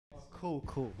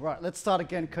Cool. Right, let's start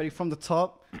again, Cody, from the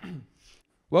top.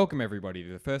 Welcome, everybody,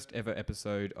 to the first ever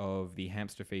episode of the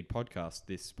Hamster Feed podcast.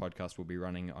 This podcast will be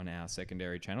running on our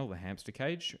secondary channel, the Hamster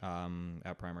Cage.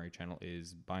 Our primary channel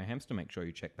is Bio-Hamster. Make sure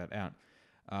you check that out.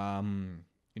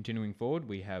 Continuing forward,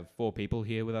 we have 4 people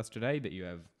here with us today. That you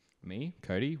have me,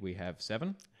 Cody. We have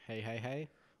Seven. Hey.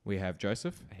 We have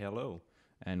Joseph. Hello.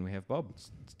 And we have Bob.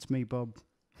 It's me, Bob.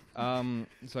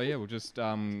 So yeah, we'll just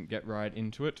get right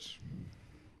into it.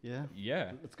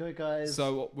 Yeah. Let's go, guys.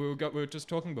 So we were just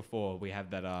talking before. We have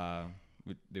that.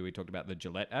 We talked about the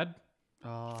Gillette ad.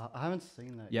 I haven't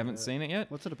seen that. You haven't seen it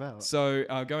yet? What's it about? So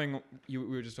we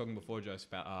were just talking before, Joseph,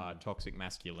 about toxic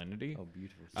masculinity. Oh,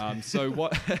 beautiful. So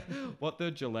what the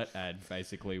Gillette ad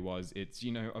basically was, it's,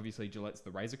 obviously Gillette's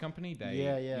the razor company.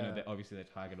 Obviously their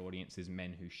target audience is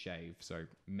men who shave, so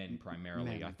men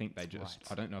primarily. Men. I think they just,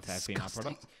 Right. I don't know if they have female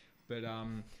products, but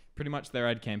pretty much their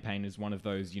ad campaign is one of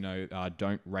those,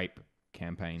 don't rape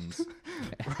campaigns.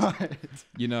 Right. Okay.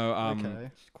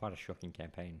 It's quite a shocking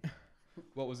campaign.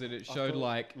 What was it? It showed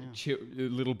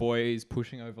little boys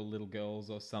pushing over little girls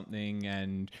or something,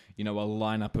 and a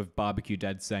lineup of barbecue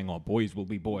dads saying, "Oh, boys will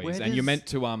be boys," and you're meant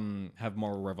to have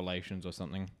moral revelations or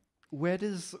something. Where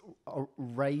does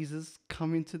razors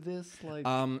come into this?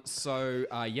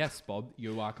 Yes, Bob,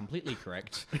 you are completely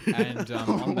correct, and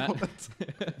on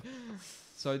that,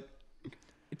 so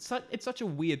it's such a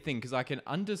weird thing because I can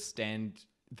understand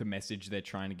the message they're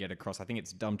trying to get across. I think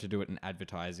it's dumb to do it in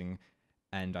advertising.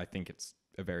 And I think it's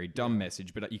a very dumb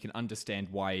message, but you can understand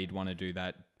why you'd want to do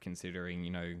that, considering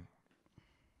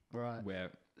right.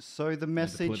 where. So the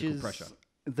message political pressure.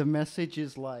 The message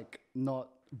is like not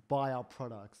buy our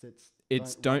products.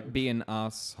 It's don't be an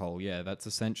asshole. Yeah, that's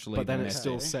essentially. But then the it message.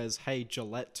 still says, "Hey,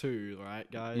 Gillette too,"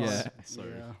 right, guys? Yeah. So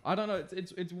I don't know.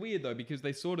 It's weird though, because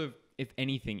they sort of, if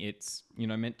anything, it's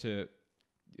meant to,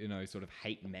 sort of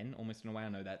hate men almost in a way. I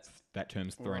know that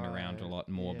term's thrown around a lot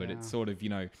more, but it's sort of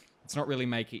it's not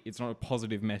really it's not a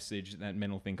positive message that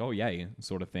men will think, oh yay,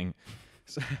 sort of thing.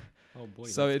 So,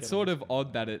 so it's sort of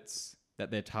odd that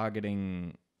they're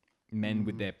targeting men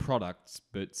with their products,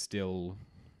 but still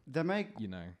they make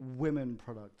women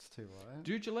products too, right?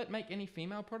 Do Gillette make any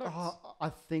female products? I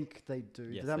think they do.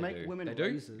 Yes, do they make do. women They do?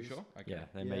 razors? You sure? Okay.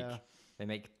 Yeah, they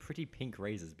make pretty pink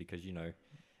razors because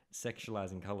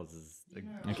sexualizing colors is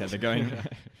Okay, they're going.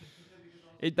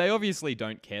 They obviously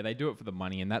don't care. They do it for the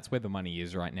money, and that's where the money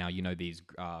is right now. These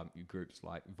groups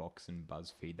like Vox and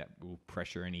BuzzFeed that will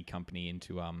pressure any company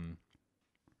into,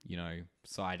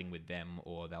 siding with them,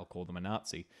 or they'll call them a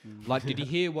Nazi. Like, did you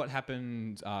hear what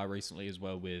happened recently as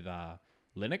well with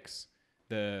Linux?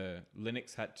 The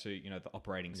Linux had to, the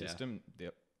operating system,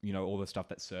 all the stuff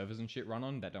that servers and shit run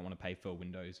on, that don't want to pay for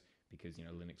Windows because,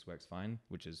 Linux works fine,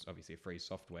 which is obviously a free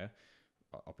software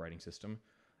operating system.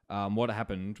 What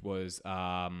happened was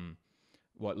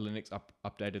Linux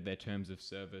updated their terms of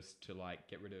service to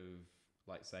get rid of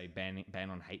say ban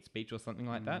on hate speech or something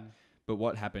like that. But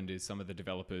what happened is some of the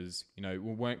developers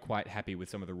weren't quite happy with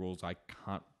some of the rules. I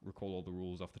can't recall all the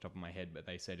rules off the top of my head, but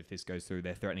they said if this goes through,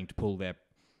 they're threatening to pull their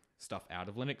stuff out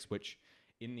of Linux, which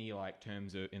in the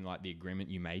terms of in the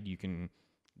agreement you made, you can,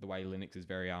 the way Linux is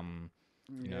very I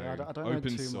don't open know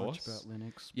too source. much about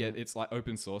Linux. Yeah, it's like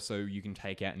open source, so you can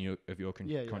take out your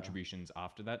contributions Yeah.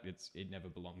 after that. It never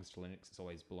belongs to Linux; it's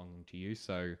always belonging to you.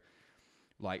 So,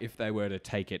 if they were to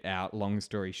take it out, long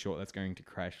story short, that's going to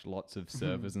crash lots of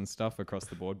servers and stuff across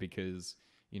the board because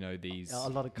these a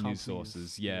lot of news companies,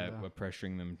 sources, were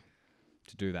pressuring them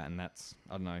to do that, and that's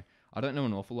I don't know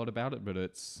an awful lot about it, but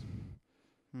it's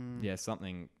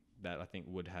something that I think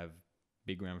would have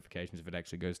big ramifications if it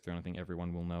actually goes through, and I think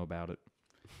everyone will know about it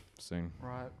soon.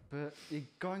 Right, but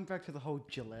going back to the whole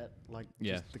Gillette,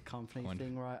 just the company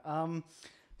thing, right?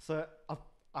 So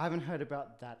I haven't heard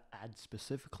about that ad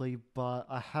specifically, but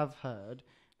I have heard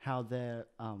how they're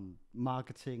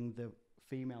marketing the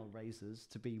female razors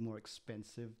to be more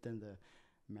expensive than the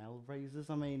male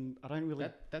razors. I mean, I don't really...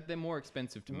 That they're more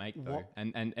expensive to make, though.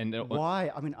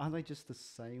 Why? I mean, aren't they just the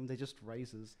same? They're just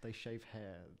razors. They shave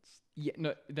hair. Yeah,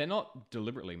 no, they're not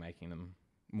deliberately making them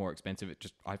more expensive.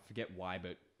 I forget why,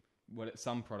 but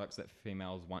some products that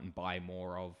females want and buy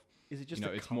more of, is it just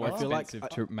it's more expensive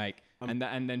to make. And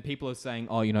then people are saying,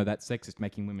 oh, that's sexist,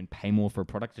 making women pay more for a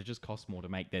product. It just costs more to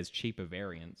make. There's cheaper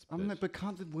variants. But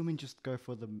can't the women just go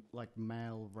for the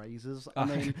male razors? I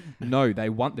mean, no, they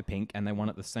want the pink and they want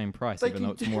it the same price, even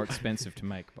though it's more expensive to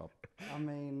make, Bob. I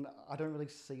mean, I don't really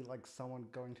see someone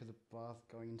going into the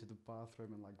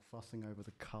bathroom and fussing over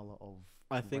the color of.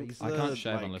 I think razors. I can't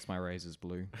shave unless my razor's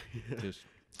blue. Just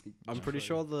I'm pretty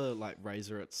sure the like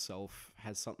razor itself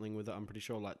has something with it. I'm pretty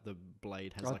sure like the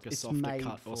blade has like a it's softer made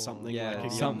cut or for- something. Yeah,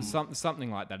 like, something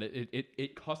like that.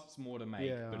 It costs more to make,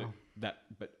 Yeah.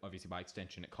 but obviously by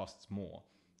extension it costs more.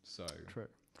 So True.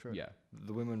 yeah,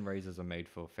 The women razors are made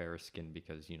for fairer skin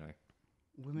because, you know,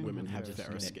 women have fairer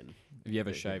fairer skin. have you ever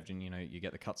Yeah. shaved and you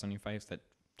get the cuts on your face? That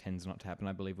tends not to happen,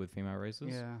 I believe, with female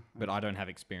razors. Yeah. But I don't have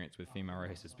experience with female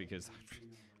razors because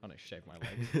I don't shave my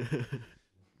legs.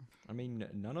 I mean,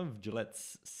 none of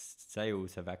Gillette's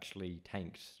sales have actually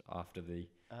tanked after the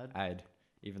Ad? ad,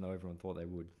 even though everyone thought they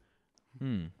would.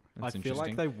 That's I feel like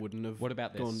interesting. they wouldn't have. What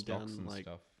about their gone stocks down, and like,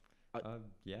 stuff?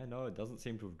 Yeah, no, it doesn't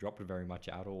seem to have dropped very much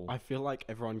at all. I feel like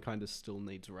everyone kind of still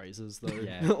needs razors though.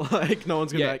 Yeah. Like no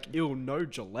one's gonna Yeah. be like, ew, no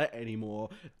Gillette anymore.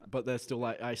 But they're still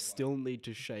like, I still need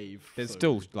to shave. There's so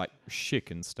still like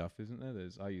Schick and stuff, isn't there?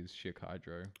 I use Schick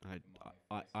Hydro.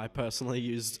 I personally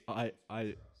used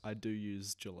I do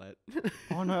use Gillette.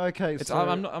 Oh no. Okay. It's So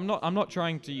I'm not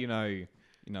trying to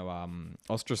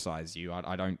ostracize you.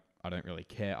 I don't really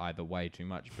care either way too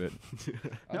much, but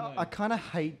no, I kind of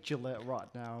hate Gillette right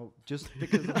now just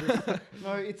because of this.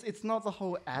 No, it's not the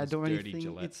whole ad It's or dirty anything.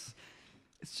 Gillette.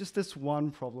 It's just this one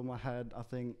problem I had. I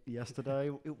think yesterday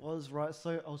it was right.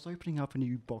 So I was opening up a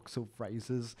new box of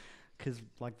razors because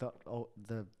like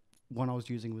the one I was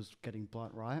using was getting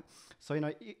blunt, right? So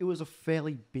it was a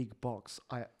fairly big box.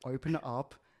 I opened it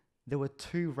up. There were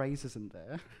 2 razors in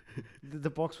there. The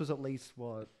box was at least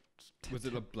what. was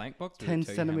it a blank box? 10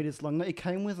 centimeters long. No, it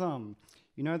came with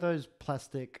those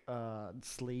plastic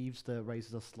sleeves the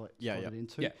razors are slotted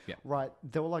into. Yeah. Right,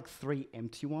 there were like 3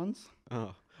 empty ones.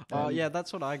 Oh yeah,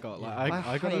 that's what I got. Like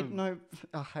I got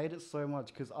I hate it so much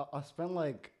because I spent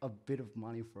like a bit of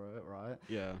money for it, right?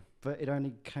 yeah. But it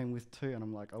only came with 2, and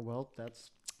I'm like, oh well, that's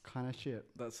kind of shit.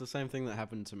 That's the same thing that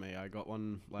happened to me. I got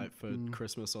one like for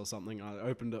Christmas or something. I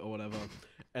opened it or whatever,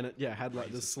 and it had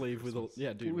like the sleeve with all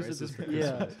dude. It was razors for yeah,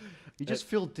 Christmas. you just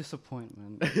feel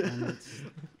disappointment. And it's,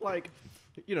 Like,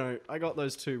 I got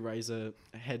those 2 razor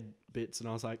head bits, and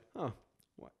I was like, oh,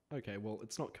 okay, well,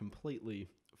 it's not completely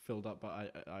filled up, but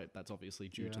I that's obviously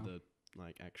due to Yeah. the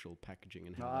like actual packaging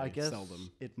and how I they guess sell them.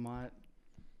 it might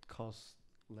cost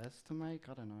less to make.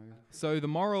 I don't know. So the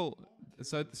moral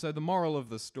of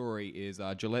the story is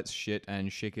Gillette's shit and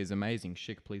Schick is amazing.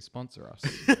 Schick, please sponsor us.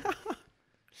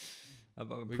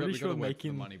 I'm we pretty got sure to work for the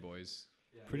making money, boys.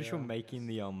 pretty sure making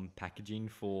the packaging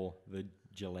for the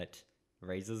Gillette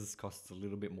razors costs a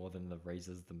little bit more than the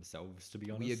razors themselves. To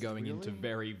be honest, We are going into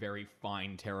very, very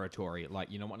fine territory. Like,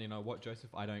 you know what,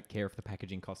 Joseph? I don't care if the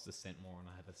packaging costs a cent more on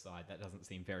either side. That doesn't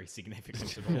seem very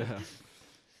significant at all.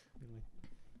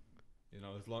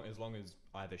 As long as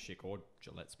either Schick or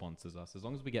Gillette sponsors us, as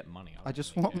long as we get money. I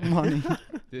just don't want really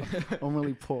money. I'm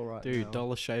really poor right Dude, now.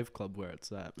 Dollar Shave Club, where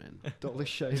it's at, man. Dollar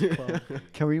Shave Club.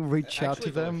 Can we reach out to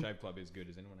Actually, Dollar them? Shave Club is good.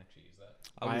 Does anyone actually use that?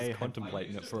 I was I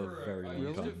contemplating it for a very I long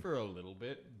used time. it for a little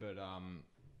bit, but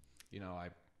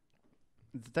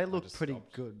They look just pretty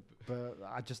stopped. good, but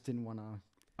I just didn't want to.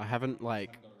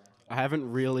 I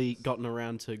haven't really gotten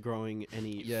around to growing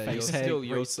any face hair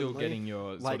you're still recently. getting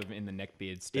your Like, sort of in the neck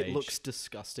beard stage. It looks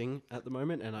disgusting at the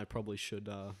moment, and I probably should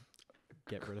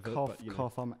get rid of it. Cough, But,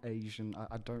 cough. I'm Asian.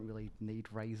 I don't really need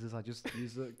razors. I just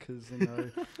use it because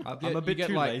I'm Yeah, a you bit get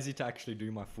too like- lazy to actually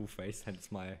do my full face, hence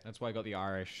my. That's why I got the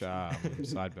Irish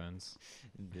sideburns.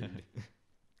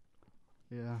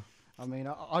 yeah. I mean,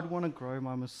 I'd want to grow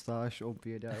my moustache or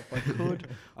beard out if I could.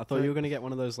 I thought you were gonna get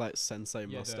one of those like sensei Yeah,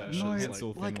 the- mustaches. No, like,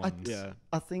 pencil thin like ones. yeah,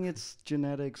 I think it's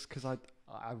genetics because I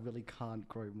really can't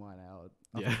grow mine out.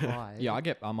 I've Yeah. tried. Yeah, I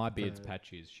get my beard's But-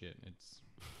 patchy as shit. It's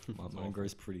Mine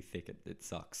grows pretty thick. It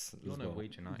sucks. you're as no well.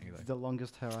 Norwegian, aren't you? The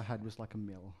longest hair I had was like a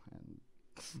mil,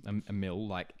 and A mill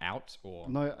like out or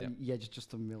no, Yep. yeah,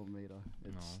 just a millimeter.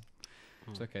 It's,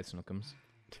 It's okay, Snookums.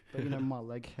 but my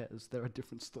leg hairs, they're a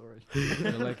different story.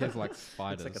 Your leg has like It's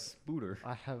spiders. like a spooter.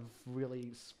 I have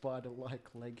really spider-like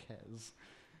leg hairs.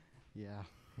 Yeah,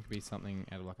 It could be something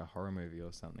out of like a horror movie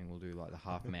or something. We'll do like the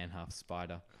half man, half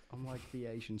spider. I'm like the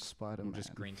Asian Spider-Man. We'll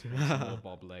just green screen small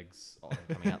bob legs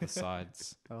coming out the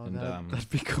sides. Oh, and that'd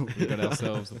be cool. we got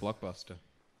ourselves a blockbuster.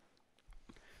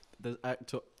 there's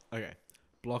okay,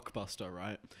 Blockbuster,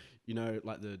 right?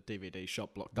 Like the DVD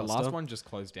shop Blockbuster. The last one just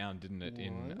closed down, didn't it,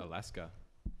 in What? Alaska?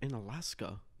 in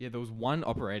Alaska. Yeah, there was one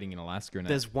operating in Alaska. And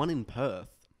There's one in Perth.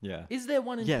 Yeah. is there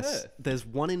one in Yes, Perth? there's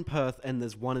one in Perth and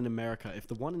there's one in America. If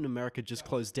the one in America just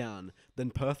closed down, then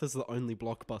Perth is the only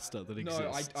Blockbuster that No,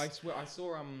 exists. I swear I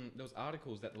saw there was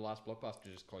articles that the last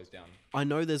blockbuster just closed down. I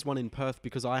know there's one in Perth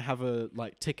because I have a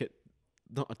ticket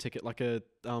not a ticket, like a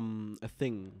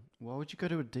thing, Why would you go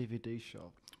to a DVD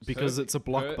shop? because it's a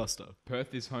Blockbuster.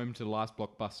 Perth is home to the last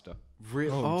Blockbuster.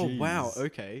 Oh wow, jeez.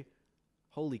 okay.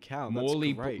 Holy cow,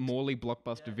 Morley, that's great. Morley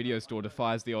Blockbuster video store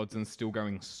defies the odds and still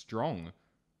going strong.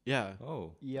 Yeah,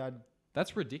 Oh. Yeah,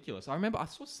 That's ridiculous. I remember I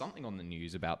saw something on the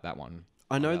news about that one.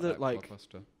 I know about that like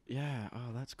Blockbuster. yeah.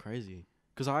 Oh, that's crazy.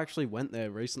 Because I actually went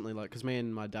there recently, like, because me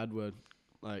and my dad were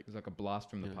like, It was like a blast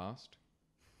from the Yeah. past.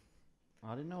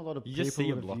 I didn't know a lot of You people just see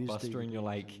a would have used Blockbuster and you're DVDs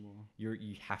like, anymore.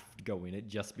 you have to go in it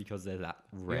just because they're that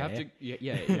You rare. have to,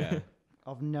 yeah.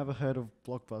 I've never heard of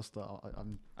Blockbuster.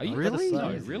 I'm Are you I gotta Really? say,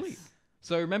 No, really?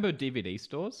 So remember DVD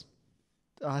stores?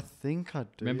 I think I do.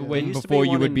 Remember yeah. when used to before be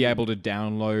you one would be in- able to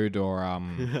download or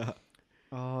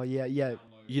Oh yeah.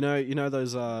 you know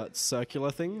those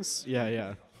circular things? Yeah.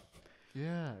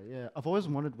 Yeah. I've always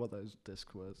wondered what those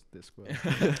discs were.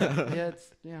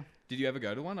 Yeah. Did you ever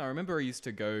go to one? I remember I used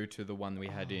to go to the one we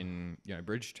had in,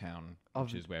 Bridgetown, which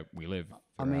I've- is where we live. For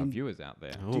I our mean, viewers out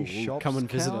there. Oh, shops come and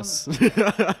visit count? us.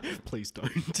 Please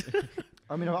don't.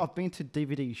 I mean, I've been to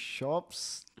DVD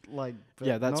shops, like. But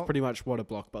Yeah, that's not- pretty much what a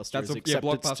Blockbuster That's is. yeah. Except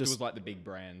it's Blockbuster just was like the big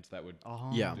brand that would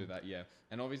Oh, Yeah. do that. Yeah,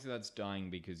 and obviously that's dying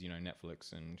because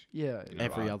Netflix and Yeah. you know,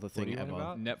 every uh, other thing you on ever.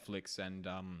 about? Netflix and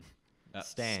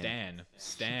Stan.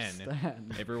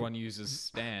 Stan. Everyone uses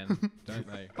Stan, don't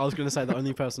they? I was gonna say the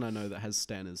only person I know that has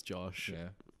Stan is Josh. Yeah.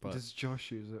 But Does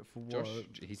Josh use it for Josh, what?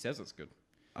 he says it's good.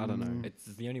 I don't know. It's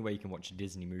the only way you can watch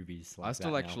Disney movies. Like I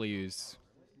still that now.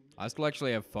 I still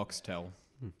actually have Foxtel.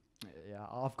 Yeah,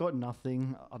 I've got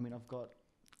nothing. I mean, I've got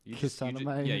You Kiss you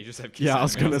Anime. yeah, you just have Kiss Yeah, I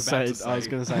was Anime. gonna about say. to I was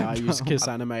gonna say I use Kiss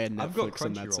Anime and I've got Netflix,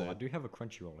 and that's Crunchyroll. I it. do have a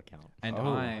Crunchyroll account. And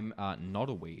Oh. I'm not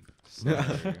a weeb.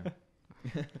 So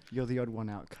You're the odd one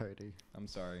out, Cody. I'm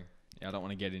sorry. Yeah, I don't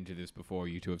want to get into this before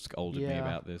you two have scolded me Yeah.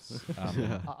 about this.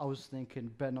 I was thinking,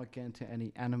 better not get into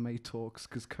any anime talks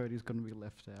because Cody's gonna be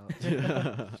left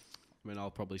out. I mean,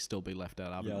 I'll probably still be left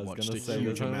out. I Yeah, I haven't was watched gonna a say huge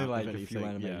there's only amount like of a few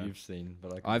anything. anime Yeah. you've seen,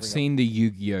 but I've seen the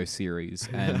Yu-Gi-Oh series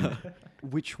and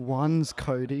Which ones,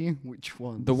 Cody? Which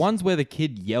ones? the ones where the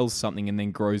kid yells something and then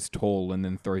grows tall and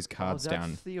then throws Oh, cards that's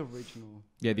down. the original.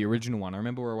 Yeah, the original one. I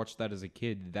remember where I watched that as a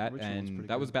kid. That Original one's and pretty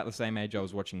that was good. about the same age I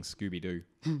was watching Scooby-Doo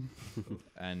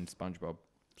and SpongeBob.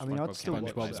 I mean, I'd SpongeBob still came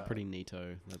watch out SpongeBob's that. pretty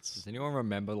neato. That's Does anyone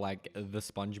remember like the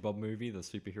SpongeBob movie, the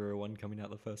superhero one coming out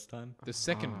the first time? The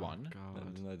second Oh, one.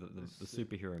 No, the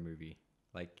superhero movie.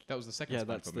 Like That was the second yeah, SpongeBob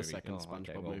that's the movie. second Oh,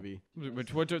 okay, SpongeBob well,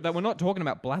 movie. That we're not talking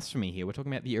about blasphemy here. We're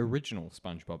talking about the original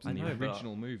SpongeBob's in I the know, but-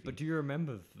 original movie. But do you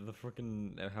remember the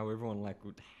freaking how everyone like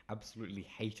absolutely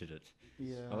hated it?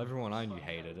 Yeah. Well, everyone I knew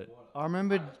hated it. I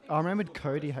remembered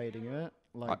Cody hating it.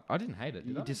 Like I didn't hate it.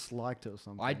 Did you I? disliked it or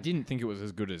something. I didn't think it was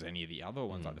as good as any of the other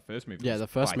ones. Like the first movie. Yeah, was the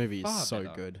first by movie far is so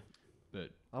better, good.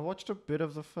 But I watched a bit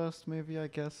of the first movie, I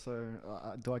guess. So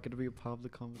do I get to be a part of the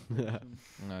conversation?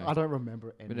 no. I don't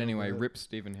remember any. But of anyway, it. rip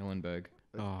Steven Hillenberg.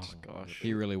 Oh gosh.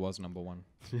 He really was number one.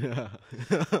 Yeah.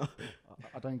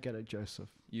 I don't get it, Joseph.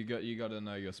 You got to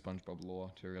know your SpongeBob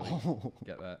lore to really Oh,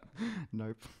 get that.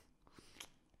 nope.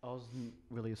 I wasn't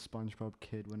really a SpongeBob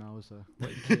kid when I was a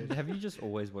kid. Have you just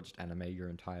always watched anime your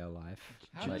entire life?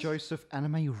 How does- Joseph,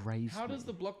 anime raised How me. does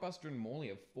the Blockbuster and Morley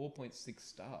have 4.6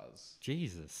 stars?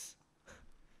 Jesus.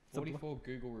 44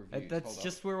 Google reviews. That's Hold up.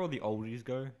 just where all the oldies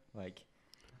go. Like,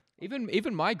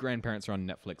 even my grandparents are on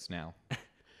Netflix now.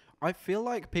 I feel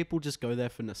like people just go there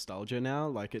for nostalgia now.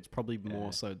 Like it's probably more Yeah.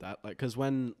 so that like because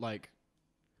when like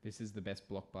This is the best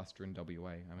Blockbuster in WA.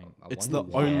 I mean, I it's wonder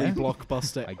the why. only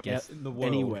blockbuster I guess in the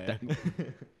world. anywhere.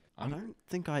 I I'm- don't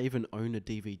think I even own a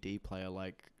DVD player.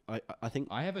 Like I think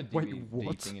I have a Wait, DVD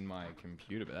what? thing in my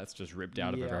computer, but that's just ripped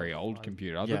out of a Yeah, very old I-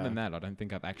 computer. Other Yeah. than that, I don't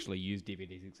think I've actually used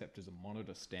DVDs except as a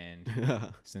monitor stand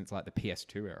since like the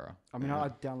PS2 era. I mean, I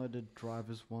downloaded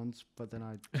drivers once, but then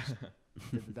I just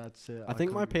that's it. I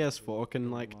think my couldn't PS4 can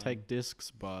go like online. take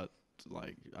discs, but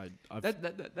like I've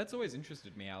That's always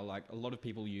interested me. How like a lot of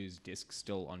people use discs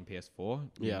still on PS4,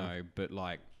 Yeah. but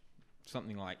like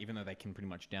something like even though they can pretty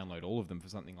much download all of them for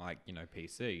something like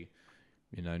PC,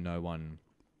 no one.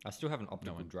 I still have an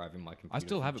optical one. drive in my computer. I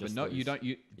still for have it, but just no, you those. don't.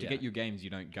 To Yeah. get your games, you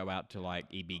don't go out to like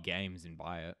EB Games and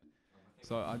buy it.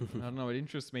 So I don't know. It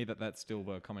interests me that that's still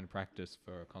the common practice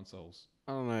for consoles.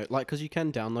 I don't know, like, because you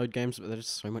can download games, but they're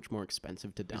just so much more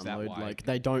expensive to Is that download. why? Like,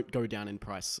 they don't go down in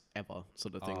price ever,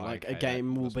 sort of thing. Oh, like, okay, a that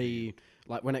game will must be- be,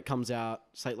 like, when it comes out,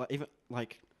 say, like, even,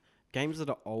 like, games that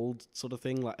are old, sort of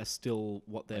thing, like, are still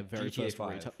what their Like very GTA first 5.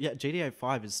 retail. Yeah, GTA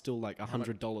 5 is still, like, much-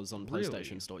 $100 on Really?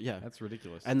 PlayStation Store. Yeah. That's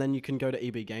ridiculous. And then you can go to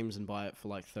EB Games and buy it for,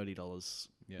 like, $30,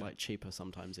 Yeah. like, cheaper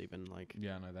sometimes even, like...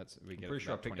 yeah, no, that's we I'm get. pretty it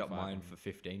sure I for picked up about mine 25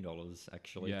 for $15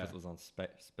 actually Yeah. because it was on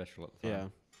special at the Yeah.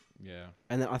 time. Yeah.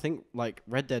 And then I think like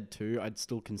Red Dead 2, I'd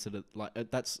still consider like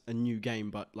that's a new game,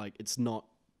 but like it's not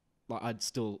like I'd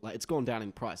still like it's gone down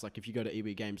in price. Like if you go to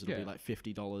EB Games, it'll be like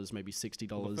 $50, maybe $60.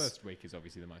 Well, the first week is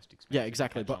obviously the most expensive. Yeah,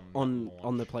 exactly. But on the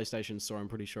launch. PlayStation Store, I'm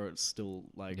pretty sure it's still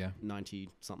like $90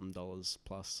 something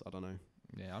plus. I don't know.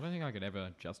 Yeah, I don't think I could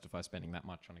ever justify spending that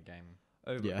much on a game.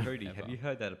 Oh, Yeah. Cody, Ever. have you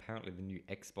heard that apparently the new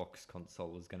Xbox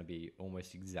console is going to be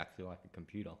almost exactly like a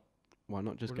computer? Why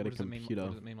not just What- get a what does it mean- computer? What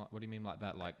does it mean? Like, what do you mean like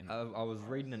that? Like, I was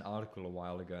reading an article a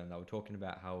while ago, and they were talking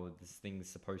about how this thing's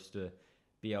supposed to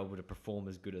be able to perform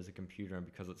as good as a computer, and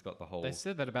because it's got the whole they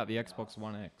said that about the Xbox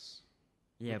One X.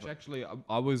 yeah, Which but actually,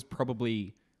 I was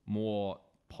probably more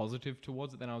positive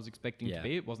towards it than I was expecting to Yeah.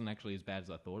 be. It wasn't actually as bad as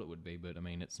I thought it would be, but I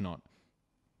mean, it's not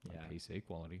like Yeah. PC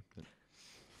quality. But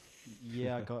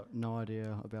Yeah, I got no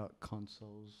idea about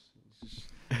consoles.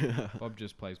 Bob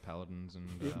just plays Paladins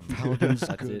and Paladin's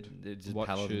that's good. it. It's just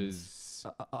Paladins. watches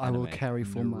I will anime. carry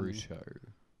for money. Naruto.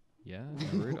 Yeah,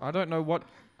 Naruto. I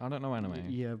don't know anime.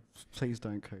 Yeah, please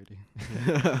don't, Cody.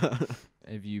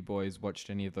 Have you boys watched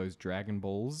any of those Dragon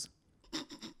Balls?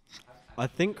 I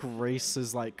think Reese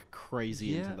is like crazy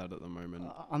Yeah. into that at the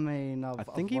moment. I mean, I I've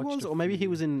think he watched was, a or maybe he few.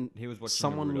 was in. He was watching.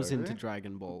 Someone was Naruto. into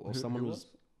Dragon Ball, or Who- someone who was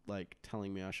like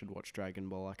telling me I should watch Dragon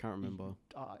Ball. I can't remember.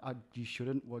 You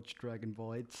shouldn't watch Dragon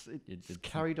Ball. It's It's-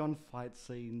 carried on fight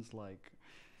scenes like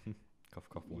Cough,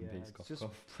 cough, One yeah, Piece, it's cough, just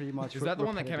cough. pretty much. Is that the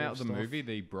one that came out of the repetitive movie,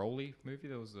 the Broly movie?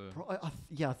 There was a. stuff.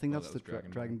 Yeah, I think Oh, that's that the was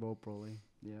Dragon Dragon Ball Broly.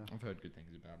 Yeah. I've heard good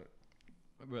things about it,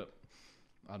 but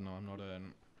I don't know. I'm not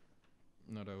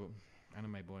a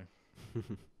anime boy.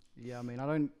 Yeah, I mean, I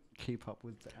don't keep up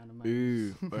with the anime.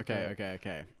 Ooh.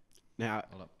 Okay. Now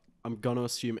Hold up. I'm gonna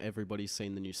assume everybody's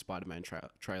seen the new Spider-Man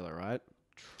trailer, right?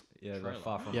 Yeah, Trailer. the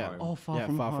Far From Yeah. Home. Oh, Far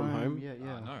From Home. Yeah,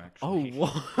 yeah. No, Oh, actually.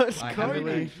 what? I Cody. haven't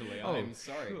actually. Oh. I'm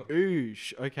sorry.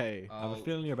 Oosh. Okay. I have a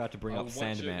feeling you're about to bring I'll up watch it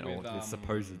Sandman or with, the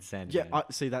supposed Sandman. Yeah.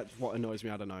 See, that's what annoys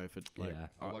me. I don't know if it's like. Yeah.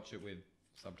 I'll watch it with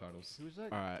subtitles. Who's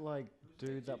that Alright. like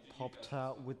dude that popped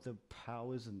out with the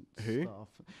powers and Who? stuff?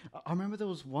 I remember there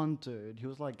was one dude. He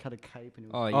was like had a cape and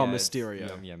he Oh was. yeah. Oh, it's-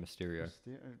 Mysterio. Yeah, Mysterio.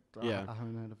 Yeah. I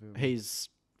haven't heard of him. He's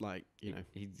like, you know,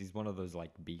 He's one of those like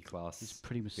B class. He's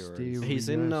pretty heroes. mysterious. he's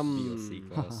in B or C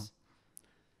Mm. class.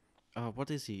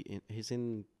 what is he in? He's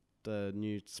in the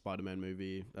new Spider-Man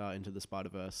movie, Into the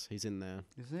Spider-Verse. He's in there.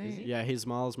 Is he? Is he? Yeah, he's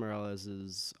Miles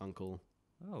Morales' uncle.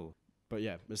 Oh, But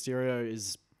yeah, Mysterio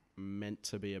is meant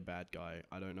to be a bad guy.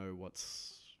 I don't know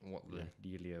what's. what the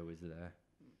dealio is there?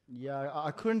 Yeah,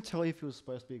 I couldn't tell you if he was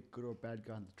supposed to be a good or bad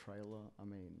guy in the trailer. I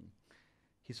mean,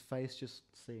 his face just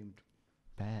seemed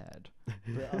bad.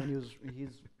 But I mean,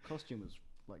 his costume was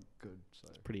like good. So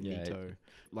Pretty Yeah, neato.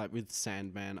 Like with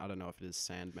Sandman, I don't know if it is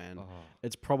Sandman. Oh,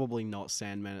 It's probably not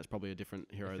Sandman. It's probably a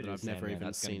different hero if it that is I've never Sandman, even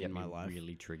that's gonna seen get in my me life.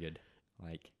 Really triggered.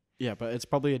 Like, Yeah, but it's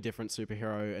probably a different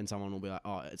superhero, and someone will be like,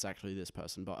 "Oh, it's actually this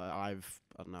person." But I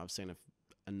don't know. I've seen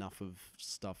enough of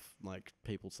stuff like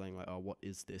people saying like, "Oh, what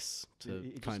is this?" To it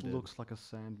just kind of looks like a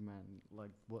Sandman,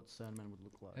 like what Sandman would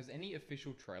look like. Has any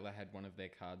official trailer had one of their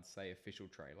cards say official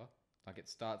trailer? Like it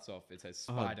starts off, it says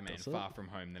Oh, Spider-Man does it? Far From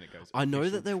Home, then it goes. I know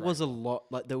official that there was a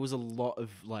trailer. lot of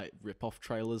like rip-off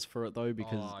trailers for it though,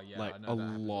 because Oh, yeah, like I know a that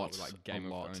happens lot, with, like Game a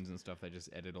of lot. Thrones and stuff. They just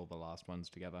edit all the last ones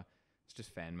together. It's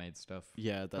just fan-made stuff.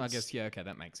 Yeah, that's. I guess yeah, okay,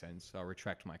 that makes sense. I'll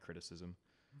retract my criticism.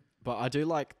 But I do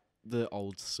like the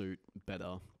old suit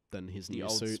better than his The new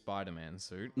old suit. Spider-Man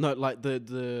suit. No, like the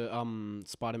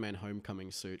Spider-Man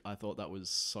Homecoming suit. I thought that was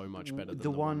so much better than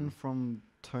the one from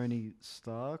Tony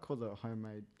Stark or the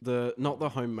homemade. not the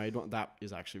homemade one. That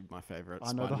is actually my favorite.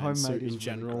 I know the Spider-Man suit homemade is in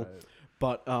general. Really great.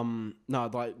 But no,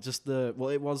 like just it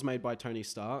was made by Tony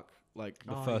Stark, like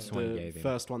The Oh, first yeah. one the he gave him.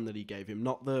 first one that he gave him,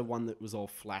 not the one that was all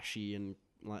flashy and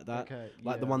like that. Okay,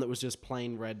 Like the yeah. one that was just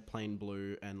plain red, plain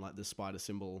blue, and like the spider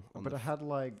symbol on But the it had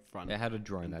like. front. It had a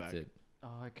drone. and That's back. it.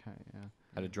 Oh, okay, yeah.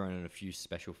 Had a drone and a few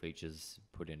special features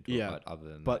put into Yeah, it. But other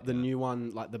than But that, the yeah. new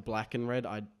one, like the black and red,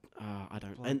 I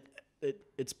don't. Black. And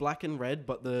it's black and red,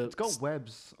 but the It's got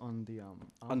webs on the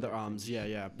underarms,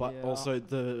 yeah. But Yeah. also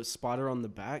the spider on the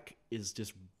back is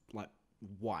just like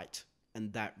white,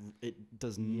 and that it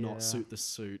does Yeah. not suit the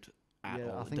suit at Yeah,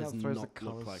 all. I It think does that throws the not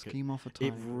color look like it. scheme off a It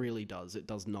tiny. really does. It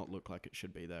does not look like it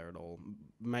should be there at all.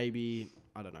 Maybe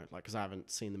I don't know, like because I haven't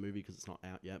seen the movie because it's not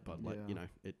out yet. But like Yeah.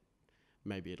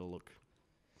 maybe it'll look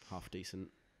half decent.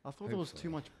 I thought there was too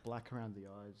Hopefully. much black around the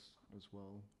eyes as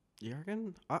well. You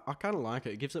reckon? I kind of like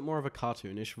it. It gives it more of a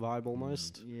cartoonish vibe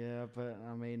almost. Yeah, but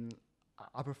I mean,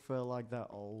 I prefer like that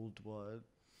old what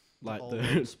like old the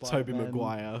Tobey Spider-Man.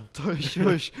 Maguire.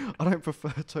 Shush. I don't prefer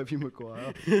Tobey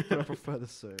Maguire, but I prefer the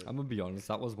suit. I'm gonna be honest,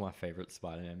 that was my favorite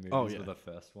Spider-Man movies. Oh, yeah. Were the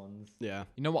first ones. Yeah.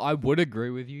 You know what? I would agree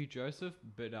with you, Joseph,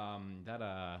 but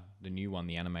the new one,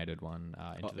 the animated one,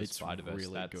 Into the it's Spider-Verse,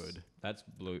 really that's good. That's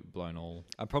blown all.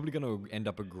 I'm probably gonna end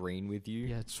up agreeing with you.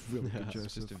 Yeah, it's really good, It's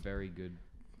Joseph. just a very good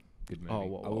movie. Oh,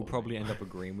 well, I will probably end up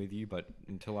agreeing with you, but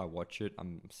until I watch it,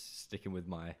 I'm sticking with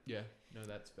my Yeah, no,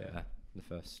 that's fair. the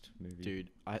first movie. Dude,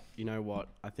 you know what?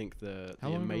 I think the How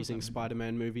long ago was Amazing that?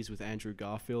 Spider-Man movies with Andrew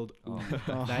Garfield, Oh.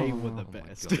 they were the Oh my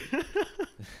best. God.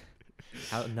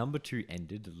 How number 2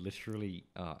 ended, literally,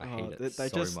 I hate it they so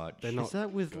just- much. they're Is not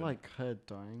that with good. like her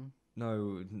dying?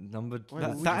 No, number. Wait,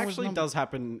 That, which that one was actually number- does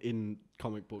happen in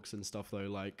comic books and stuff though.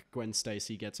 Like Gwen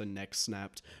Stacy gets her neck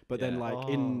snapped, but then Yeah. like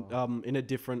in a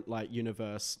different like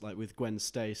universe, like with Gwen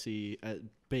Stacy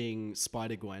being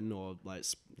Spider Gwen or like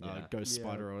Yeah. Ghost Yeah.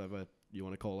 Spider or whatever you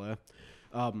want to call her,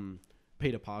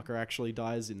 Peter Parker actually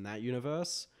dies in that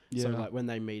universe. So Yeah. like when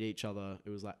they meet each other, it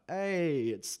was like, hey,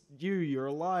 it's you, you're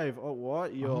alive. Oh,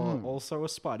 what? You're also a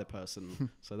spider person.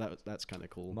 So that's kind of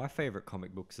cool. My favorite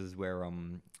comic books is where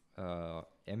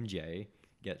MJ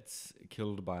gets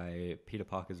killed by Peter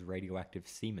Parker's radioactive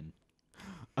semen.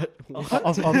 I've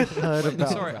heard about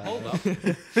Sorry, that. hold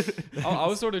up. I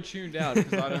was sort of tuned out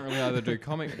because I don't really know how to do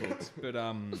comic books, but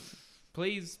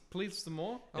please some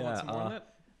more. I want some more on it.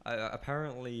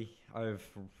 Apparently, I've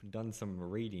done some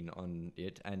reading on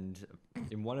it, and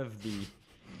in one of the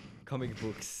comic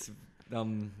books,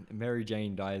 Mary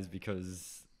Jane dies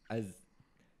because as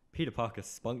Peter Parker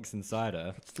spunks inside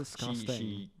her, It's disgusting.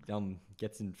 she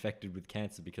gets infected with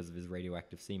cancer because of his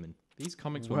radioactive semen. These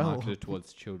comics were Well. marketed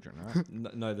towards children,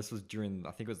 right? No, this was during,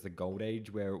 I think it was the Gold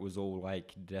Age, where it was all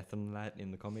like death and that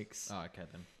in the comics. Oh, okay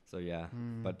then. So yeah,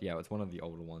 but yeah, it's one of the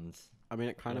older ones. I mean,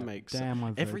 it kind of makes Damn, my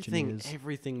virgin everything. ears.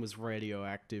 Everything was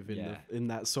radioactive in Yeah. in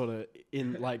that sort of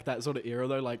that sort of era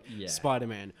though. Like Yeah.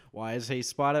 Spider-Man, why is he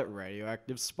spider?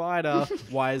 Radioactive spider.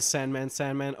 Why is Sandman?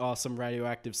 Oh, some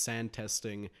radioactive sand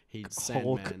testing. He's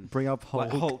Hulk. Sandman. Bring up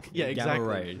Hulk. Like Hulk. Yeah, Gamma exactly.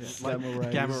 rays. Like Gamma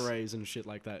rays. gamma rays and shit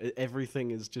like that.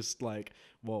 Everything is just like,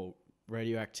 whoa,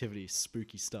 radioactivity,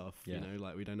 spooky stuff. Yeah. You know,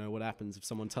 like we don't know what happens if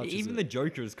someone touches Even it. the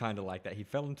Joker is kind of like that. He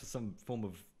fell into some form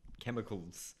of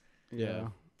chemicals yeah.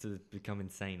 to become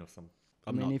insane or something.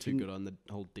 I'm mean, not if too you- good on the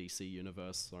whole DC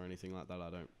universe or anything like that. I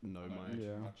don't know my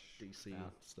Yeah. DC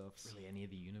stuff. Really, any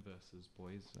of the universes,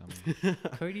 boys.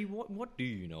 Cody, what do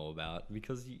you know about?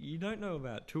 Because you don't know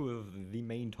about two of the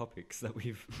main topics that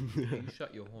we've. You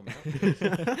shut your whore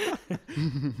mouth.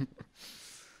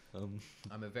 um,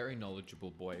 I'm a very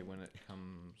knowledgeable boy when it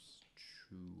comes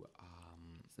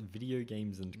to video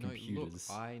games and computers.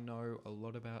 Look, I know a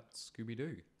lot about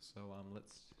Scooby-Doo, so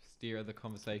let's steer the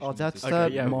conversation. Oh, that's Okay,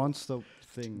 that yeah. monster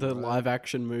thing. The right? live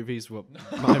action movies were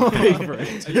my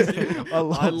favorite. I I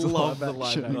love love the live live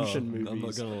action. action I'm not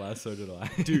movies. gonna lie, so did I.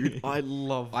 Dude, I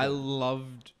love I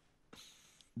loved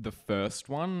the first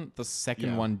one. The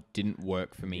second Yeah. one didn't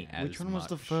work for me as Which one was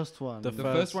the much. first one? The The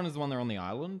first one is the one they're on the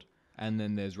island, and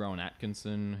then there's Rowan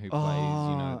Atkinson who plays, the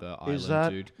island is that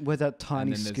dude. where that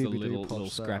tiny And then there's the Scooby-Doo little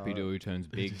pops Scrappy Doo out? who turns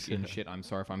big and shit. I'm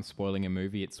sorry if I'm spoiling a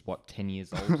movie. It's 10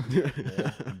 years old.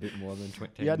 A bit more than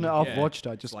 20. Yeah, no, I've Yeah. watched it.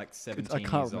 I It's just like 17 I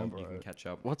can't years old. remember You can it. catch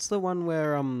up. What's the one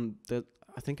where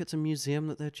I think it's a museum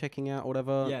that they're checking out, or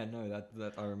whatever. Yeah, no,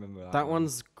 that I remember That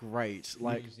one's great.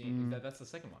 Like, That's the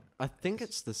second one. I think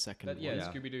it's the second But one. yeah,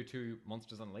 Yeah. Scooby-Doo 2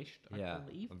 Monsters Unleashed, I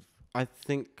believe. I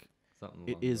think Something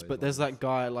it along is, those but there's lines. that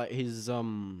guy, like, he's, I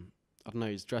don't know,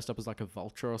 he's dressed up as, like, a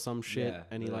vulture or some shit, Yeah,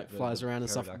 and he, the- like, the- flies the around and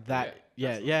stuff. pterodactyl. That,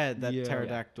 Yeah, that Yeah.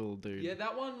 pterodactyl dude. Yeah,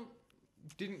 that one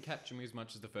didn't capture me as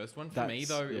much as the first one. For me, That's-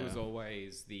 though, it was yeah.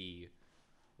 always the...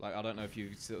 Like, I don't know if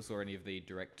you saw any of the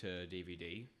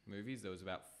direct-to-DVD movies. There was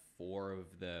about 4 of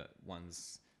the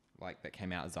ones, like, that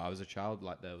came out as I was a child.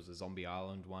 Like, there was a Zombie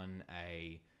Island one,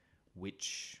 a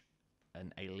witch,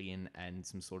 an alien, and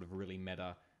some sort of really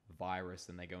meta virus,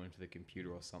 and they go into the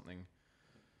computer or something.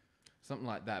 Something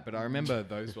like that. But I remember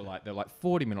those were like, they're like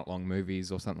 40-minute long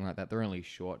movies or something like that. They're only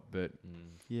short, but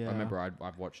yeah. I remember I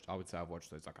would say I've watched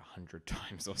those like 100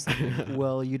 times or something.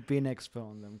 Well, you'd be an expert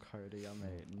on them, Cody. I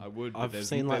mean, I would, but I've there's,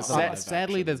 seen, like, there's the live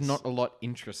sadly, there's actions. not a lot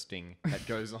interesting that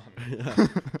goes on.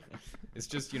 It's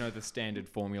just, the standard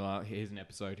formula. Here's an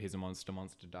episode, here's a monster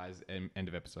dies, end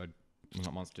of episode. Well,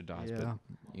 not monster dies, Yeah.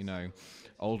 but,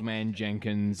 old man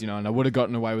Jenkins, and I would have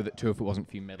gotten away with it too if it wasn't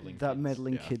for you meddling that kids.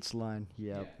 meddling Yeah. kids line.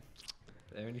 Yeah.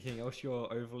 Is there anything else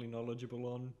you're overly knowledgeable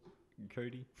on,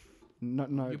 Cody?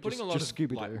 No, You're putting a lot just of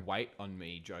Scooby-Doo. like weight on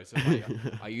me, Joseph.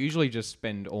 I usually just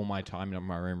spend all my time in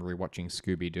my room rewatching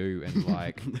Scooby-Doo and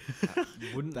like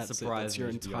Wouldn't surprise that's your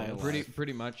me, to be entire honest. life.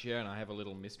 pretty much, yeah. And I have a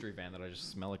little mystery van that I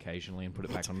just smell occasionally and put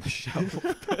it back on the shelf.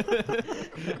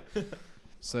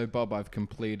 So Bob, I've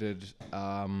completed.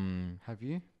 Have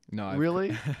you? No, Really?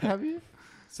 Have you?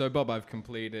 So Bob, I've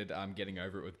completed. Getting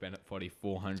over it with Bennett Foddy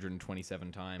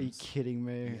 427 times. Are you kidding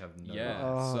me? You have no Yeah.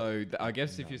 Oh. So I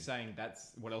guess if you're saying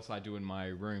that's what else I do in my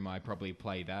room, I probably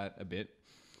play that a bit.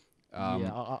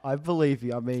 Yeah, I believe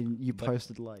you. I mean, you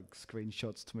posted like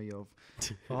screenshots to me of,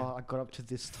 I got up to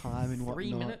this time and 3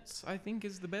 whatnot. minutes, I think,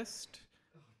 is the best.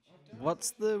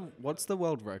 What's the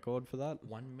world record for that?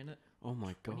 1 minute. Oh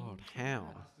my god, how?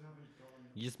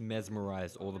 You just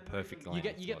mesmerized all the perfect lines.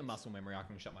 You get the muscle memory. I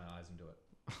can shut my eyes and do it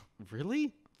Really?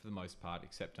 for the most part,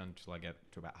 except until I get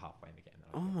to about halfway in the game.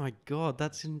 Oh my god,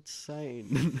 that's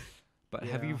insane. But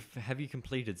Yeah. have you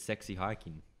completed sexy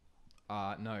hiking?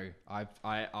 No,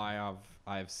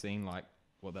 I've seen like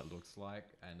what that looks like,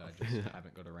 and I just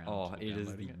haven't got around. Oh, to it is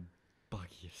downloading the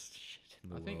buggiest shit in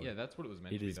the I world. think that's what it was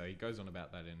meant It to be is- though. He goes on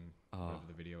about that in Oh. whatever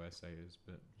the video essay is,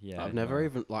 but Yeah, I've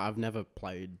never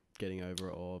played Getting Over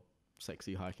It or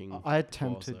Sexy Hiking. I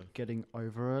attempted so- getting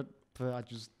over it, but I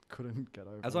just couldn't get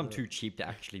over it. As I'm too cheap to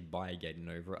actually buy Getting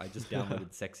Over It, I just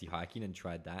downloaded Sexy Hiking and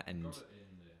tried that. And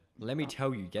let me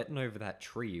tell you, getting over that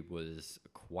tree was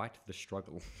quite the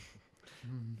struggle.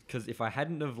 Because if I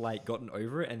hadn't have like gotten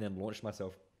over it and then launched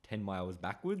myself 10 miles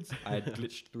backwards, I had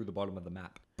glitched through the bottom of the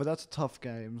map. But that's a tough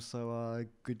game, so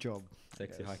good job.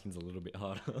 Sexy Yes. Hiking's a little bit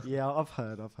harder. Yeah, I've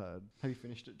heard. Have you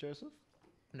finished it, Joseph?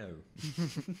 No.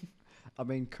 I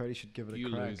mean, Cody should give it you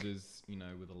a crack. losers,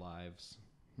 with the lives.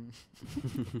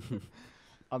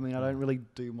 I mean, I don't really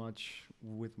do much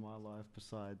with my life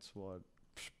besides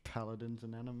paladins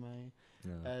and anime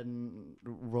No. and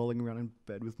rolling around in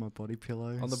bed with my body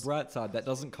pillows. On the bright side, that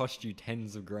doesn't cost you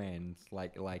tens of grand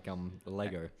like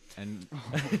Lego. And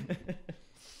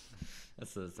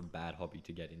That's a bad hobby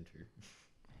to get into.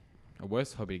 a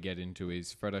worse hobby to get into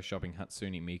is photoshopping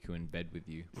Hatsune Miku in bed with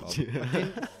you, Bob.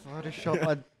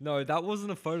 Photoshop. No, that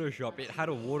wasn't a Photoshop. It had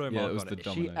a watermark Yeah, it was on the it.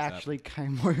 dom- She Domino's app. actually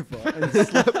came over and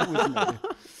slept with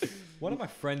me. One of my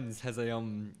friends has a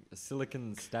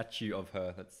silicon statue of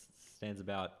her that stands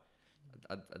about,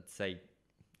 I'd say,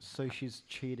 So she's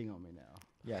cheating on me now.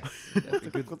 yes, What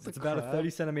the it's about a crap? 30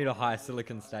 centimeter high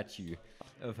silicon statue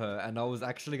of her, and I was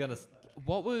actually gonna.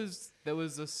 There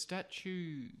was a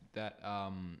statue that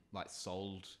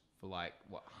sold for like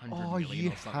what 100 Oh, million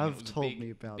you or something. have It was a told big, me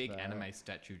about big that. anime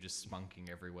statue just spunking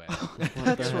everywhere. That's One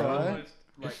of the right. most,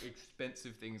 like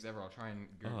expensive things ever. I'll try and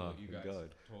Google Oh, it. You guys God.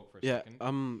 talk for a Yeah,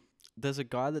 second. there's a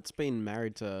guy that's been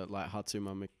married to like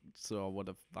Hatsuma Miku or what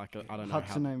I don't know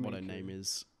Hatsune what her Miku. name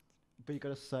is. But you got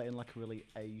to say it in like a really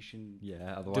Asian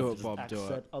Yeah, otherwise Do it it, just- Bob. Do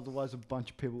accent. it. Otherwise, a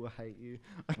bunch of people will hate you.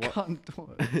 I What? can't do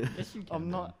it. Yes, you can. I'm then.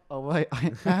 not. Oh wait,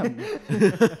 I am.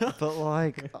 But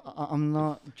like, I'm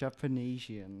not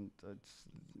Japanesian. It's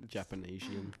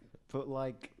Japanesian. But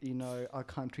like, our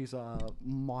countries are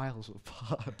miles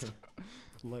apart.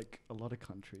 Like a lot of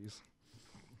countries.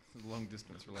 It's a long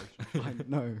distance relation. I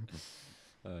know.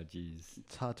 Oh, jeez.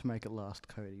 It's hard to make it last,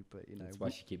 Cody. But That's why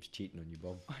she keeps cheating on you,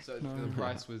 Bob. So No. the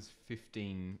price was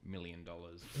 $15 million.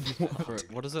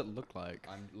 What does it look like?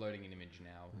 I'm loading an image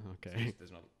now. Okay. since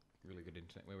there's not really good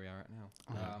internet where we are right now.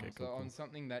 Oh, okay, so cool, on cool.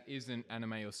 something that isn't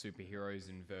anime or superheroes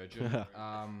in Virgin,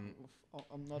 I'm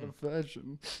not a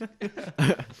virgin.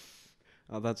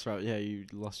 Oh, that's right. Yeah, you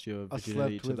lost your I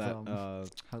virginity slept to with,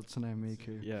 that. Hatsune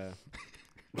Miku. Yeah.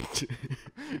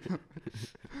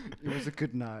 It was a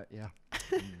good night. Yeah.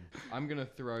 I'm going to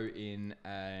throw in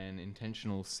an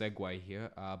intentional segue here.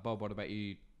 Bob, what about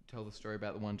you? Tell the story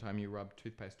about the one time you rubbed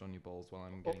toothpaste on your balls while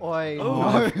I'm getting... No.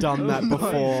 I've done that Tell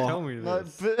before. me No,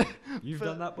 this. but You've but-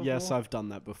 done that before? Yes, I've done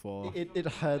that before. it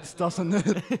hurts, doesn't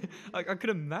it? I could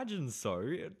imagine so.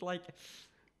 It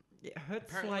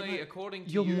hurts Apparently, like... according to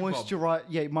Your you, Bob, moisturizer,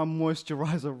 yeah, my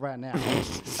moisturizer ran out,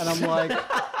 and I'm like,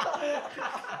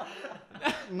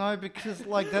 no, because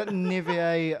like that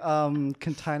Nivea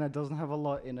container doesn't have a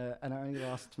lot in it, and it only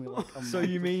lasts me like a month. So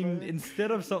you or mean so. instead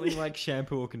of something like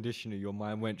shampoo or conditioner, your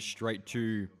mind went straight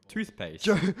to toothpaste?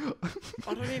 I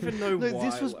don't even know No, why.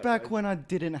 this was like, back when I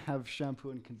didn't have shampoo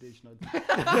and conditioner.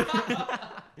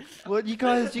 Well, you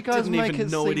guys didn't make even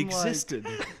it know it seem like- existed.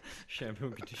 Shampoo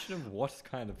and conditioner? What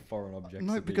kind of foreign objects?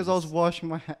 No, are because I was these?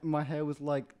 washing my hair with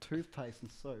like toothpaste and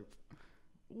soap.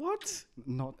 What?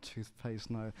 Not toothpaste,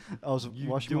 no. I was You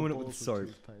washing my doing it with balls soap.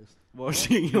 toothpaste.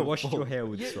 Washing You your washed your balls. hair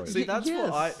with Yeah, soap. See, that's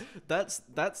what Yes.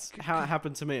 that's how it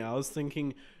happened to me. I was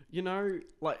thinking, You know,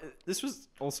 like this was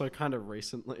also kind of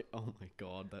recently. Oh my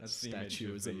god, that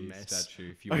statue is a mess.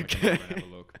 Statue, if you want to come over and have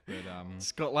a look. But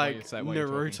it's got like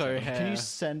Naruto hair. Can you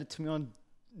send it to me on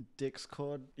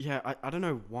Discord? Yeah, I don't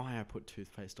know why I put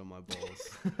toothpaste on my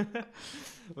balls.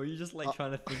 Or you just like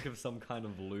trying to think of some kind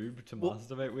of lube to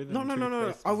masturbate with?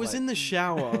 No. I was in the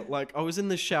shower, like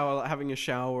having a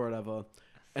shower or whatever,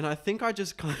 and I think I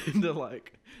just kind of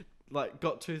like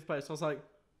got toothpaste. I was like,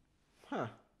 I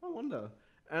wonder.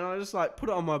 And I just like put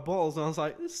it on my balls, and I was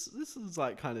like, "This is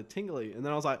like kind of tingly." And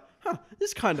then I was like,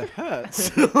 this kind of hurts."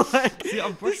 See,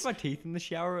 I've brushed my teeth in the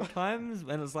shower at times,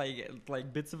 and it's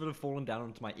like bits of it have fallen down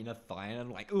onto my inner thigh, and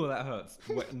I'm like, "Oh, that hurts."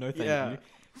 No, thank you.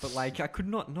 But like, I could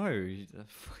not know. I'll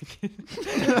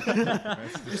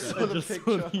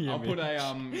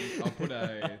put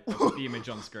the image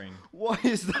on screen. Why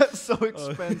is that so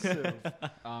expensive?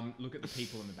 Look at the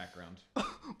people in the background.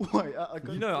 Wait,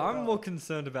 I'm more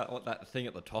concerned about what that thing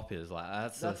at the top is.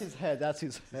 Like that's his hair. That's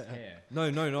his hair. No.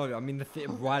 I mean the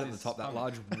thing right at the top, that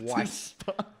large white,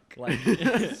 like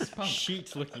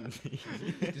sheet-looking thing.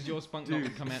 Does your spunk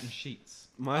not come out in sheets?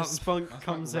 My spunk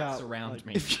comes out around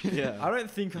me. Yeah, I don't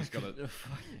think I got it.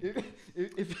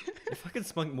 If I could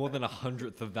spunk more than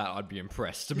 100th of that, I'd be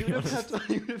impressed. To be honest,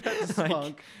 you would have had to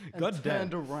spunk and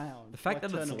turned around. The fact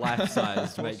that it's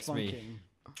life-sized makes me.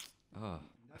 Oh,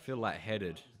 I feel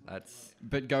lightheaded.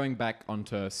 But going back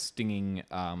onto stinging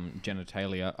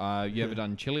genitalia, you ever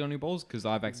done chili on your balls? Because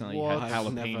I've accidentally had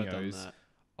I've never done jalapenos. that.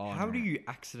 How do you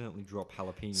accidentally drop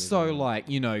jalapenos? So like,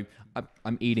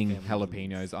 I'm eating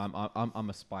jalapenos. I'm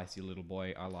a spicy little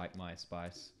boy. I like my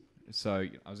spice. So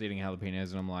I was eating jalapenos,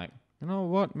 and I'm like, you know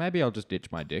what? Maybe I'll just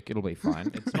ditch my dick. It'll be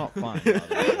fine. It's not fine.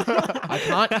 I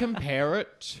can't compare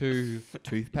it to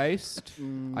toothpaste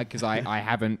because I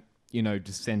haven't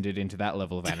descended into that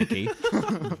level of anarchy.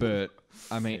 But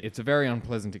I mean, it's a very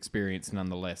unpleasant experience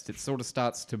nonetheless. It sort of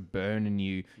starts to burn, and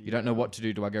you don't know what to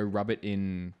do. Do I go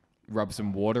rub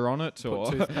some water on it,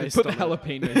 or put the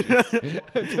jalapeno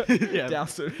juice,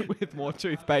 douse it with more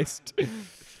toothpaste?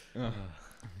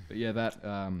 But yeah,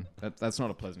 that's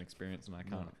not a pleasant experience, and I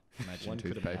can't imagine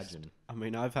toothpaste. I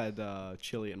mean, I've had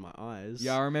chili in my eyes.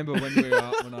 Yeah, I remember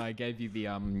when I gave you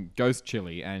the ghost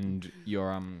chili, and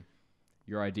your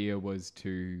idea was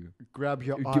to grab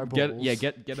your eyeballs.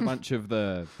 Get a bunch of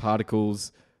the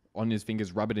particles on his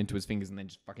fingers, rub it into his fingers, and then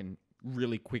just fucking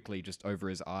really quickly just over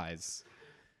his eyes.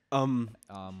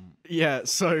 Yeah,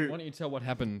 so why don't you tell what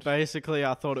happened? Basically,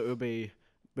 I thought it would be a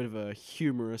bit of a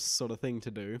humorous sort of thing to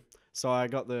do. So I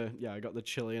got the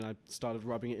chili, and I started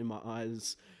rubbing it in my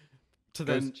eyes.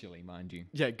 Ghost chili, mind you.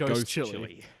 Yeah, ghost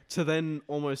chili. To then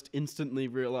almost instantly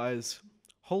realize,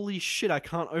 holy shit, I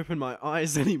can't open my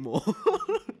eyes anymore.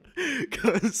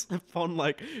 Because upon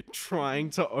trying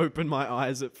to open my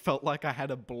eyes, it felt like I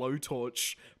had a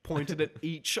blowtorch pointed at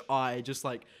each eye, just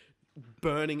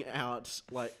burning out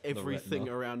everything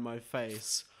around my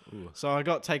face. Ooh. So I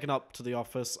got taken up to the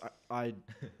office. I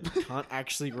can't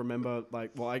actually remember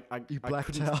I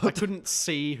couldn't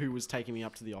see who was taking me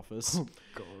up to the office. Oh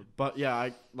god. But yeah,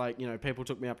 people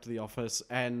took me up to the office,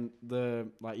 and the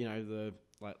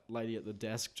lady at the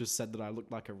desk just said that I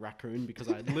looked like a raccoon because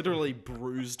I had literally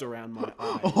bruised around my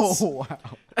eyes. Oh wow.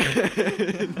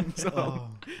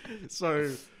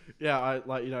 So yeah,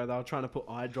 they were trying to put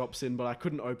eye drops in, but I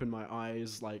couldn't open my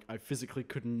eyes. I physically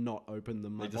could not open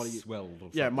them. My body swelled. Or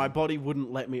yeah, my body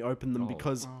wouldn't let me open them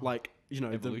because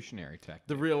evolutionary tactic.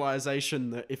 The realization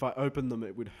that if I opened them,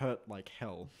 it would hurt like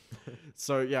hell.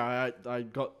 So yeah, I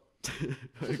got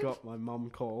my mum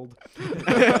called.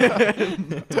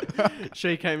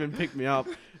 She came and picked me up,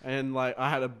 and I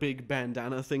had a big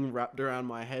bandana thing wrapped around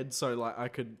my head, so I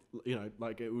could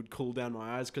it would cool down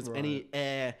my eyes, because any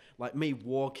air, me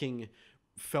walking,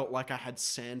 felt like I had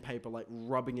sandpaper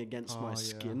rubbing against my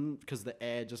skin, because the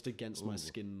air just against my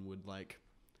skin would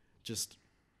just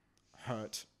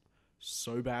hurt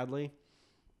so badly.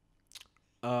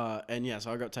 And yeah,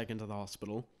 so I got taken to the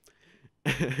hospital,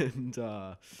 and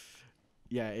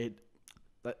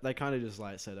they kind of just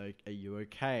said, "Are you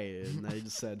okay?" And they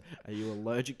just said, "Are you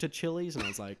allergic to chilies?" And I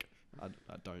was like, I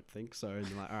don't think so. And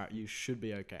they're like, "All right, you should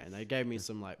be okay." And they gave me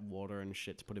some water and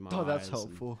shit to put in my eyes. Oh, that's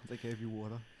helpful. They gave you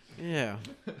water. Yeah.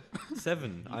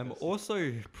 7. I'm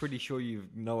also pretty sure you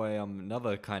know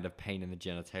another kind of pain in the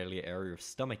genitalia area of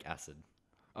stomach acid.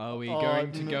 Are we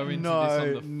going to go into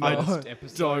this on the first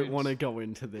episode? I don't want to go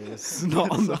into this.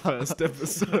 Not on the first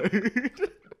episode.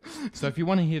 So if you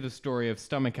want to hear the story of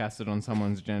stomach acid on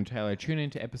someone's genitalia, tune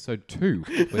into episode 2,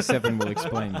 where 7 will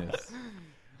explain this.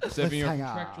 7, you're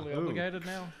contractually obligated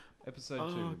now. Episode 2.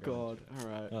 Oh god! All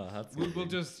right. Oh, that's we'll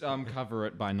just cover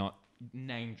it by not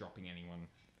name dropping anyone.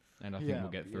 and I think we'll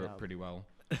get through it pretty well.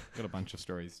 Got a bunch of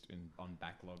stories on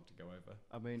backlog to go over.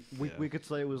 I mean, we could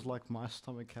say it was like my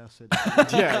stomach acid.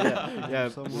 yeah.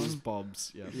 It was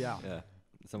Bob's. Yeah.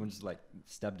 Someone just like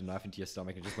stabbed a knife into your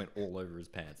stomach and just went all over his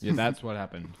pants. Yeah, that's what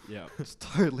happened. Yeah. It's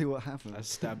totally what happened. I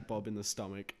stabbed Bob in the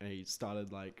stomach, and he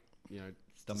started like,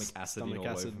 Stomach acid all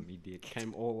over me, dick.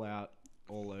 Came all out,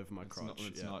 all over my crotch.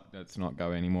 Let's not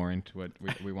go any more into it.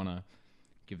 We want to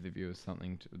give the viewers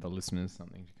the listeners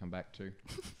something to come back to.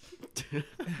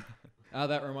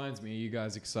 That reminds me, are you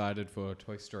guys excited for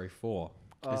Toy Story 4?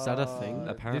 Is that a thing?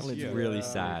 Apparently it's really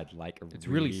sad. Like, It's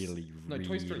really no,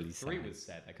 Toy Story 3 sad. was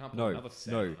sad. They can't put another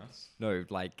sad on us. No,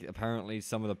 like, apparently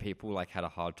some of the people, like, had a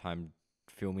hard time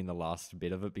filming the last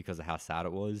bit of it because of how sad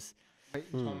it was.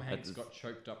 Tom Hanks got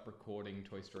choked up recording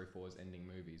Toy Story 4's ending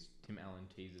movies. Tim Allen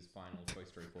teases final Toy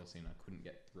Story 4 scene. I couldn't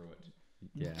get through it.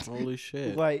 Yeah. Holy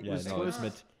shit. Wait, Yeah, was no, Toy it's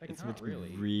meant to be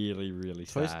really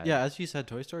sad. Yeah, as you said,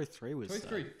 Toy Story 3 was Toy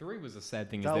Story 3 was a sad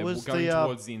thing. That They're was going the,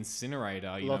 towards the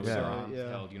incinerator, with their arms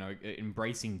held,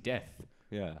 embracing death.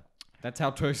 Yeah. That's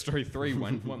how Toy Story 3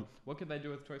 went. What could they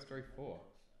do with Toy Story 4?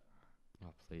 Oh,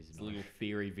 please. It's a little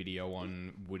theory video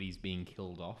on Woody's being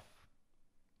killed off.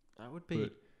 That would be a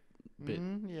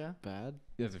bit bad.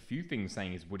 There's a few things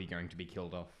saying, is Woody going to be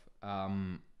killed off? I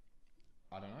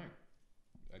don't know.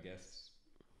 I guess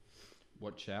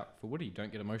watch out for Woody.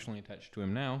 Don't get emotionally attached to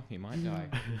him now. He might die.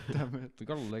 Damn it. We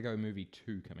got a Lego Movie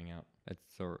 2 coming out.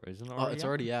 Isn't it Oh, already it's out?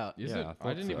 already out. Is Yeah, it? I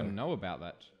I didn't thought so. even know about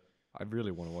that. I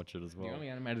really want to watch it as well. The only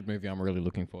animated movie I'm really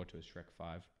looking forward to is Shrek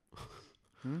 5.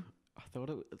 I thought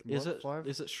is it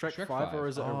Shrek, Shrek 5 or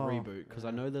is it a Oh. reboot? Because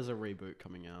I know there's a reboot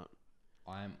coming out.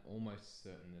 I am almost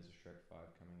certain there's a Shrek 5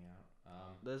 coming out.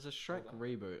 There's a Shrek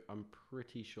reboot. I'm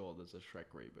pretty sure there's a Shrek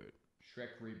reboot. Shrek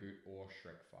reboot or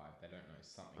Shrek 5. They don't know.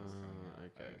 Something's coming out.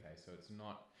 Okay. So it's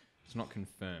not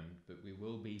confirmed, but we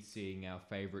will be seeing our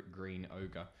favorite green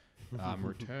ogre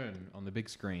return on the big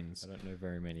screens. I don't know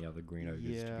very many other green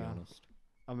ogres, to be honest.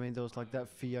 I mean, there was like that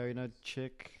Fiona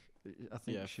chick. I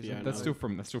think she's Fiona. That's still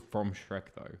from Shrek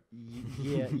though.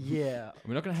 Yeah.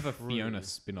 We're not gonna have a Fiona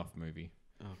spin-off movie,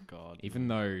 Oh god. even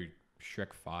though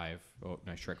Shrek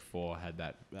 4 had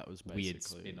that That was weird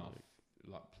basically spin-off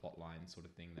like plot line sort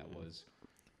of thing that was,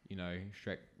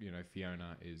 Shrek,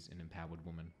 Fiona is an empowered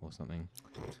woman or something.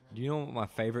 Do you know what my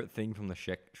favorite thing from the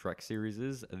Shrek series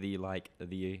is? The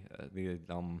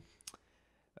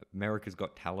America's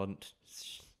Got Talent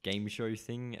game show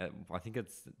thing. I think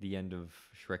it's the end of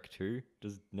Shrek 2.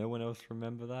 Does no one else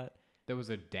remember that? There was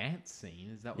a dance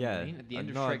scene. Is that what Yeah, you mean? At the end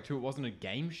of no, Shrek 2, it wasn't a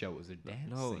game show. It was a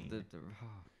dance scene. The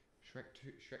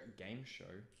Shrek game show.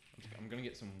 I'm gonna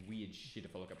get some weird shit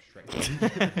if I look up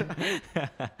Shrek.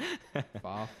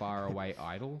 Far, Far Away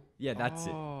Idol. yeah, that's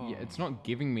it. Yeah, it's not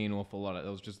giving me an awful lot. It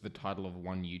was just the title of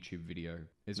one YouTube video.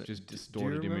 It's just do you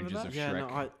distorted remember images that? of Yeah, Shrek.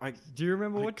 no, I Do you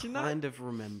remember watching that? kind of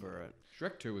remember it.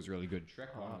 Shrek 2 was really good.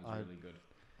 Shrek 1 was really good.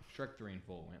 Shrek 3 and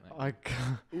 4 went like I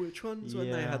can't. Which ones when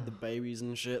they Yeah. had the babies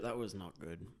and shit? That was not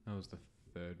good. that was the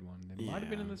third one. They might have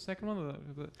been in Yeah. the second one. Or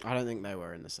the I don't think they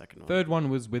were in the second one. third one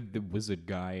was with the wizard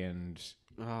guy and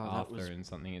Oh, that Arthur was and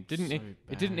something. It didn't. so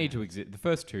It didn't need to bad. exist. The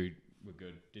first two were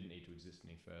good. Didn't need to exist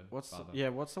any further. What's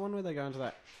the one where they go into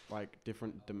that like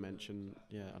different dimension?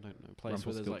 Yeah, I don't know. Place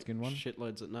where there's like Rumpelstiltskin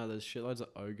one? there's shitloads of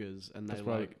ogres and That's they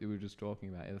what like. we were just talking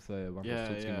about. It's the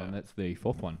Rumpelstiltskin yeah. one. That's the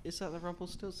fourth one. Is that the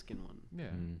Rumpelstiltskin one? Yeah.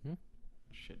 Mm-hmm.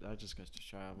 Shit, that just goes to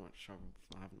show how much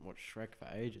I haven't watched Shrek for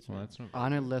ages. Well, man. that's not. I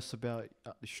know less about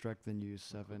Shrek than you,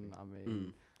 Seven. I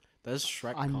mean, There's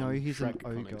Shrek. I know he's an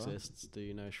ShrekCon ogre. exists. Do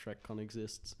you know ShrekCon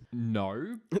exists?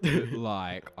 No, but,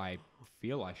 like I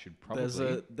feel I should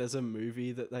probably. There's a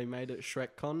movie that they made at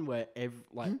ShrekCon where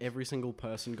every single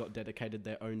person got dedicated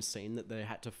their own scene that they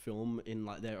had to film in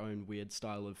like their own weird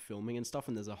style of filming and stuff.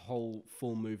 And there's a whole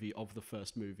full movie of the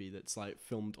first movie that's like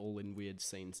filmed all in weird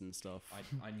scenes and stuff.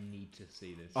 I need to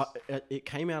see this. It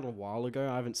came out a while ago.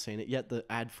 I haven't seen it yet. The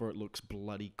ad for it looks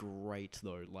bloody great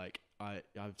though. Like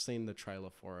I've seen the trailer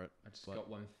for it. I just got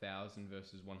 1,000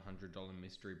 versus $100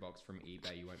 mystery box from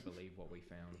eBay. You won't believe what we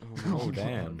found. Oh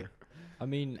damn! I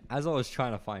mean, as I was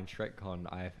trying to find ShrekCon,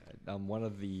 one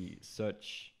of the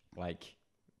search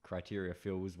criteria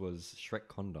fields was Shrek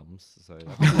condoms. So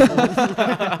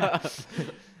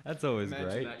that's always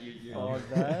great. That you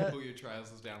that? pull your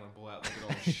trousers down and pull out the good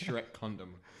old Shrek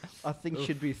condom. I think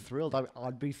she'd be thrilled.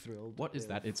 I'd be thrilled. What is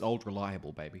that? It's old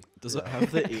reliable, baby. Does it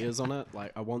have the ears on it?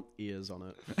 Like I want ears on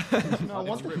it. No, I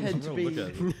want the head to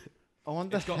be. I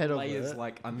want the It's got head of layers it.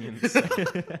 like onions.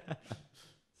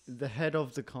 the head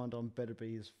of the condom better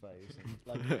be his face, and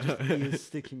like just ears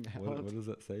sticking out. What does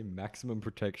that say? Maximum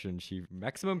protection.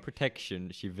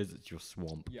 She visits your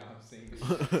swamp. Yeah, I've seen this.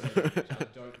 I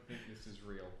don't think this is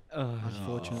real.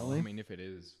 Unfortunately. I mean, if it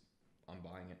is, I'm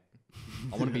buying it.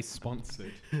 I want to be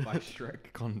sponsored by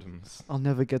Shrek condoms. I'll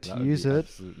never get That to would use be it,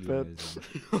 absolutely but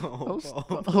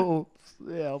amazing.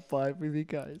 yeah, I'll buy it with you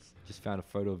guys. Just found a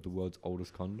photo of the world's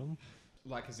oldest condom.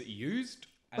 Like, is it used?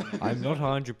 I'm not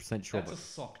 100% sure, That's a but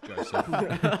sock,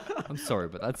 Joseph. I'm sorry,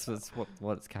 but that's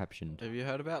what it's captioned. Have you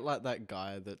heard about like that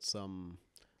guy that's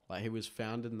like he was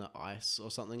found in the ice or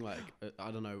something like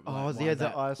I don't know. Oh, like, yeah, why the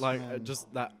that, ice like man.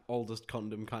 just that oldest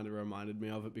condom kind of reminded me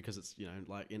of it because it's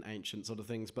like in ancient sort of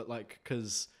things, but like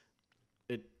because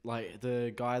it like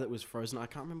the guy that was frozen. I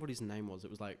can't remember what his name was. It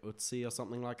was like Utsi or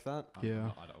something like that. Yeah.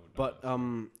 I don't know. But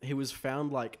he was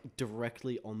found like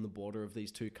directly on the border of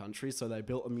these two countries, so they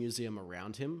built a museum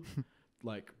around him,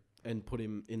 like and put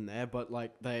him in there. But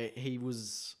like he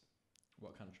was.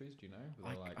 What countries do you know?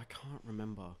 Were they I can't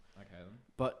remember. okay then.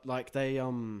 But like they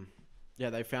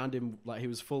they found him like he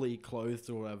was fully clothed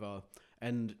or whatever,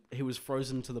 and he was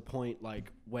frozen to the point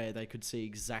like where they could see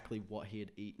exactly what he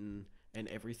had eaten and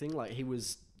everything. Like he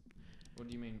was. What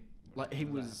do you mean? Like he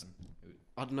was.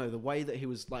 I don't know the way that he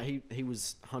was like he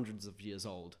was hundreds of years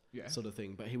old, Yeah. sort of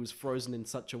thing. But he was frozen in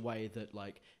such a way that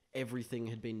like everything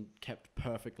had been kept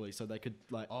perfectly, so they could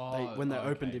like when they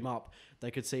opened him up, they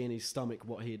could see in his stomach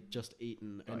what he had just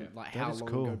eaten and like That how is long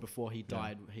cool. ago before he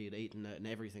died he had eaten it and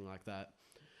everything like that.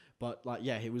 But like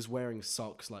he was wearing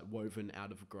socks like woven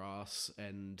out of grass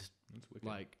and That's wicked.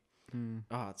 like Mm.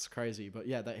 it's crazy. But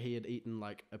yeah, that he had eaten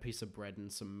like a piece of bread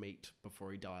and some meat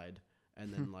before he died,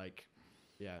 and then like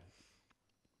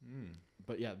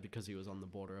But yeah, because he was on the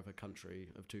border of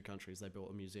two countries, they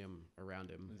built a museum around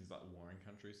him. Is this like warring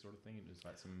countries sort of thing? It is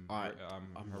like some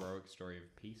I'm heroic story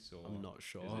of peace, or I'm not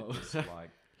sure. is it just like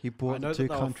He I brought know the two that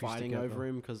they were countries fighting together. over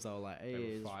him because they were like, "Hey,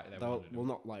 They were fight- they they were- wanted well, him.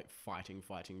 not like fighting,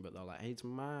 but they're like, hey, it's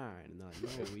mine." And they're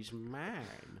like, "No, he's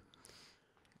mine."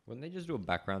 Wouldn't they just do a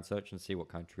background search and see what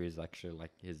country is actually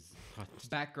like his?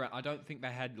 background? I don't think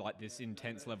they had like this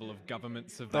intense level of government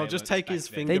surveillance. They'll just take back his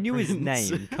then. finger. They knew his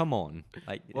Fingerprints. name. Come on,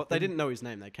 like Well, they didn't know his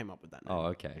name. They came up with that name. Oh,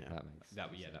 okay, Yeah. that makes.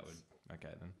 That would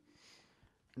okay then.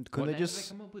 Couldn't they What name did just?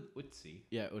 they come up with? Utsi.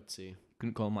 Yeah, Utsi.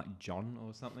 Couldn't call him like John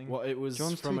or something. Well, it was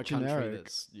John's from too a country generic.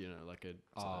 that's like a.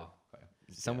 okay.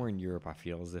 Somewhere in Europe, I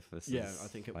feel as if this Yeah, is I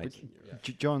think it like was.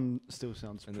 Yeah. John still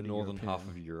sounds in the pretty northern half European.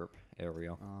 of Europe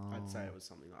area. I'd say Oh. it was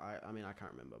something. I mean, I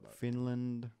can't remember, but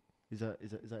Finland. Is that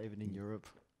even in Europe?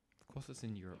 Of course, it's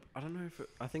in Europe. I don't know if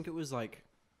I think it was like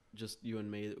just you and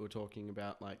me that were talking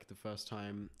about like the first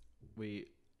time we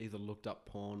either looked up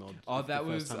porn or Oh, if that the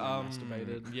was first time we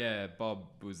masturbated. Yeah,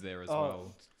 Bob was there as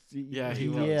well. Yeah, he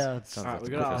was. Yeah, Sounds Alright,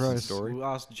 like we're a gonna professional ask. story. We'll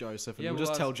ask Joseph, and Yeah, we'll we'll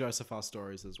just tell ask- Joseph our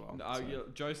stories as well. No, so.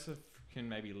 Joseph can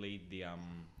maybe lead the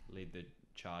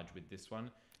charge with this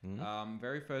one. Mm.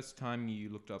 Very first time you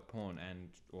looked up porn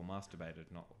or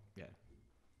masturbated, not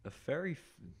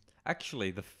Actually,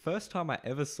 the first time I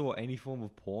ever saw any form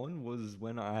of porn was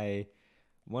when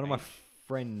one of my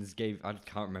friends gave. I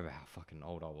can't remember how fucking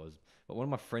old I was, but one of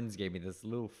my friends gave me this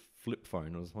little flip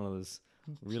phone. It was one of those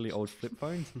really old flip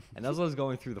phones, and as I was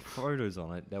going through the photos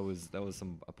on it, there was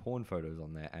some porn photos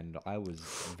on there, and I was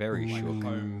very like shook.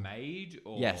 homemade.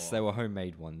 Or Yes, they were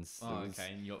homemade ones. Oh, It was-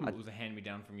 okay. And it was a hand me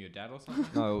down from your dad or something.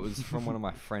 No, it was from one of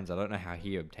my friends. I don't know how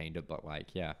he obtained it, but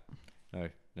like, yeah, no,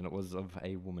 and it was of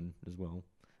a woman as well.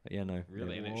 But yeah, no,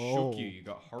 Really, yeah. and it Whoa. shook you. You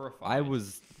got horrified. I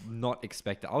was not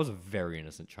expecting. I was a very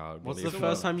innocent child. What's believe the it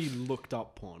first or not. time you looked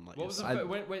up porn? Like What was the I-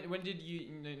 when did you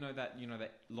know that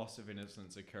loss of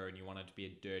innocence occur and you wanted to be a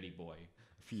dirty boy?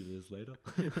 A few years later.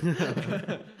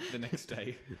 The next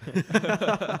day.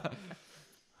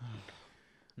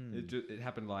 It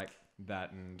happened like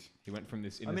that, and he went from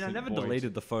this. I mean, I innocent never boy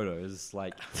deleted the photos.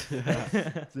 Like,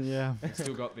 Yeah. to-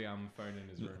 Still got the phone in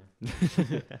his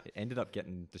room. it ended up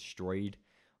getting destroyed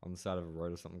on the side of a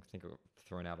road or something. I think it got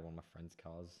thrown out of one of my friend's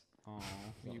cars.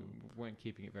 You weren't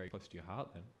keeping it very close to your heart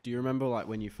then. Do you remember like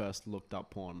when you first looked up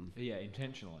porn? Yeah,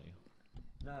 intentionally.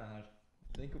 No, I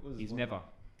think it was. He's never.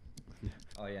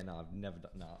 Oh yeah, no, I've never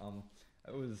done. No,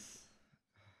 it was.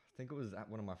 I think it was at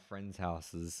one of my friends'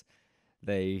 houses.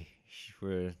 They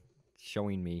were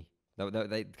showing me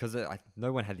because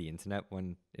no one had the internet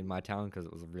in my town because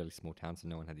it was a really small town, so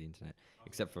no one had the internet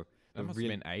except for That must have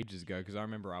been ages ago because I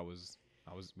remember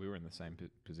we were in the same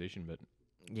position, but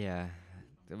yeah.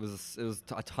 It was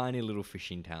a tiny little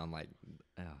fishing town, like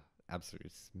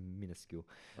absolutely minuscule.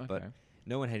 But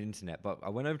no one had internet. But I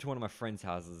went over to one of my friends'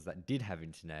 houses that did have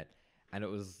internet, and it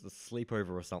was a sleepover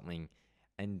or something.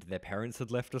 and their parents had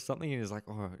left or something, and he's like,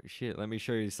 oh shit, let me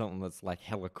show you something that's like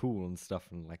hella cool and stuff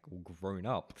and like all grown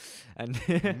up. And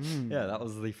yeah, that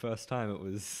was the first time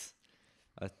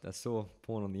I saw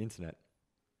porn on the internet.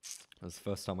 It was the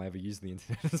first time I ever used the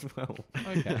internet as well.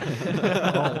 Okay.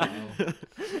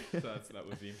 So that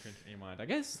was the imprint in your mind. I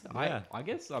guess. Yeah.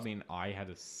 I mean, I had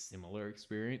a similar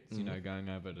experience. You know, going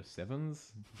over to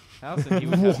Seven's house, and he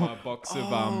would have a box of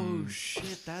Oh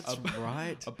shit, that's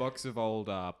right. a box of old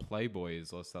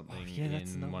Playboys or something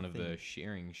that's in another one of thing. the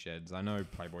shearing sheds. I know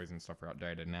Playboys and stuff are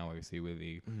outdated now. Obviously, with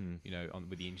the you know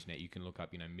with the internet, you can look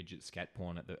up midget scat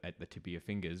porn at the tip of your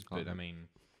fingers. But I mean.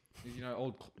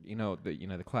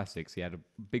 The classics. He had a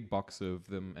big box of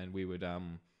them, and we'd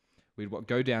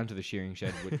go down to the shearing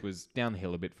shed, which was down the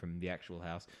hill a bit from the actual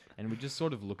house, and we'd just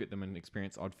sort of look at them and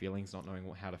experience odd feelings, not knowing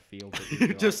how to feel. But we'd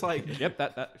be Just like yep,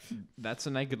 that's a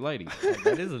naked lady.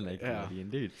 That is a naked lady,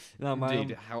 indeed. No,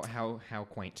 Indeed, how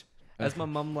quaint. As my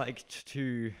mum liked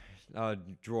to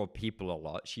draw people a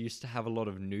lot, she used to have a lot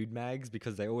of nude mags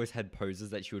because they always had poses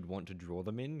that she would want to draw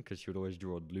them in, because she would always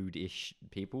draw lewd-ish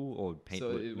people or paint. So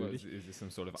lewd-ish. is this some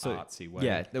sort of artsy way?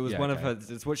 Yeah, there was one of her.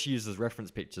 It's what she used as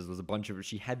reference pictures. Was a bunch of.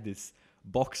 She had this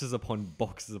boxes upon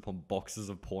boxes upon boxes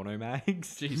of porno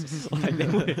mags. Jesus. Like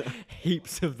there were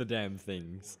heaps of the damn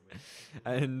things,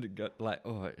 and got like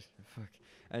fuck.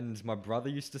 And my brother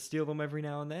used to steal them every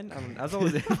now and then. As I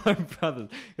was in my brother's,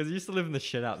 because he used to live in the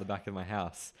shed out the back of my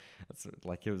house. That's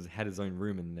like had his own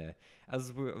room in there.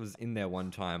 As I was in there one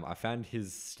time, I found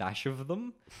his stash of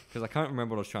them, because I can't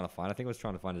remember what I was trying to find. I think I was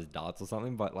trying to find his darts or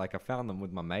something. But like I found them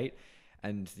with my mate,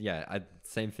 and yeah,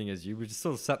 same thing as you. We just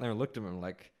sort of sat there and looked at him and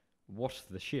like, what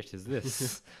the shit is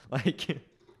this? Like,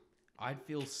 I'd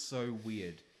feel so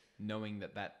weird knowing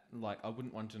that like I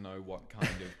wouldn't want to know what kind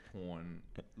of porn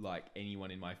like anyone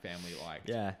in my family liked.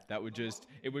 Yeah. That would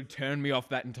it would turn me off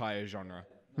that entire genre.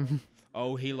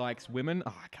 Oh, he likes women?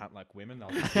 Oh, I can't like women.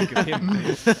 I'll just think of him.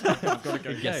 I've got to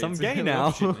go guess gay. I'm It's a gay hell now.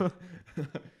 of option.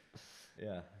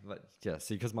 yeah, but yeah,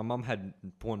 see, because my mum had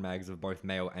porn mags of both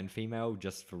male and female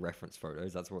just for reference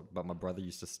photos. But my brother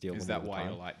used to steal Is them all that the why time.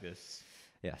 you're like this?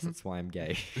 Yes, that's why I'm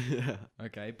gay.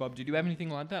 Okay, Bob, did you have anything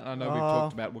like that? I know we've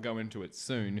talked about, we'll go into it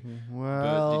soon. Well,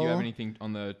 But did you have anything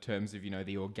on the terms of,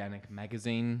 the organic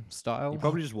magazine style? He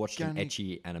probably just watched an Organic-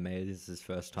 ecchi anime. This is his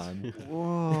first time.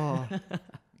 Whoa.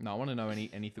 No, I want to know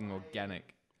anything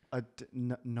organic.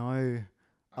 No.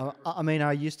 I mean,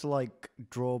 I used to like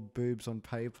draw boobs on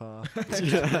paper.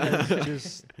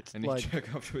 just And like he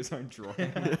jerk off to his own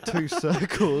drawing. 2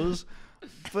 circles.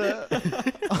 But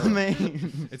I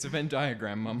mean, It's a Venn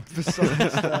diagram, Mum.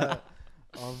 besides that,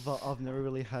 I've never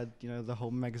really had the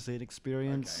whole magazine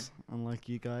experience, unlike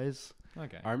you guys.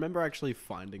 Okay. I remember actually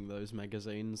finding those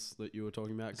magazines that you were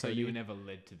talking about. So Cody. you were never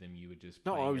led to them. You were just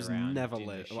No, I playing was around never in the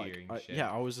led. shearing shed,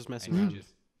 I was just messing and around. you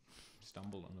just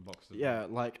stumbled on the box. Of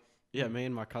Yeah, me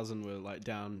and my cousin were like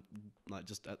down, like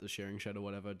just at the shearing shed or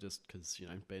whatever, just because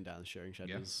being down the shearing shed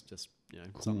is just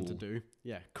something to Cool. do.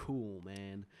 Yeah, cool,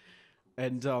 man.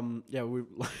 And we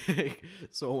like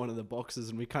saw one of the boxes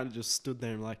and we kind of just stood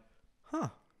there and like, huh,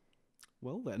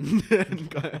 well then,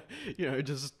 and kinda,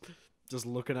 just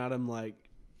looking at him like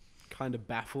kind of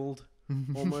baffled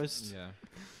almost. Yeah.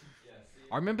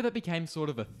 I remember that became sort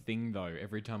of a thing though.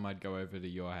 Every time I'd go over to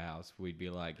your house, we'd be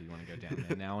like, "You want to go down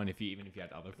there now?" And even if you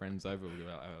had other friends over, we'd be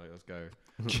like, "Oh, let's go,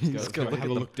 let's go have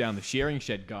a look down the shearing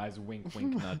shed, guys." Wink,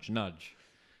 wink, nudge, nudge.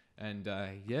 And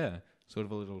yeah, sort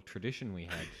of a little tradition we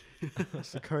had.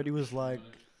 So Cody was like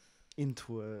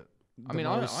into it. I mean,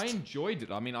 I enjoyed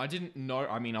it. I mean, I didn't know.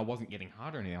 I mean, I wasn't getting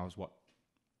hard or anything. I was what?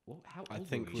 How old I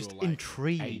think were we we? were just like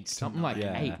intrigued. 8, something like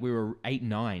Yeah. 8. We were 8,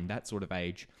 9, that sort of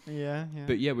age. Yeah.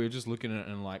 But yeah, we were just looking at it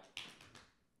and like,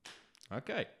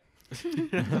 okay.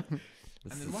 And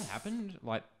then what happened?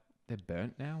 Like, they're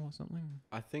burnt now or something?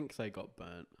 I think they got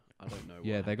burnt. I don't know.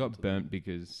 Yeah, what they happened got to them. burnt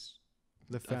because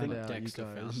They I found think out Dexter you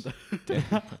found guys.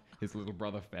 them. his little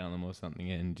brother found them or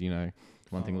something. And,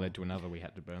 one thing led to another. We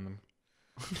had to burn them.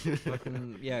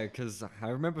 Yeah, because I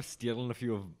remember stealing a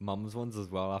few of Mum's ones as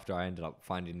well after I ended up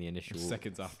finding the initial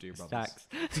Seconds after your brothers.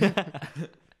 stacks.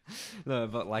 No,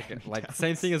 but like the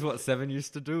same thing as what Seven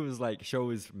used to do was like show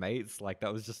his mates. Like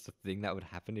that was just a thing that would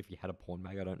happen if you had a porn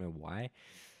mag. I don't know why.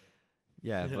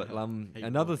 Yeah, but Hate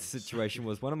another porns. situation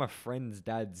was one of my friend's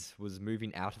dads was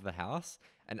moving out of the house,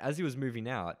 and as he was moving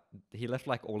out, he left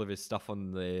like all of his stuff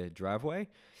on the driveway,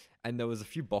 and there was a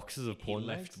few boxes of He porn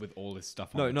left mags. with all his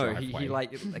stuff No, on the no, driveway. he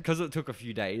like because it took a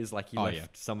few days. Like he Oh, left yeah.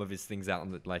 some of his things out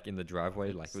in the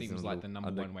driveway. Like it was in Seems a like the little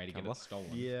number one way to get undercover. it stolen.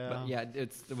 Yeah. But yeah,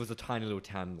 it was a tiny little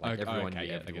town. Like Okay, everyone okay,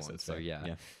 knew yeah, I guess everyone. that's So fair. yeah.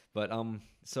 Yeah. But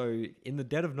so in the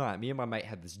dead of night, me and my mate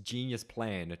had this genius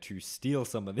plan to steal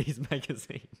some of these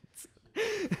magazines.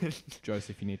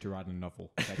 Joseph, you need to write a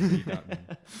novel. That could be done.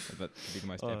 That could be the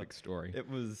most epic story. It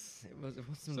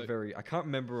wasn't very. I can't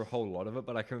remember a whole lot of it,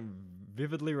 but I can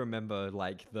vividly remember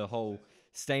like the whole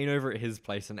staying over at his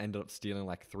place and ended up stealing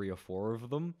like 3 or 4 of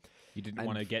them. You didn't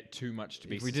want to get too much to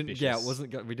be we suspicious. didn't. Yeah, it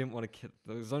wasn't. We didn't want to.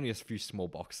 There was only a few small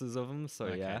boxes of them, so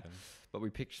yeah. Then. But we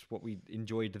picked what we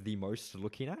enjoyed the most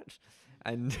looking at,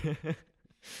 and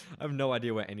I have no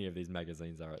idea where any of these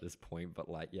magazines are at this point. But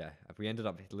like, yeah, we ended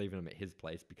up leaving them at his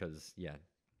place because, yeah.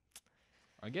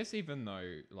 I guess even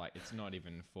though like it's not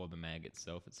even for the mag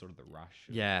itself, it's sort of the rush.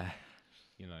 Yeah.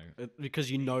 You know, because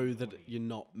you know that you're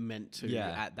not meant to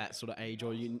at that sort of age,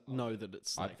 or you know that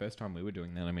it's like first time we were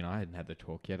doing that. I mean, I hadn't had the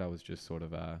talk yet. I was just sort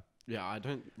of yeah, I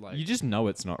don't like. You just know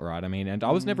it's not right. I mean, and I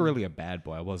was never really a bad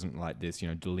boy. I wasn't like this,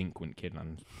 delinquent kid.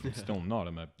 I'm still not.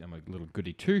 I'm a little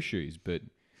goody two shoes. But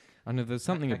I know there's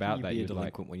something about that. You're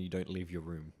delinquent when you don't leave your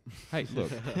room. Hey,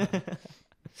 look.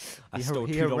 I stole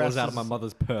 $2 out of my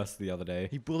mother's purse the other day.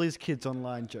 He bullies kids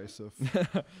online, Joseph.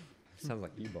 Sounds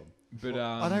like you, Bob. But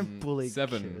I don't bully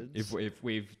 7. kids. If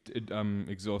we've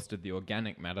exhausted the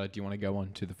organic matter, do you want to go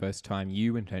on to the first time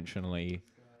you intentionally?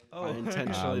 I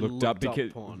intentionally looked up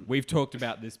because porn. we've talked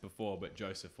about this before, but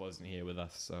Joseph wasn't here with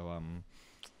us, so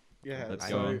yeah. Let's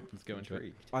go into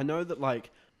it. I know that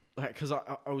like because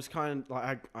I was kind of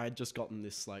like I had just gotten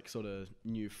this like sort of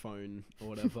new phone or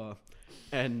whatever,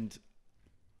 and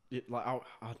it like I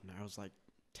don't know, I was like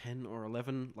 10 or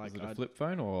 11. Like, was it a flip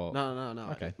phone or no?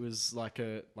 Okay. It was like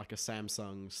a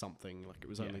Samsung something. Like it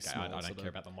was only small. I don't care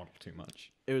about the model too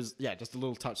much. It was just a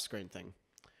little touch screen thing.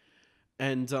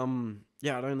 And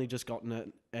I'd only just gotten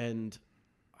it, and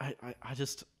I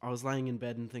was laying in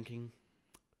bed and thinking,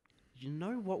 you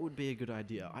know what would be a good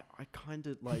idea? I kind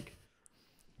of like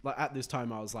at this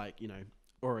time I was like,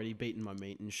 already beating my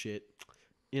meat and shit.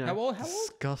 How old?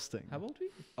 Disgusting. How old were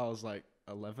you? I was like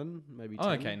 11, maybe 10.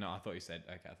 Oh, okay. No, I thought you said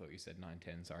 9,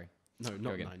 10. Sorry. No,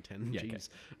 not 9, 10. Yeah, Jeez.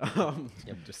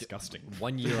 Yeah, disgusting.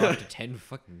 1 year after 10,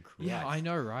 fucking Christ. Yeah, I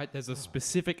know, right? There's a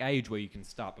specific age where you can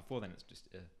start. Before then, it's just.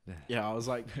 Yeah, I was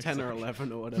like 10 or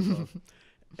 11 or whatever.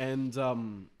 And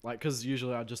because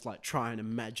usually I just like try and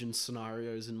imagine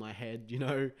scenarios in my head,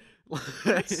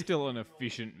 It's still an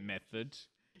efficient method.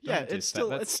 Yeah, it's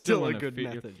still a good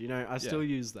method. I still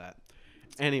use that.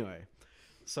 Anyway,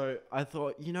 so I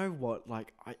thought, you know what?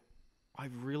 Like, I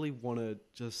really want to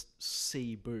just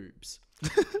see boobs.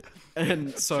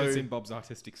 And so it's in Bob's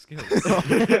artistic skills.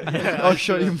 I'll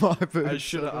show you my boobs. I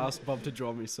should have asked Bob to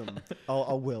draw me some.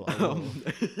 I will.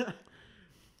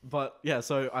 But yeah,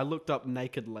 so I looked up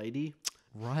naked lady.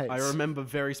 Right. I remember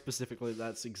very specifically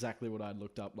that's exactly what I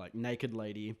looked up, like naked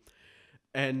lady.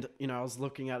 And, I was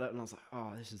looking at it and I was like,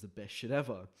 oh, this is the best shit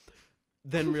ever.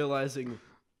 Then realizing,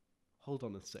 hold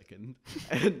on a second,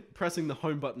 and pressing the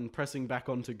home button, pressing back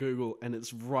onto Google, and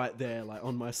it's right there, like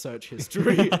on my search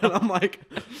history. And I'm like,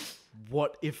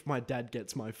 what if my dad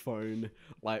gets my phone?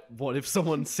 Like, what if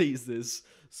someone sees this?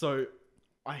 So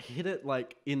I hid it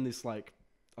like in this like,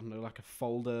 I don't know, like a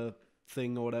folder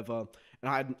thing or whatever.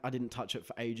 And I didn't touch it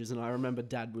for ages. And I remember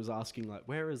Dad was asking, like,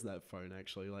 where is that phone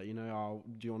actually? Like, do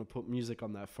you want to put music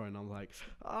on that phone? I'm like,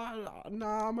 no,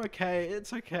 I'm okay.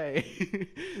 It's okay.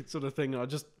 Sort of thing.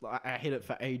 And I hid it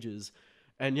for ages.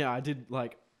 And yeah, I did I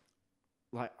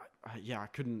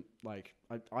couldn't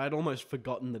I had almost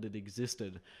forgotten that it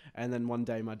existed. And then one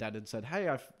day my dad had said, hey,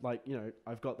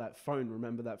 I've got that phone.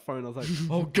 Remember that phone? I was like,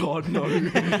 oh God, no.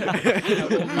 How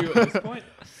old were you at this point?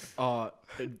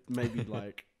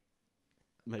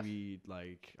 Maybe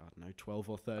I don't know, 12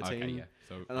 or 13. Okay, yeah.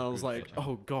 So and I was like,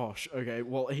 oh gosh, okay,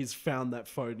 well, he's found that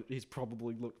phone. He's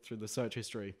probably looked through the search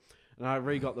history. And I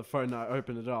re-got the phone and I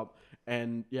opened it up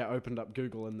and opened up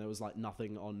Google and there was like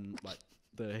nothing on like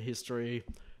the history.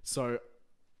 So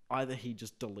either he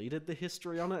just deleted the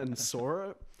history on it and saw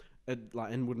it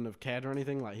and wouldn't have cared or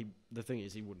anything. Like the thing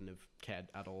is he wouldn't have cared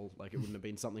at all. Like it wouldn't have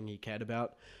been something he cared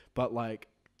about. But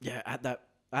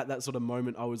at that sort of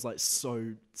moment, I was like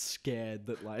so scared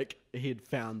that like he had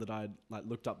found that I'd like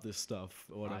looked up this stuff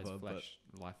or whatever.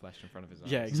 Life flashed in front of his eyes.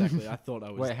 Yeah, exactly. I thought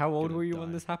I was. Wait, how old were you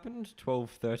when this happened?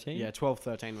 12, 13? Yeah, 12,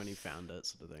 13 when he found it,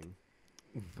 sort of thing.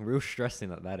 Real stressing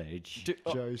at that age.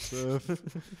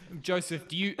 Joseph,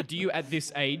 do you at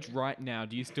this age right now,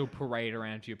 do you still parade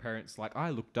around to your parents like, I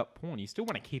looked up porn? You still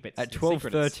want to keep it at 12,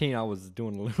 13, I was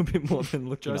doing a little bit more than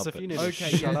looking Joseph, up you it. need to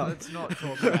shut up. Let's not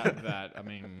talk about that. I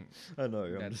mean, I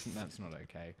know. That's not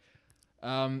okay.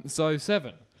 So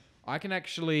 7. I can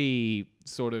actually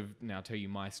sort of now tell you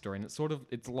my story, and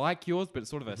it's like yours, but it's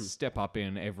sort of a step up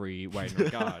in every way and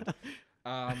regard.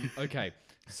 Okay,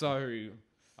 so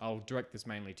I'll direct this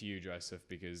mainly to you, Joseph,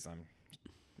 because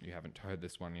you haven't heard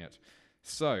this one yet.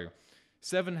 So,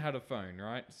 Seven had a phone,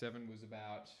 right? Seven was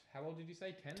about, how old did you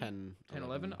say? 10,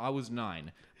 11? I was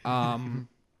 9.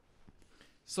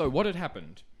 So what had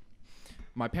happened?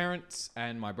 My parents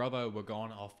and my brother were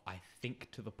gone off, I think,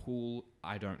 to the pool.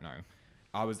 I don't know.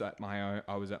 I was on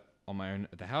my own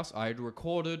at the house. I had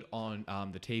recorded on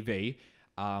the TV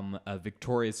a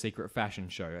Victoria's Secret fashion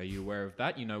show. Are you aware of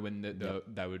that? You know, when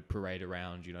they would parade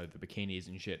around, you know, the bikinis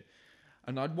and shit.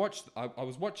 And I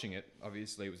was watching it.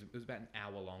 Obviously, it was about an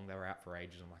hour long. They were out for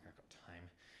ages. I'm like, I've got time.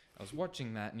 I was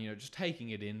watching that and, you know, just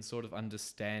taking it in, sort of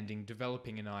understanding,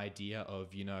 developing an idea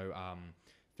of, you know,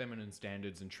 feminine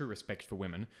standards and true respect for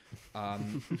women. I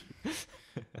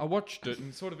watched it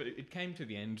and sort of it came to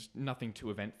the end. Nothing too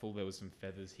eventful. There was some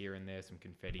feathers here and there, some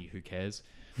confetti. Who cares?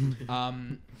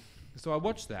 So I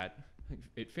watched that.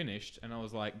 It finished, and I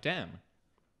was like, "Damn,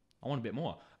 I want a bit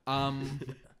more."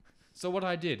 So what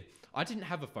I did, I didn't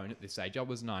have a phone at this age. I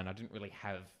was 9. I didn't really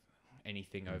have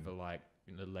anything over like,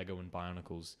 you know, Lego and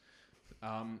Bionicles.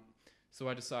 So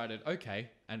I decided, okay,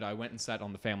 and I went and sat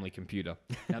on the family computer.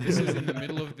 Now, this is in the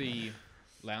middle of the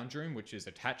lounge room, which is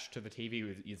attached to the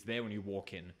TV. It's there when you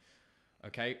walk in.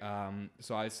 Okay,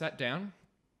 so I sat down.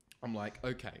 I'm like,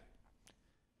 okay,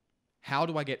 how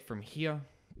do I get from here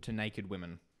to naked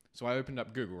women? So I opened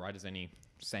up Google, right, as any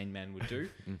sane man would do.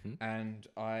 And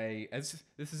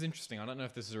this is interesting. I don't know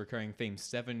if this is a recurring theme.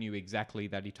 Seven knew exactly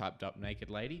that he typed up naked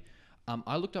lady.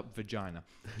 I looked up vagina.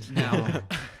 Now,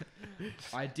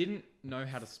 I didn't know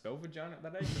how to spell vagina at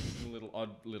that age. This is a little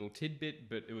odd little tidbit,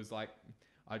 but it was like,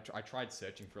 I tried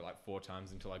searching for it like 4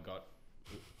 times until I got,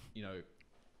 you know,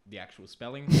 the actual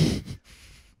spelling.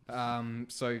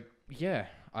 So, yeah,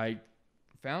 I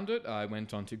found it. I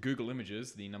went on to Google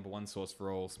Images, the #1 source for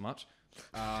all smut,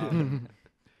 and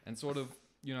sort of,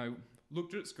 you know,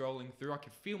 looked at it scrolling through. I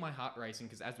could feel my heart racing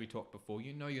because, as we talked before,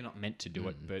 you know you're not meant to do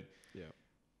it, but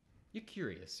you're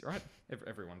curious, right?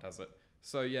 Everyone does it.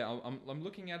 So yeah, I'm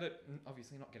looking at it.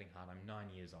 Obviously, not getting hard. I'm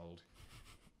 9 years old.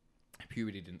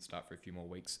 Puberty didn't start for a few more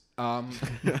weeks.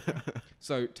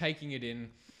 So taking it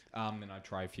in, then I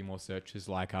try a few more searches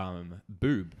like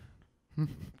boob,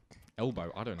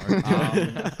 elbow. I don't know.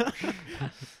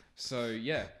 So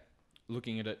yeah,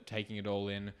 looking at it, taking it all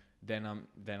in. Then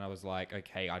I was like,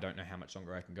 okay, I don't know how much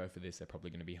longer I can go for this. They're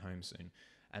probably going to be home soon.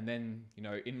 And then, you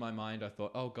know, in my mind, I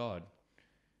thought, oh God,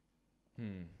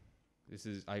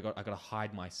 I got to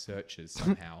hide my searches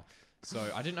somehow.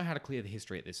 So I didn't know how to clear the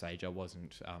history at this age. I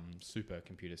wasn't super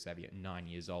computer savvy at 9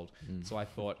 years old. So I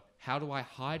thought, how do I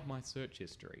hide my search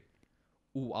history?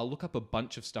 Ooh, I'll look up a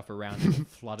bunch of stuff around it and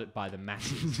flood it by the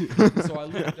masses. So I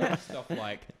looked up stuff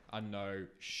like, I don't know,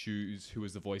 Shoes, who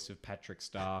was the voice of Patrick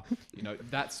Star, you know,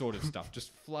 that sort of stuff.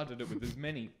 Just flooded it with as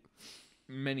many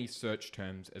search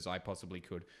terms as I possibly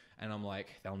could. And I'm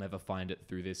like, they'll never find it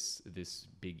through this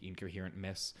big incoherent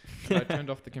mess. So I turned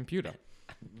off the computer.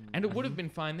 And it would have been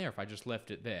fine there if I just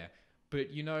left it there.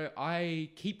 But, you know, I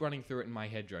keep running through it in my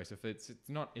head, Joseph. It's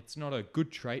not a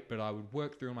good trait, but I would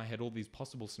work through in my head all these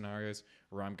possible scenarios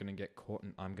where I'm going to get caught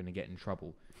and I'm going to get in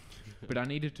trouble. But I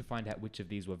needed to find out which of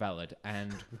these were valid.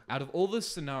 And out of all the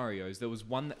scenarios, there was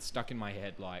one that stuck in my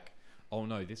head like, oh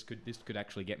no, this could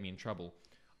actually get me in trouble.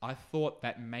 I thought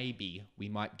that maybe we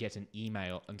might get an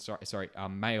email,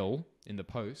 mail in the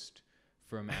post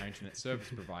from our internet service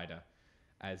provider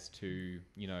as to,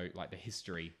 you know, like the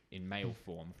history in mail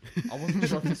form. I wasn't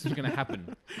sure if this was going to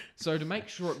happen. So to make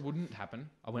sure it wouldn't happen,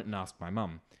 I went and asked my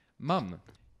mum, Mum,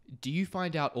 do you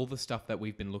find out all the stuff that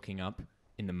we've been looking up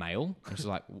in the mail? And she's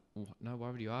like, no,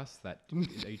 why would you ask that?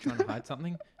 Are you trying to hide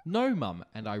something? No, Mum.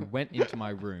 And I went into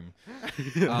my room.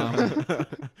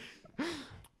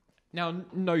 Now,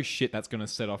 no shit that's going to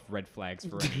set off red flags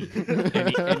for any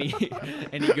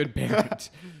good parent.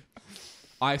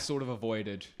 I sort of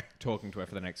avoided talking to her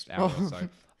for the next hour or so.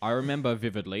 I remember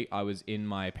vividly, I was in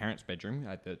my parents' bedroom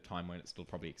at the time when it's still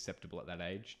probably acceptable at that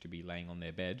age to be laying on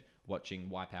their bed, watching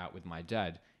Wipeout with my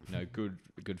dad. You know,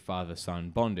 good father-son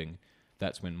bonding.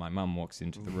 That's when my mum walks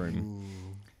into the room.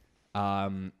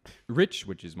 Rich,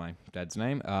 which is my dad's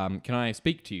name, can I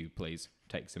speak to you, please?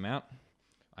 Takes him out.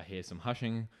 I hear some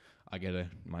hushing. I get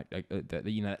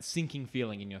that sinking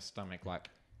feeling in your stomach, like,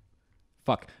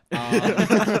 fuck.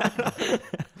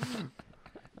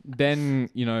 Then,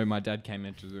 you know, my dad came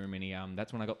into the room and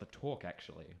that's when I got the talk,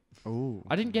 actually. Oh.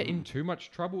 I didn't get in too much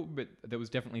trouble, but there was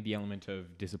definitely the element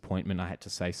of disappointment. I had to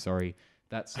say sorry,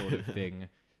 that sort of thing.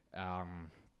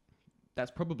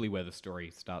 That's probably where the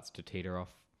story starts to teeter off.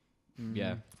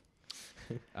 Yeah.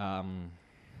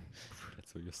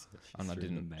 So you're searching And I through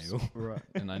didn't. the mail. Right.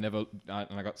 And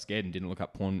I got scared and didn't look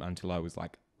up porn until I was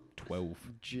like 12.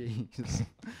 Jeez. Christ.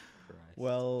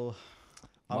 Well,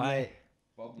 My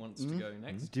Bob wants to go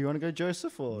next. do you want to go,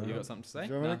 Joseph, or You got something to say?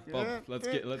 Do you want me to- Bob,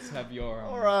 let's have your.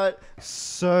 All right.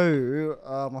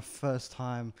 So, my first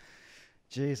time,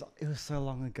 jeez, it was so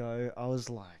long ago. I was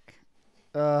like,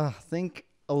 I think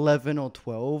 11 or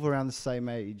 12, around the same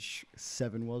age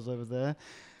 7 was over there.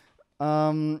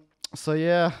 So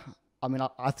yeah, I mean,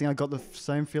 I think I got the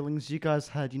same feelings you guys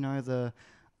had. You know,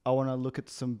 I want to look at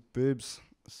some boobs.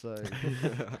 So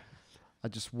I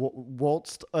just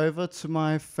waltzed over to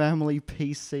my family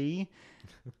PC,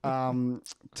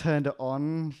 turned it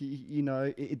on. You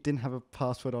know, it didn't have a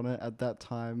password on it at that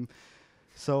time.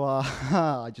 So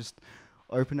I just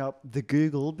opened up the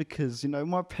Google because, you know,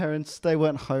 my parents, they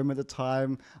weren't home at the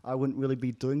time. I wouldn't really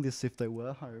be doing this if they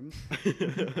were home.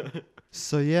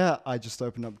 So yeah, I just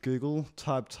opened up Google,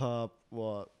 typed up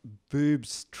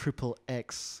boobs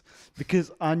XXX,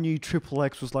 because I knew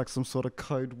XXX was like some sort of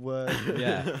code word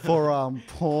for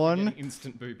porn.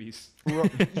 Instant boobies.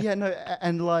 Yeah, no,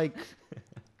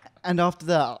 and after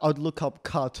that, I'd look up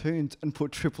cartoons and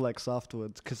put XXX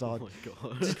afterwards because I'd. Oh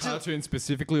my god. Cartoons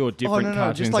specifically or different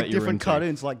cartoons? Just like that you're different into?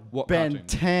 cartoons, like What Ben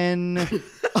cartoon? 10.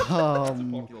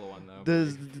 Popular one though.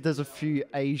 There's a few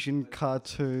Asian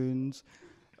cartoons.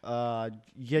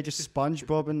 Just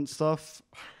SpongeBob and stuff.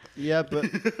 Yeah, but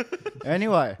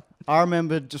anyway, I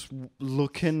remember just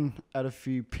looking at a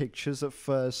few pictures at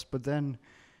first, but then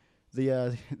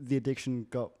the addiction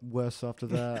got worse after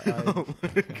that.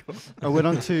 I went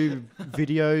on to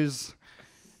videos,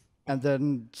 and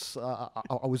then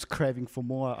I was craving for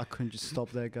more. I couldn't just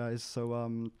stop there, guys.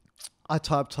 So I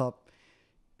typed up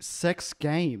sex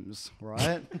games,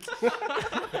 right?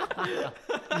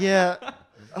 Yeah.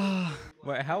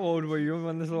 Wait, how old were you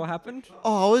when this all happened?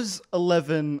 Oh, I was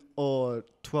 11 or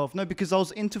 12. No, because I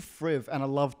was into Friv and I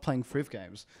loved playing Friv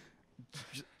games.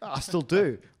 I still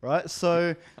do, right?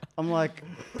 So I'm like,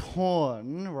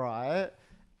 porn, right?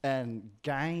 And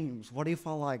games. What if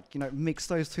I mix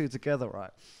those two together,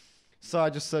 right? So I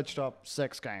just searched up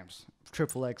sex games,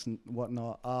 XXX and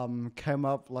whatnot. Came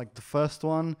up like the first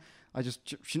one. I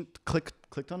just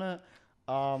clicked on it.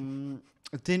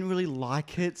 I didn't really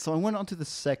like it, so I went on to the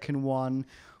second one,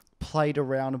 played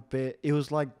around a bit. It was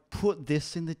like, put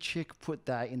this in the chick, put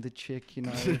that in the chick, you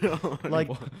know, like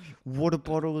water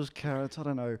bottles, carrots, I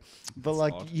don't know. But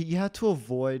like, you had to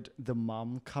avoid the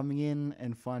mum coming in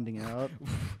and finding out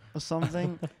or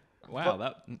something. Wow,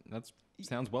 that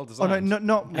sounds well Oh designed. no,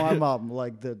 not my mum,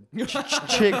 like the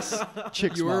chicks.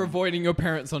 You were mum. avoiding your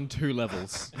parents on 2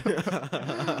 levels.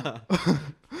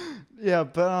 Yeah,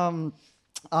 but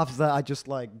after that, I just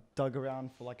like dug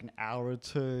around for like an hour or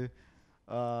two,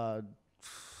 and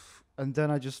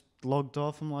then I just logged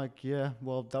off. I'm like, yeah,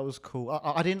 well, that was cool.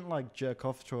 I didn't like jerk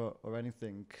off to it or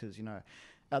anything because, you know,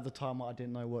 at the time I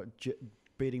didn't know what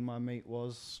beating my meat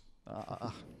was.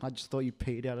 I just thought you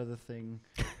peed out of the thing.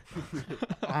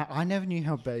 I never knew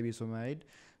how babies were made.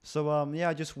 So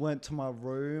I just went to my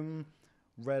room,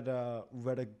 read a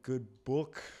good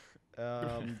book.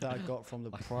 That I got from the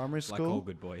primary school. Like all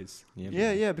good boys.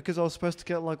 Yeah, because I was supposed to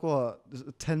get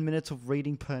 10 minutes of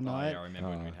reading per night. Oh, yeah, I remember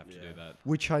when we'd have to do that.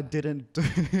 Which I didn't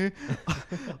do.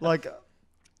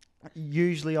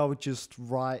 Usually I would just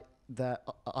write that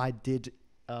I did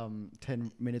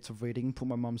 10 minutes of reading, put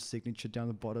my mum's signature down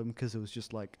the bottom because it was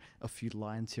just like a few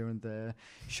lines here and there.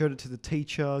 Showed it to the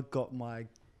teacher, got my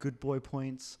good boy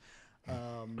points.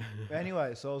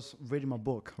 Anyway, so I was reading my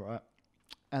book, right?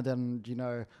 And then, you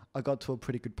know, I got to a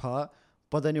pretty good part,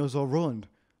 but then it was all ruined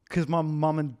because my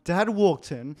mum and dad walked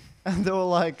in and they were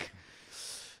like,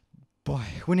 boy,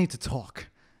 we need to talk.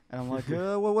 And I'm like,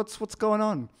 well, what's going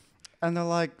on? And they're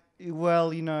like,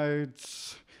 well, you know,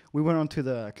 we went onto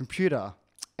the computer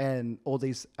and all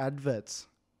these adverts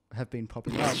have been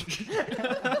popping up.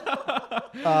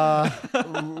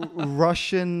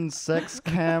 Russian sex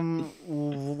cam,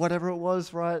 whatever it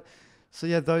was, right? So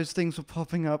yeah, those things were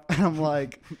popping up, and I'm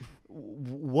like,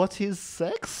 "What is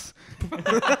sex?" And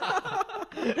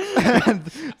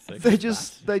they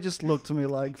just looked at me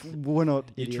like, "We're not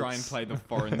idiots." You try and play the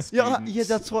foreign students. Yeah,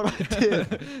 that's what I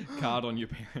did. Card on your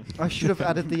parents. I should have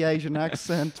added the Asian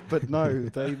accent, but no,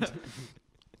 they.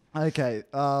 Okay,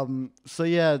 so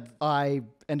yeah, I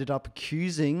ended up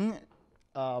accusing,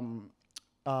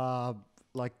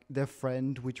 like their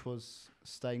friend, which was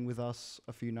staying with us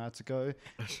a few nights ago.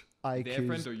 Their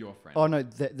friend or your friend? Oh no,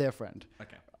 their friend.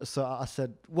 Okay. So I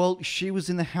said, well, she was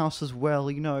in the house as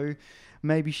well, you know,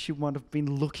 maybe she might have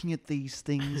been looking at these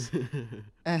things.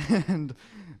 And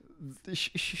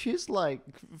she's like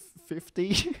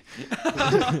 50.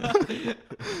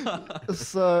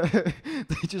 So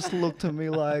they just looked at me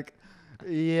like,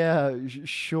 yeah,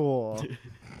 sure.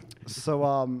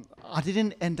 So I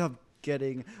didn't end up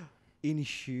getting in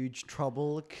huge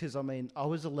trouble because I mean I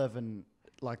was 11,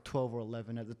 like 12 or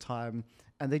 11 at the time,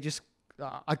 and they just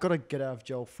I got a get out of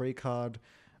jail free card.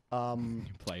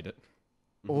 Played it.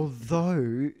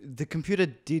 Although the computer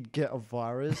did get a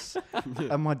virus,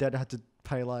 and my dad had to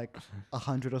pay like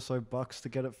 $100 or so to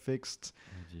get it fixed.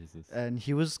 Oh, Jesus. And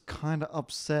he was kind of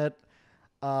upset.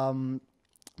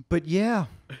 But yeah,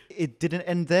 it didn't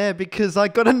end there because I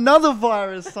got another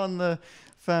virus on the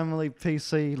family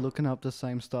PC looking up the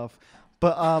same stuff.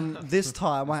 But this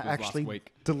time I actually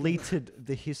deleted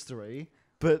the history,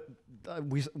 but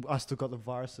I still got the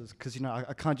viruses because, you know,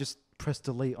 I can't just press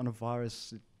delete on a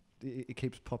virus. It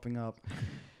keeps popping up.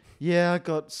 Yeah, I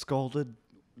got scolded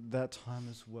that time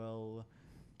as well.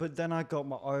 But then I got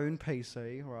my own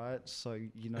PC, right? So,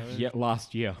 you know. Yeah,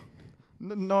 last year.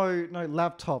 No,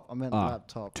 laptop. I meant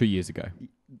laptop. 2 years ago.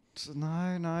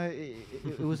 No.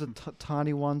 It was a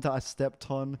tiny one that I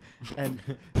stepped on, and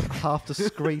half the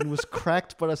screen was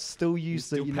cracked, but I still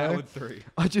used it. You know, powered through.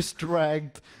 I just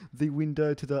dragged the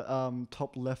window to the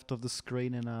top left of the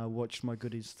screen and watched my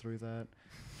goodies through that.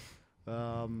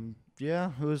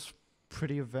 Yeah, it was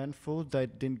pretty eventful. They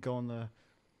didn't go on the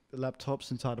laptop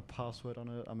since I had a password on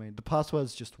it. I mean, the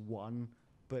password's just one,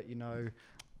 but you know.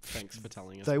 Thanks for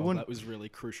telling us. They Bob. That was really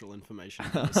crucial information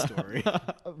for the story.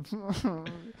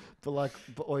 but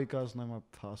all you guys know my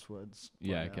passwords.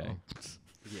 Yeah, okay.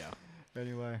 Yeah.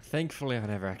 Anyway. Thankfully, I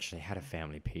never actually had a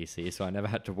family PC, so I never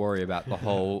had to worry about the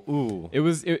whole, ooh. It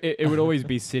would always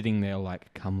be sitting there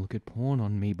like, come look at porn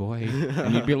on me, boy.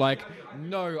 And you'd be like,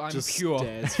 no, I'm Just pure.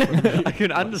 I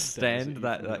can understand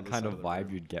that kind of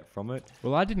vibe you'd get from it.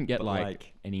 Well, I didn't get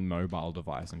like any mobile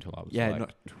device until I was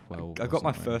like 12. I or got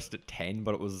my something. first at 10,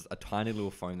 but it was a tiny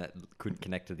little phone that couldn't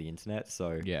connect to the internet,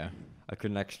 so Yeah. I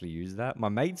couldn't actually use that. My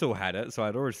mates all had it, so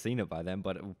I'd already seen it by then,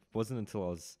 but it wasn't until I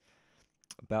was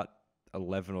about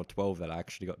 11 or 12 that I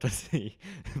actually got to see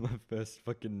my first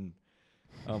fucking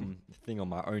thing on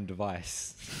my own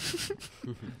device.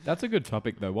 That's a good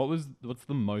topic though. What's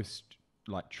the most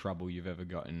like trouble you've ever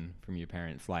gotten from your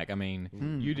parents? Like, I mean,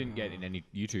 you two didn't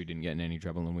get in any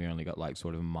trouble, and we only got like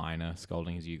sort of minor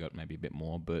scoldings. You got maybe a bit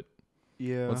more, but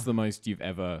Yeah. what's the most you've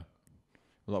ever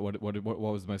like? What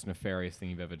was the most nefarious thing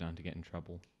you've ever done to get in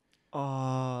trouble?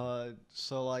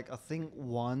 So like I think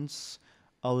once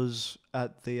I was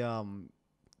at this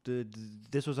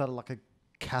was at like a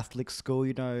Catholic school,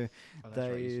 you know. Oh,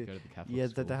 that's right, you used to go to the Catholic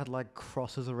school. They had like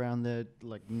crosses around their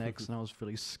like necks, and I was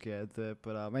really scared there.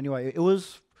 But anyway, it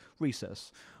was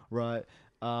recess, right?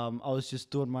 I was just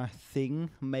doing my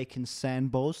thing, making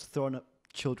sand balls, throwing at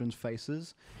children's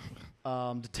faces.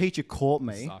 The teacher caught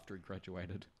me. This is after he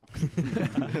graduated.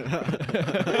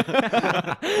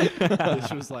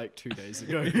 This was like 2 days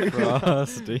ago.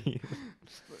 Rusty.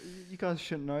 You guys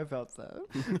shouldn't know about that.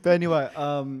 But anyway,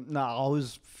 I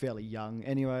was fairly young.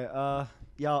 Anyway,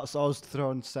 yeah, so I was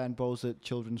throwing sandballs at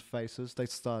children's faces. They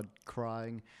started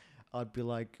crying. I'd be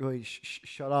like, "Wait,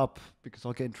 shut up," because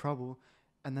I'll get in trouble.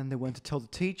 And then they went to tell the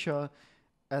teacher,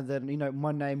 and then, you know,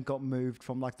 my name got moved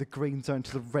from like the green zone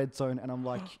to the red zone, and I'm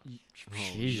like,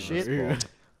 shit.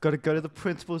 Got to go to the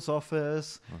principal's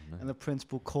office, and the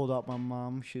principal called up my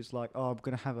mum. She's like, "Oh, I'm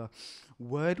gonna have a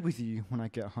word with you when I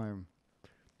get home."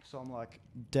 So I'm like,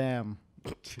 "Damn,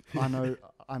 I know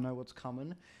what's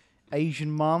coming."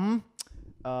 Asian mum,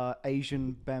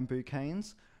 Asian bamboo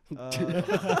canes. Is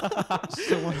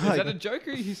that a joke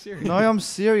or are you serious? No, I'm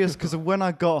serious, because when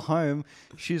I got home,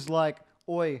 she's like,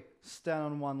 "Oi, stand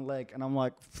on one leg," and I'm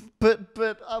like,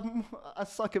 but I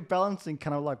suck at balancing.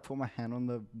 Can I like put my hand on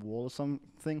the wall or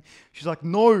something? She's like,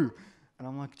 "No," and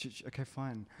I'm like, "Okay,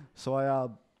 fine." So I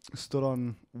stood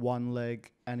on one leg,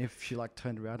 and if she like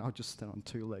turned around, I'll just stand on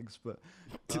two legs. But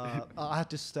I had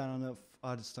to stand on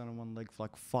one leg for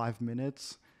like 5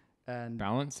 minutes. And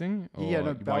balancing? Or yeah,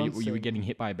 no, balancing. You were getting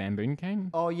hit by a bamboo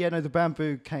cane? Oh yeah, no, the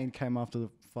bamboo cane came after the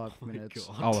 5 minutes.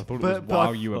 Oh, I thought it was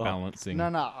while you were balancing.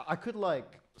 No, I could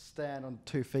like stand on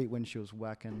 2 feet when she was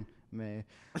whacking me.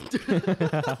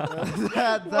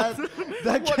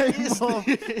 that came off.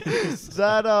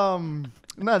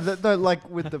 That like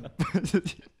with the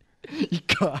you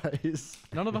guys.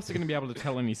 None of us are going to be able to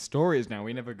tell any stories now.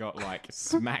 We never got like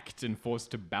smacked and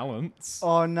forced to balance.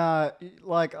 Oh no,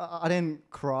 like I didn't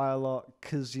cry a lot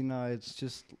because, you know, it's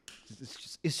just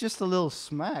a little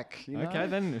smack. You know? Okay,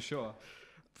 then sure.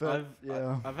 But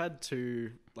I've had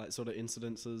two like sort of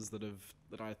incidences that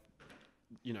I,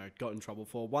 you know, got in trouble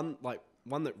for. One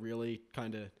that really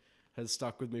kind of has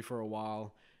stuck with me for a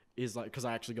while is like, because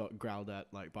I actually got growled at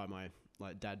like by my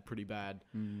like dad pretty bad.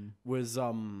 Was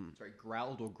Sorry,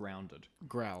 growled or grounded?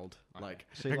 growled like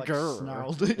So he, like, grr.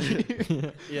 snarled at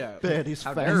you. Yeah, Bared his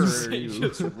How face. dare He you.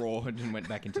 just roared and went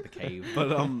back into the cave.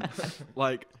 but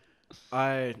like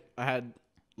I had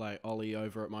like Ollie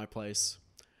over at my place,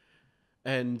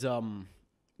 and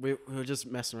we were just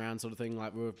messing around sort of thing,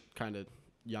 like we were kind of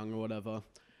young or whatever,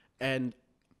 and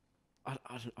I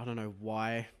don't know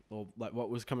why or like what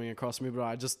was coming across me, but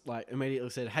I just like immediately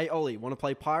said, "Hey Ollie, want to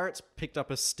play pirates?" Picked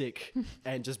up a stick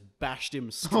and just bashed him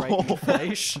straight in the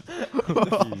face.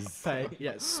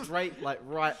 Yeah, straight like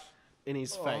right in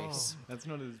his face. That's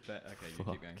not as bad. Okay, you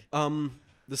keep going.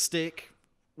 The stick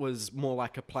was more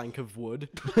like a plank of wood,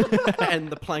 and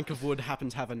the plank of wood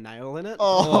happened to have a nail in it.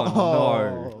 Oh,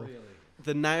 no.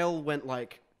 The nail went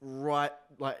like right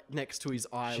like next to his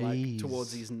eye, like Jeez.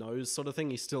 towards his nose sort of thing.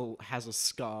 He still has a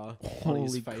scar on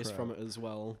his Holy face crap. from it as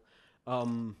well.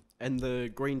 And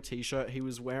the green t-shirt he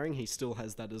was wearing, he still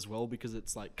has that as well because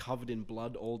it's like covered in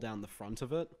blood all down the front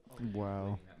of it.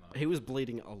 Wow. He was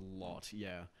bleeding a lot,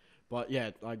 yeah. But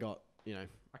yeah, I got, you know,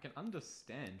 I can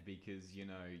understand because you're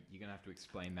gonna have to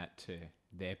explain that to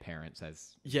their parents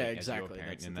as yeah, as your exactly.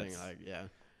 parent, That's the and thing. Like, yeah.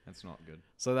 that's not good.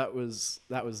 So that was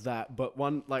that. But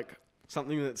one like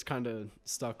something that's kind of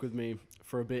stuck with me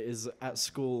for a bit is at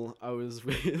school I was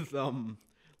with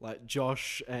like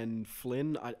Josh and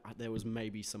Flynn. There was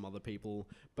maybe some other people,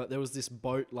 but there was this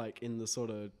boat like in the sort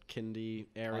of kindy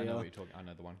area. I know what you're talking. I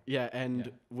know the one. Yeah,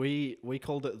 and we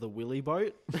called it the Willy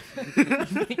boat.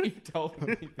 You told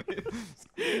me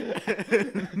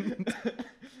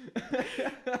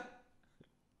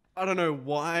I don't know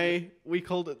why we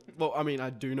called it. Well, I mean, I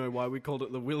do know why we called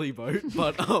it the Willy boat,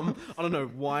 but I don't know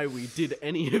why we did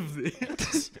any of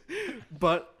this.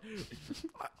 But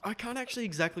I can't actually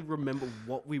exactly remember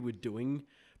what we were doing.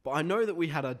 But I know that we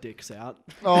had our dicks out.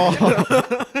 Oh,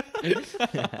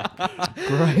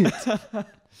 great.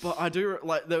 But I do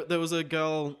like there was a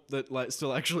girl that like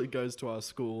still actually goes to our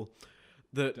school.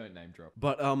 That, Don't name drop.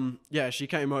 but yeah, she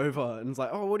came over and was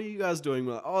like, "Oh, what are you guys doing?"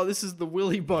 We're like, "Oh, this is the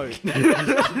Willy boat,"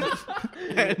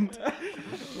 and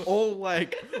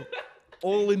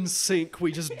all in sync,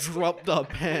 we just dropped our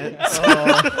pants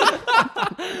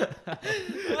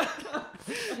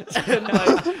and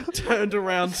like turned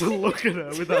around to look at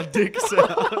her with our dicks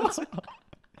out.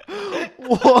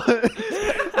 What?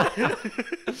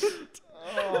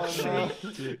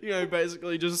 She, you know,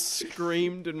 basically just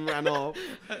screamed and ran off.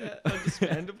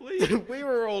 Understandably. We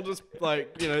were all just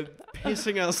like, you know,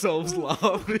 pissing ourselves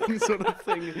laughing sort of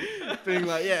thing. Being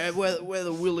like, yeah, we're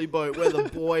the Willy boat. We're the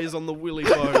boys on the Willy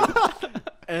boat.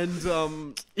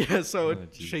 And, yeah, so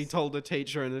she told the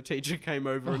teacher and the teacher came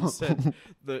over and said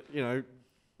that, you know,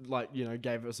 like, you know,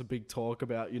 gave us a big talk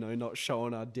about, you know, not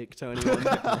showing our dick to anyone.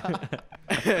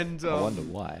 And I wonder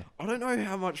why. I don't know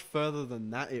how much further than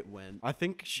that it went. I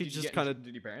think she just kind of...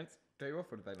 Did your parents tell you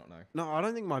off, or did they not know? No, I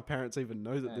don't think my parents even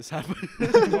know that this happened.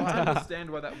 I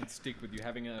understand why that would stick with you,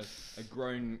 having a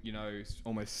grown, you know,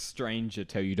 almost stranger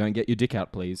tell you, "Don't get your dick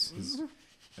out, please." Is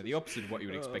the opposite of what you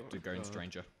would expect a grown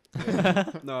stranger.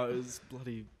 No, it was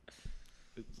bloody...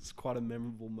 It's quite a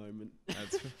memorable moment.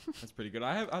 That's pretty good.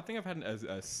 I think I've had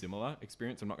a similar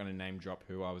experience. I'm not going to name drop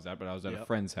who I was at, but I was at a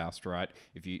friend's house, right?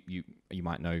 If you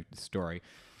might know the story.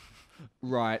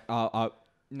 Right.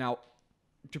 Now,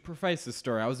 to preface the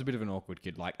story, I was a bit of an awkward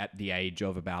kid, like at the age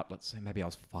of about, let's say maybe I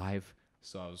was 5,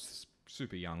 so I was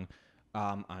super young.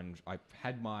 And I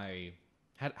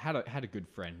had had a good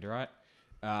friend, right?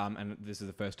 And this is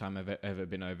the first time I've ever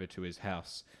been over to his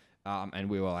house. And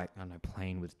we were like, I don't know,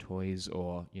 playing with toys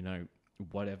or, you know,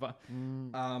 whatever.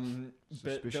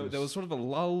 But there was sort of a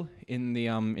lull in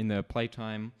the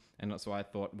playtime, and so I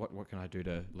thought, what can I do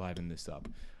to liven this up?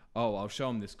 Oh, I'll show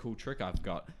him this cool trick I've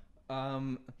got.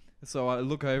 So I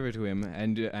look over to him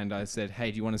and I said,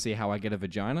 "Hey, do you want to see how I get a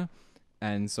vagina?"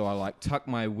 And so I like tuck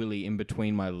my willy in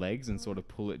between my legs and sort of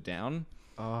pull it down.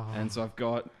 And so I've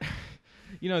got...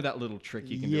 You know that little trick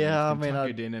you can do? Yeah, You can tuck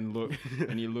it in and look,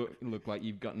 and you look like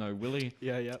you've got no willy.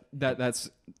 Yeah.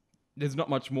 There's not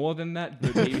much more than that,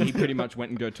 but he pretty much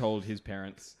went and told his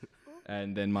parents,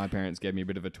 and then my parents gave me a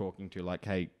bit of a talking to, like,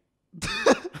 hey,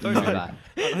 Don't do that.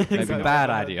 It's a bad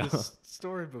idea. This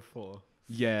story before.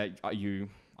 yeah,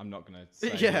 I'm not gonna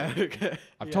say. Yeah, who. okay.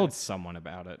 I've told someone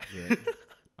about it. Yeah.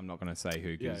 I'm not gonna say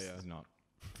who because Yeah. it's not.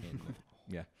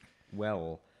 Yeah.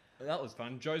 Well, That was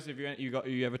fun. Joseph,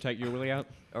 you ever take your willy out?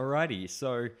 alrighty.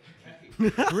 So,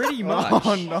 pretty much.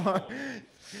 Oh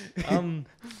no.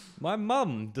 My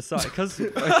mum decided because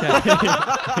probably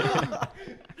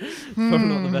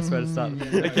not the best way to start.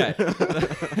 Okay.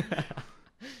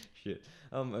 Shit.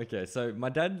 Okay, so my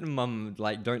dad and mum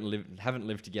haven't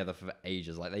lived together for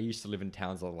ages. Like they used to live in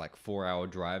towns that were like 4-hour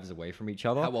drives away from each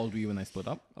other. How old were you when they split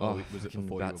up? Was it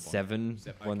before about 7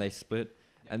 when they split?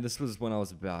 And this was when I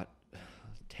was about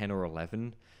 10 or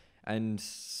 11. And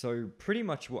so pretty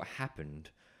much what happened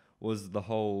was the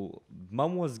whole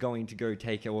mum was going to go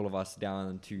take all of us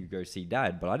down to go see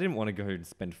dad, but I didn't want to go and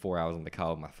spend 4 hours in the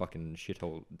car with my fucking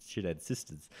shithead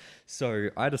sisters. So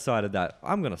I decided that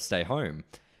I'm going to stay home,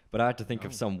 but I had to think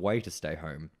of some way to stay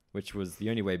home, which was the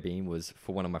only way being was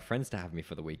for one of my friends to have me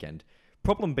for the weekend.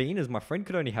 Problem being is my friend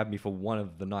could only have me for one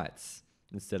of the nights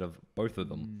instead of both of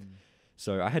them.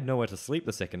 So I had nowhere to sleep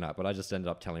the second night, but I just ended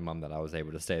up telling mum that I was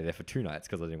able to stay there for 2 nights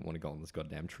because I didn't want to go on this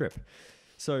goddamn trip.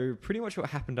 So pretty much what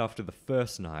happened after the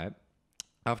first night,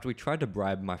 after we tried to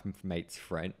bribe my mate's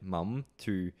mum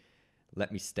to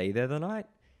let me stay there the night,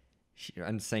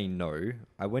 and saying no,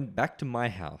 I went back to my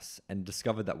house and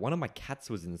discovered that one of my cats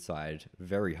was inside,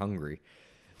 very hungry.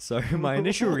 So my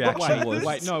initial reaction was...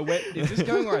 Wait, no, where, is this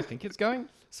going where I think it's going?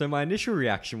 So my initial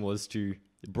reaction was to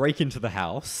break into the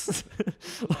house.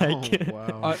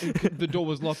 Wow. The door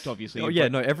was locked, obviously. Oh yeah,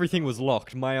 no, everything was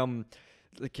locked.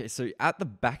 Okay, so at the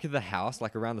back of the house,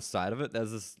 like around the side of it,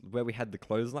 there's this where we had the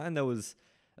clothesline. There was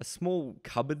a small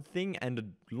cupboard thing and a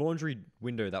laundry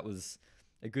window that was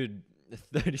a good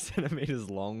 30 centimeters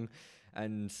long,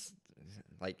 and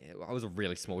like I was a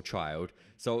really small child,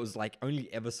 so it was like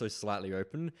only ever so slightly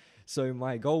open. So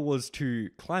my goal was to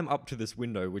climb up to this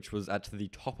window, which was at the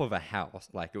top of a house,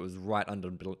 like it was right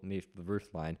underneath the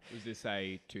roof line. Was this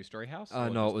a 2-story house?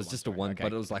 No, it was just a one,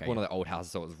 but it was like one of the old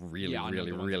houses, so it was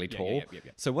really tall.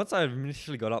 So once I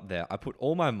initially got up there, I put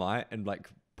all my might and like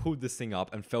pulled this thing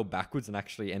up and fell backwards and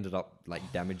actually ended up like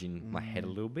damaging my head a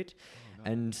little bit.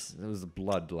 And there was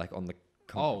blood like on the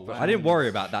but I didn't worry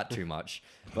about that too much.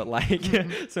 But like,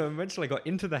 so eventually I got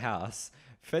into the house,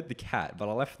 fed the cat, but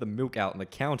I left the milk out on the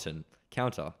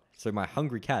counter. So my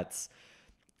hungry cats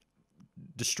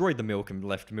destroyed the milk and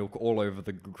left milk all over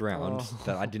the ground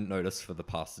that I didn't notice for the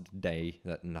past day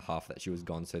and a half that she was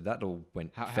gone. So that all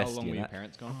went festy. How long were your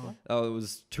parents gone for? Oh, it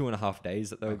was 2.5 days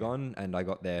that they were gone, and I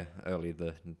got there early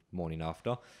the morning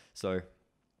after. So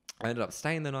I ended up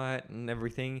staying the night and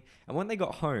everything. And when they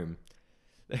got home,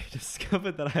 they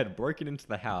discovered that I had broken into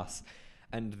the house,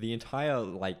 and the entire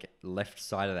like left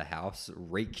side of the house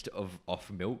reeked of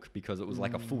off milk because it was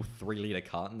like a full 3-liter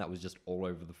carton that was just all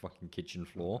over the fucking kitchen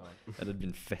floor that had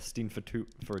been festing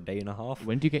for a day and a half.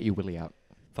 When did you get your Willy out?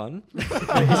 Fun.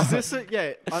 Is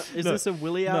this a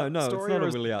Willy out No, story? it's not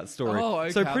a Willy out story. Oh,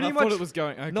 okay. So pretty I much thought it was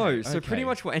going. Okay, no, so pretty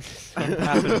much what ended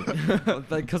up happening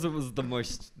because it was the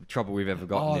most trouble we've ever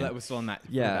gotten. Oh, that was on that.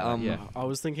 Yeah, yeah. I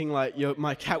was thinking like,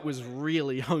 my cat was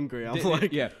really hungry. I'm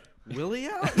like, yeah. Willy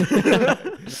out?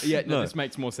 Yeah, no, this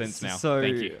makes more sense now. So,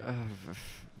 thank you.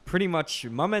 Pretty much,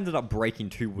 Mum ended up breaking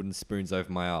 2 wooden spoons over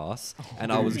my ass,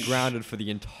 and I was grounded for the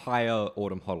entire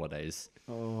autumn holidays.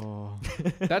 Oh,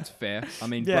 That's fair. I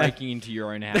mean, Yeah. breaking into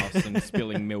your own house and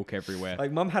spilling milk everywhere.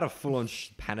 Like, Mum had a full-on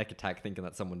panic attack thinking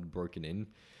that someone had broken in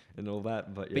and all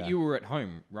that, but yeah. But you were at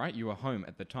home, right? You were home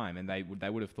at the time, and they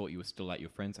would have thought you were still at your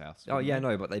friend's house. Oh, wouldn't yeah, they?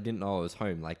 no, but they didn't know I was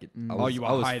home. Like, I Oh, was, you were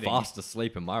I was hiding. fast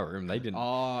asleep in my room. They didn't.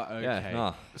 Oh, okay. Yeah,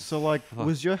 nah. So, like,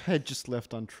 was your head just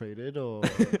left untreated, or?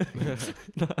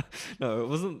 No, it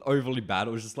wasn't overly bad.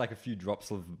 It was just like a few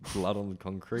drops of blood on the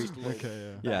concrete.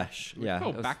 Okay, yeah. Yeah.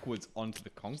 Fell it was- backwards onto the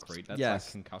concrete. That's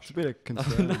Yes. like concussion. It's a bit of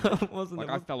concern. No, it wasn't. Like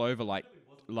I fell over like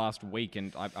last week,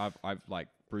 and I've like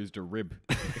bruised a rib.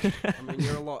 I mean,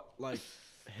 you're a lot like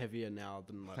heavier now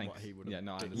than like Thanks. what he would have. Yeah,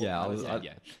 no, I been. understand. Yeah, I was-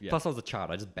 yeah. Plus, I was a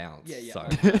child. I just bounced. Yeah. So.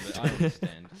 I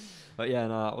understand. But yeah,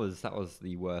 no, that was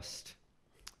the worst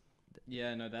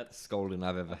Yeah, no, that's. scolding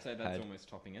I've ever I'd say that's had. almost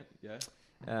topping it. Yeah.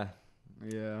 Yeah,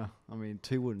 Yeah, I mean,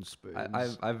 2 wooden spoons.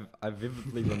 I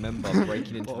vividly remember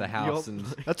breaking into the house and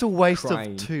That's a waste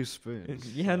crying. of 2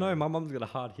 spoons. yeah, no, my mum's got a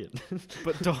hard hit.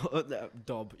 But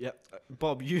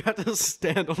Bob, you had to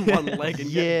stand on one leg and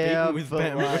Yeah, get beaten with but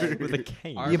bamboo. like- with a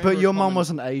cane. I Yeah, remember but your a mum common-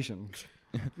 wasn't Asian.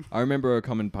 I remember a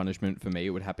common punishment for me. It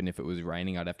would happen if it was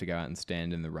raining. I'd have to go out and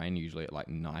stand in the rain, usually at like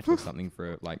night or something,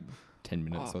 for like 10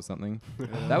 minutes or something.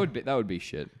 That would be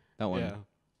shit. That one. Yeah.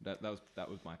 That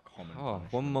was my common. Oh,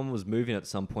 punishment. when mum was moving at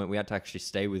some point, we had to actually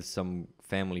stay with some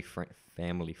family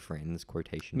friends.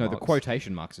 Quotation No, marks. the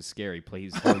quotation marks are scary.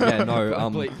 Please. Oh, yeah, no.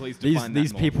 Please define that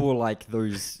These more. people were like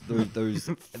those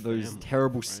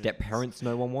terrible step parents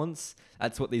no one wants.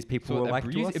 That's what these people So were like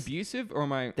to us. abusive, or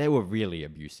am I? They were really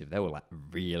abusive. They were like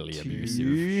really abusive.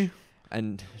 You?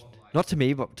 And not to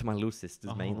me, but to my little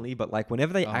sisters mainly. But like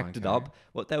whenever they acted okay. up,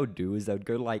 what they would do is they would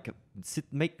go like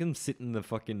make them sit in the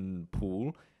fucking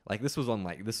pool, Like this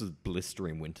was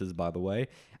blistering winters, by the way,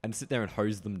 and sit there and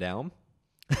hose them down.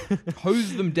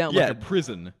 Hose them down like a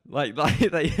prison. Like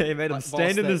they made them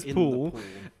stand in this pool,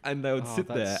 and they would sit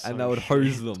there and they would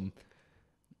hose them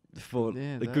for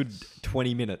a good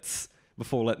 20 minutes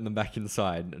before letting them back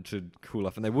inside to cool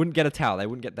off. And they wouldn't get a towel.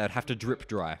 They'd have to drip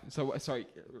dry. So, sorry,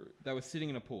 they were sitting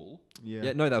in a pool?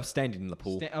 Yeah, no, they were standing in the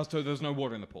pool. So there was no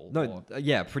water in the pool? No,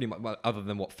 yeah, pretty much, other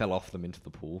than what fell off them into the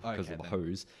pool because of the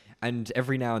hose. And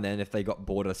every now and then, if they got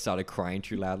bored or started crying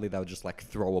too loudly, they would just like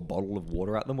throw a bottle of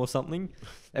water at them or something.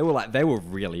 They were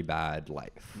really bad.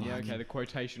 Like, yeah, okay, the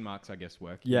quotation marks, I guess,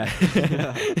 work. Yeah.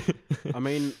 I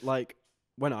mean, like,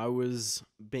 when I was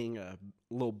being a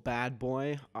little bad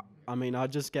boy, I mean,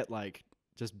 I'd just get like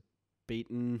just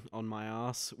beaten on my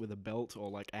ass with a belt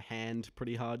or like a hand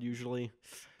pretty hard usually.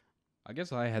 I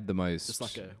guess I had the most... Just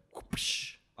like a...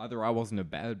 whoosh. Either I wasn't a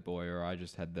bad boy or I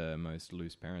just had the most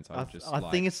loose parents. I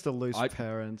think it's the loose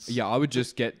parents. Yeah, I would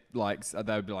just get like...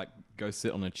 They would be like, go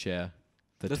sit on a chair.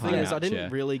 The thing is, I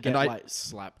didn't really get like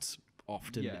slapped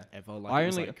often ever. Like,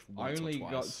 I only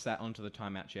got sat onto the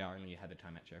timeout chair. I only had the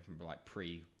timeout chair from like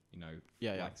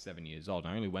like 7 years old.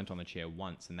 I only went on the chair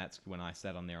once, and that's when I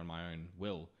sat on there on my own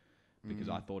will, because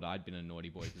I thought I'd been a naughty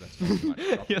boy because I smoked too much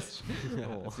chocolate. Yes,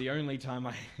 it's the only time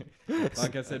I,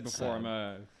 like I said before,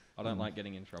 I don't like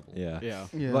getting in trouble. Yeah.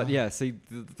 But yeah, see,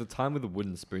 the time with the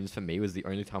wooden spoons for me was the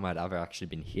only time I'd ever actually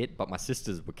been hit. But my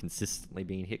sisters were consistently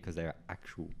being hit because they're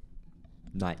actual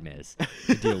nightmares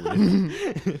to deal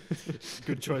with.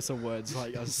 Good choice of words.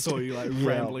 Like I saw you like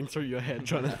rambling through your head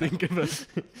trying to think of it.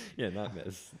 Yeah,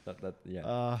 nightmares.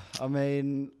 I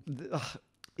mean,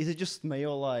 is it just me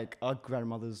or like our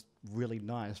grandmother's really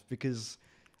nice? Because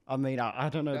I mean, I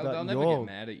don't know about they'll never get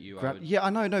mad at you. Yeah, I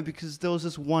know, because there was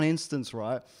this one instance,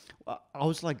 right? I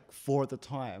was like 4 at the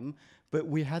time, but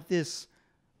we had this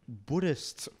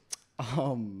Buddhist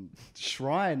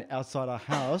shrine outside our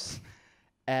house.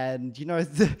 And, you know,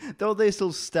 there were these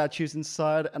little statues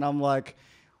inside, and I'm like,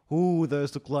 ooh,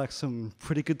 those look like some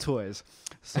pretty good toys.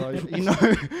 So, you know,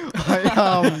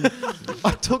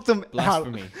 I took them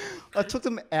Blasphemy. I took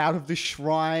them out of the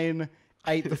shrine,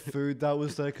 ate the food that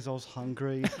was there because I was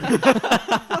hungry.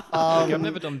 I've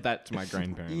never done that to my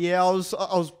grandparents. Yeah, I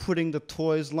was putting the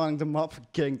toys, lining them up,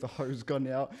 getting the hose gun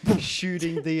out,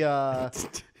 shooting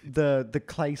the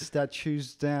clay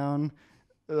statues down.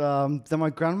 Then my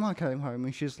grandma came home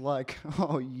and she's like,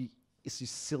 "Oh, you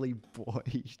silly boy."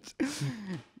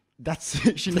 That's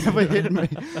it. She never hit me.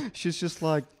 She's just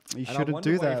like, "You shouldn't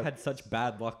do that." You've had such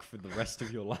bad luck for the rest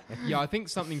of your life. Yeah, I think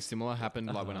something similar happened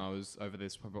like when I was over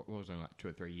this. What was it, like 2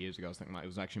 or 3 years ago? I was thinking like it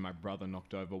was actually my brother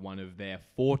knocked over one of their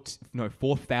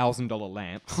 $4,000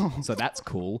 lamps. So that's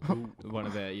cool. One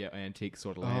of their antique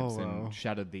sort of lamps and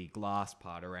shattered the glass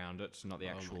part around it. Not the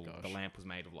actual. The lamp was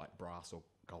made of like brass or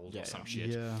gold or some shit.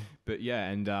 Yeah. But yeah,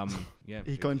 and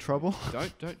He got in trouble?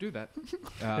 Don't do that.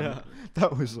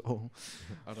 That was all.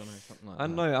 I don't know, something like that. I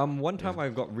don't know. One time I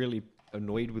got really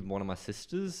annoyed with one of my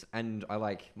sisters, and I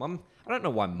don't know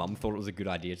why Mum thought it was a good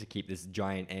idea to keep this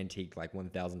giant antique like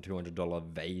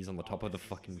 $1,200 vase on the top of the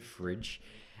fucking fridge.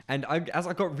 And as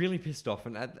I got really pissed off,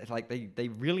 and they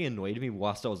really annoyed me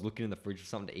whilst I was looking in the fridge for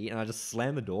something to eat, and I just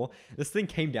slammed the door. This thing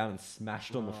came down and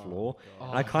smashed on the floor,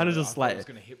 and I kind of just like. I was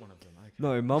gonna hit one of them.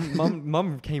 No,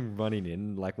 mum came running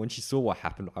in. Like when she saw what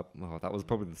happened, that was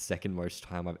probably the second worst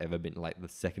time I've ever been. Like the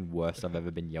second worst I've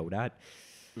ever been yelled at.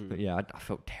 But yeah, I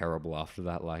felt terrible after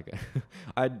that. Like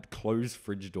I'd closed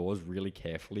fridge doors really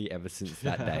carefully ever since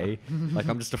that day. Like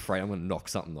I'm just afraid I'm gonna knock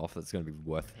something off that's gonna be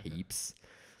worth heaps.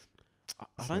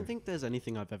 I don't think there's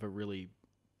anything I've ever really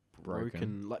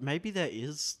broken. Like maybe there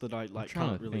is that I like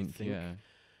can't really think. Yeah.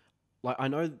 Like I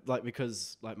know, like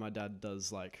because like my dad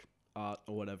does like art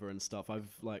or whatever and stuff. I've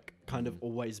like kind of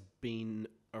always been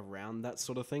around that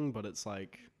sort of thing, but it's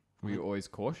like. Were you always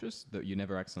cautious that you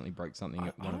never accidentally broke something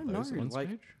at one of those?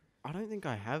 I don't think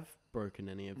I have broken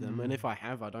any of them, and if I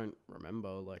have, I don't remember.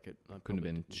 Like it couldn't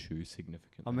have been too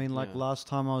significant. I mean, like last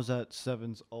time I was at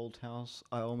Seven's old house,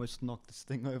 I almost knocked this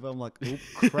thing over. I'm like, oh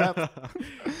crap!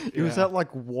 It was that like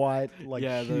white, like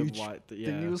huge the white.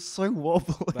 thing. It was so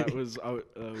wobbly. That was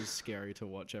scary to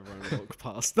watch everyone walk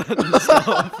past that and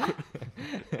stuff.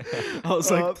 I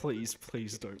was like,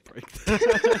 please don't break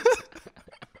that.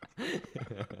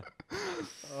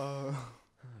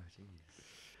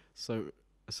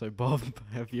 So Bob,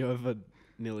 have you ever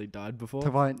nearly died before?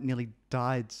 Have I nearly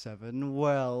died, Seven?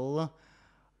 Well,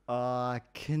 I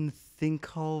can think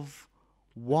of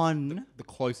one. The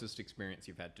closest experience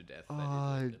you've had to death,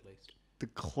 at least. The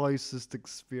closest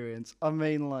experience. I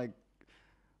mean, like,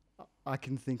 I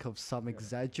can think of some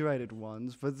exaggerated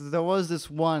ones, but there was this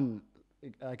one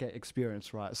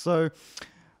experience, right? So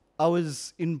I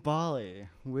was in Bali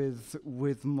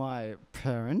with my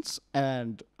parents,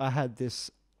 and I had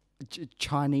this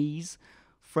Chinese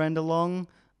friend along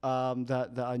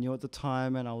that I knew at the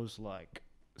time, and I was like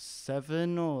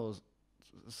 7 or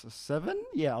 7.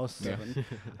 Yeah, I was 7.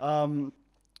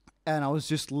 And I was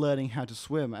just learning how to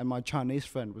swim, and my Chinese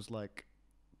friend was like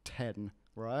 10,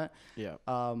 right? Yeah.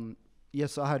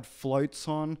 Yes, I had floats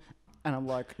on, and I'm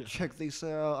like, check this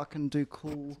out. I can do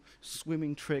cool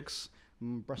swimming tricks,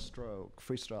 breaststroke,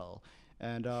 freestyle,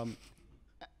 and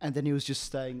then he was just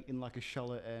staying in like a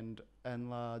shallow end,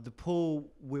 and the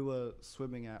pool we were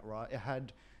swimming at, right? It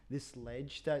had this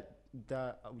ledge that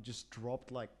just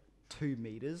dropped like 2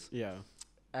 meters. Yeah,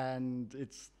 and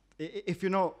if you're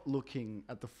not looking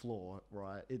at the floor,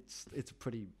 right, it's a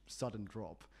pretty sudden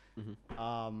drop.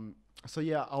 Mm-hmm. So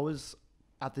yeah, I was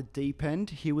at the deep end.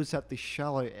 He was at the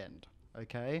shallow end.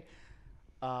 Okay.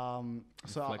 So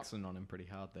flexing on him pretty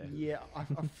hard there. Yeah, I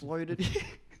floated.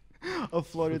 I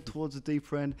floated towards the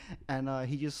deep end, and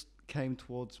he just came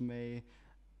towards me.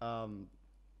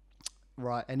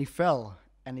 Right, and he fell,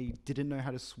 and he didn't know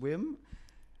how to swim.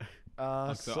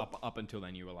 So up until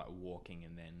then, you were like walking,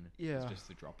 and then it was just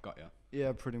the drop got you.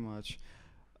 Yeah, pretty much.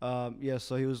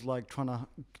 So he was like trying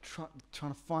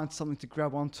to find something to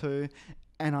grab onto,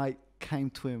 and I came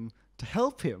to him to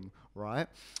help him. Right,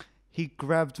 he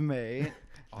grabbed me.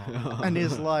 And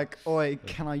he's like, "Oi,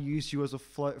 can I use you as a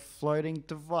floating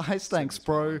device? Thanks,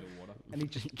 bro." And he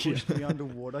just pushed me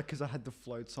underwater because I had the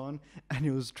floats on, and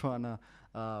he was trying to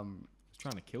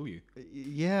kill you.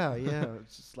 Yeah,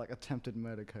 it's just like attempted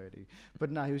murder, Cody.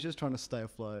 But no, he was just trying to stay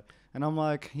afloat. And I'm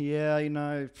like, yeah,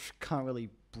 can't really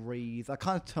breathe. I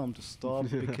can't tell him to stop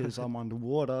because I'm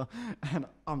underwater, and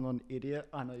I'm not an idiot.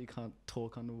 I know you can't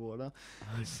talk underwater.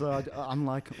 So I'm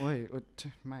like, wait,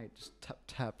 mate, just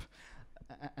tap.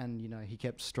 And he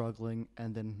kept struggling,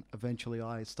 and then eventually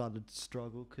I started to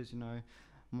struggle because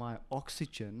my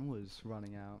oxygen was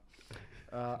running out.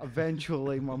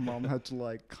 Eventually my mom had to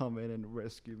like come in and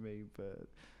rescue me, but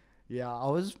yeah, I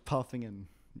was puffing, and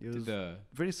it was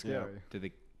pretty scary. Did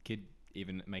the kid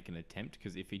even make an attempt?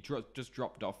 Because if he just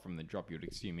dropped off from the drop, you'd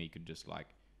assume he could just like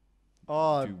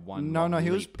do one. No,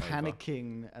 he was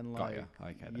panicking and like,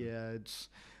 okay, then.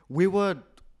 We were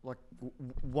like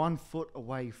 1 foot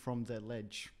away from the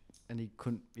ledge, and he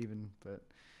couldn't even. But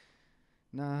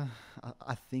nah,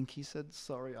 I think he said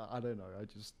sorry. I don't know.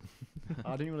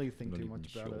 I didn't really think too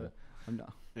much about it.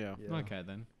 Yeah. Okay,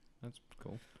 then that's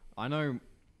cool. I know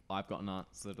I've got an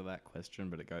answer to that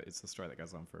question, but it's a story that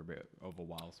goes on for a bit of a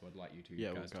while. So I'd like you to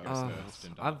guys go first.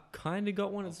 And I've kind of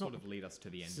got one. It's sort of lead us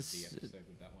to the end of the episode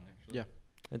with that one. Actually, yeah.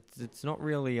 It's not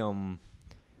really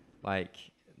like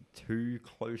too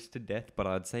close to death, but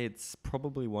I'd say it's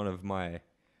probably one of my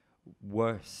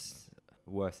worst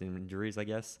injuries, I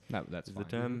guess. No, that's the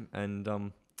term.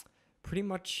 And pretty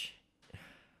much,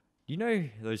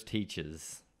 those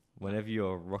teachers, whenever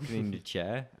you're rocking in your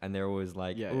chair, and they're always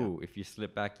like, if you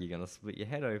slip back, you're gonna split your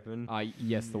head open.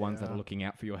 Yes, the ones that are looking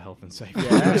out for your health and safety.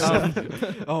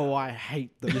 I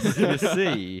hate them. You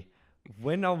see,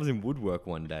 when I was in woodwork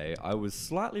one day, I was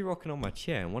slightly rocking on my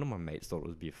chair, and one of my mates thought it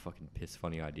would be a fucking piss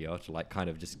funny idea to like kind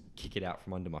of just kick it out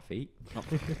from under my feet.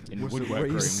 In the woodwork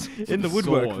room. In the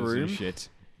woodwork room. Shit.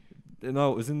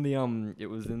 No, it was in the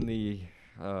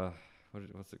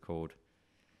what's it called?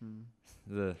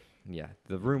 The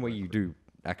room where you do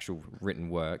actual written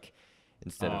work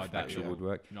instead of actual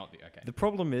woodwork. The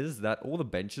problem is that all the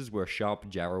benches were sharp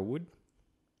jarrah wood.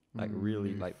 Like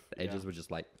really, like the edges were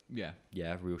just like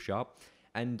real sharp.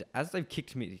 And as they've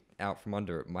kicked me out from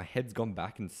under it, my head's gone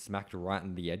back and smacked right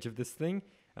on the edge of this thing.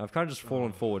 And I've kind of just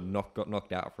fallen forward and got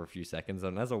knocked out for a few seconds.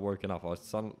 And as I woken up, I was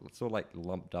sort of like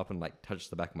lumped up and like touched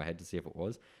the back of my head to see if it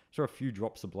was. Saw a few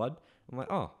drops of blood. I'm like,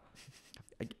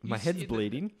 my head's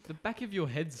bleeding. The back of your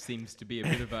head seems to be a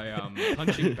bit of a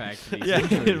punching bag for these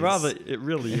it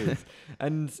really is.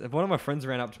 And one of my friends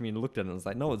ran up to me and looked at it and was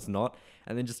like, no, it's not.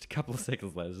 And then just a couple of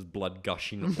seconds later, there's blood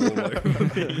gushing all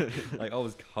over me. Like I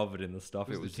was covered in the stuff.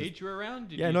 Was the teacher around?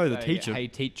 The teacher. Hey,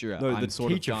 teacher, I'm the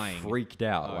sort teacher of dying. Freaked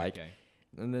out.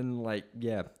 And then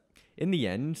in the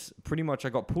end, pretty much I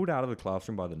got pulled out of the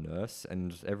classroom by the nurse,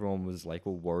 and everyone was like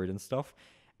all worried and stuff.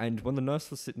 And when the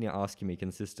nurse was sitting there asking me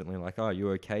consistently, like, "Oh,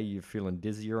 you okay? You feeling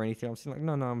dizzy or anything?" I'm saying like,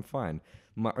 "No, I'm fine."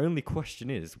 My only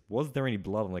question is, was there any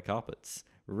blood on the carpets?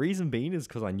 Reason being is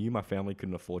because I knew my family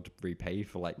couldn't afford to repay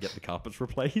for get the carpets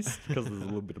replaced because there's a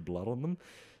little bit of blood on them.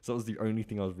 So it was the only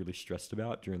thing I was really stressed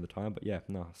about during the time. But I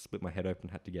split my head open,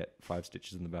 had to get 5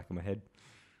 stitches in the back of my head.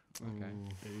 Okay,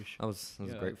 that was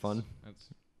great fun.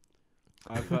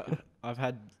 I've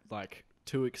had like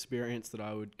two experiences that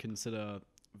I would consider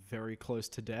very close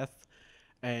to death,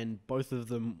 and both of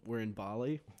them were in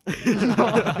Bali.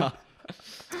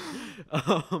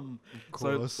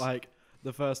 So like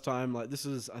the first time, like this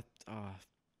was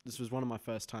one of my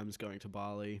first times going to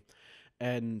Bali,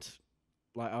 and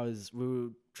like we were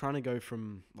trying to go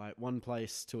from like one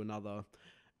place to another,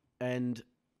 and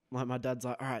like my dad's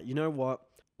like, all right, you know what?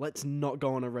 Let's not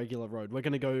go on a regular road. We're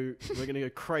gonna go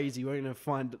crazy. We're gonna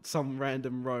find some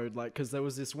random road, like, because there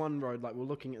was this one road, like, we're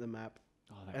looking at the map,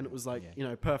 and it was like, you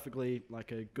know, perfectly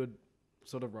like a good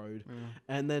sort of road.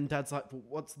 And then Dad's like, well,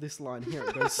 what's this line here?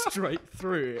 It goes straight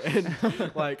through, and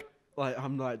like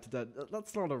I'm like, Dad,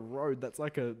 that's not a road. That's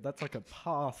like a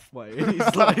pathway. And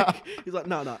he's like,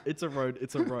 no, it's a road.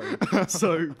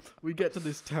 So we get to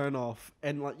this turn off,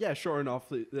 and like, yeah, sure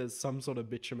enough, there's some sort of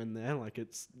bitumen there. Like,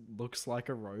 looks like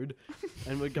a road,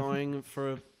 and we're going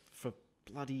for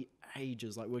bloody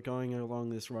ages. Like, we're going along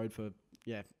this road for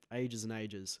ages and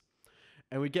ages,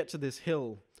 and we get to this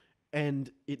hill, and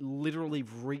it literally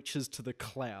reaches to the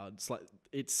clouds. Like,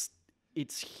 it's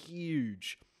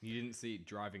huge. You didn't see it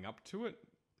driving up to it?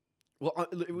 Well,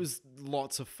 it was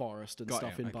lots of forest and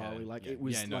stuff in Bali. Like, it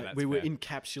was like we were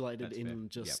encapsulated in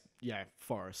just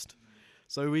forest.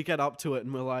 So we get up to it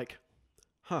and we're like,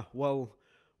 well,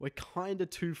 we're kind of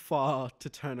too far to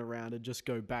turn around and just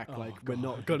go back. We're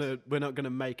not gonna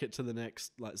make it to the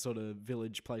next like sort of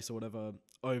village place or whatever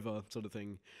over sort of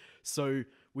thing. So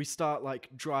we start like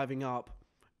driving up,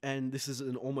 and this is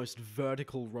an almost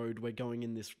vertical road. We're going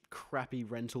in this crappy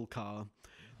rental car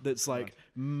that's like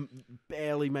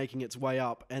barely making its way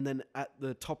up, and then at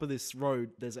the top of this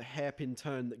road there's a hairpin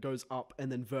turn that goes up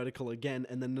and then vertical again,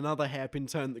 and then another hairpin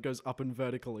turn that goes up and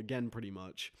vertical again, pretty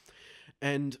much.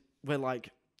 And we're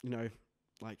like, you know,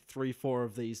 like 3-4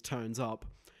 of these turns up,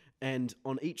 and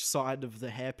on each side of the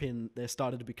hairpin there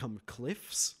started to become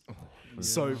cliffs.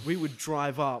 So we would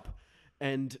drive up,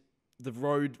 and the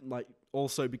road like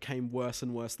also became worse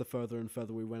and worse the further and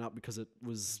further we went up, because it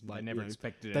was like, they never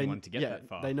expected anyone to get that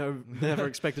far. They never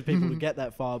expected people to get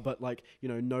that far, but like, you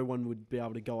know, no one would be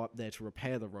able to go up there to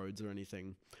repair the roads or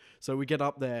anything. So we get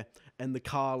up there, and the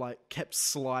car like kept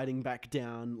sliding back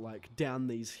down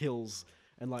these hills,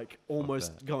 and like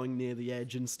almost going near the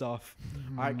edge and stuff.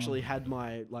 I actually had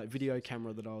my like video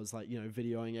camera that I was like, you know,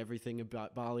 videoing everything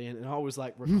about Bali, and I was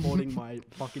like recording my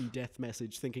fucking death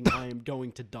message, thinking I am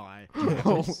going to die. Do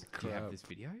you have this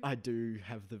video? I do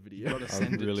have the video. I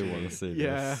really want to see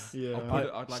this. Yeah.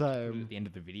 I'd like to put it at the end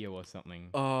of the video or something.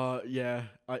 Yeah.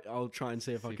 I'll try and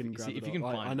see if I can grab it. If you can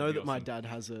find I know that my dad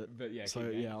has it, but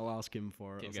I'll ask him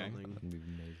for it or something. That'd be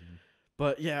amazing.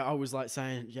 But yeah, I was like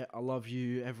saying, yeah, I love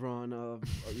you, everyone.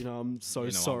 You know, I'm so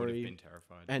sorry. I would have been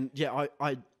terrified. And yeah,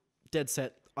 I dead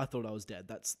set. I thought I was dead.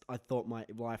 I thought my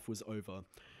life was over.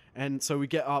 And so we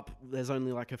get up. There's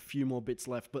only like a few more bits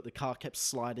left, but the car kept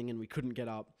sliding, and we couldn't get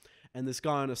up. And this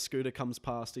guy on a scooter comes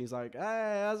past, and he's like,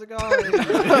 "Hey, how's it going?"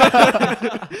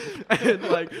 And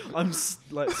like, I'm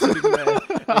like sitting there,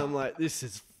 and I'm like, "This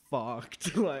is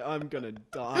fucked. Like, I'm gonna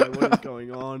die. What is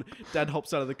going on?" Dad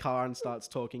hops out of the car and starts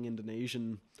talking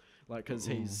Indonesian, like, because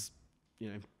he's, you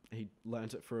know, he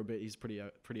learnt it for a bit. He's pretty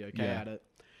okay at it.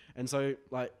 And so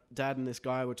like Dad and this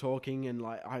guy were talking, and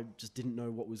like I just didn't know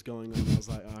what was going on. I was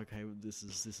like, okay, this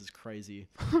is crazy.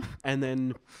 And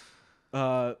then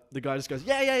the guy just goes,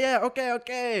 yeah,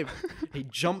 okay. He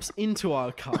jumps into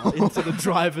our car, into the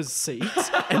driver's seat,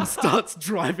 and starts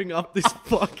driving up this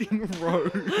fucking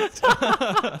road.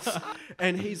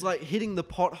 And he's like hitting the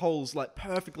potholes like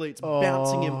perfectly. It's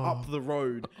bouncing him up the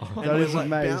road. And that we're is like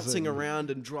amazing. bouncing around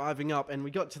and driving up. And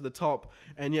we got to the top,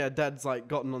 and yeah, Dad's like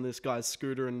gotten on this guy's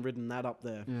scooter and ridden that up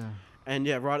there. Yeah. And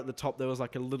yeah, right at the top there was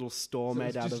like a little store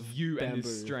made out of you bamboo. and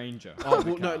this stranger. Oh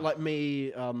well, no, like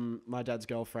me, my dad's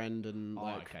girlfriend, and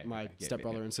my Yeah,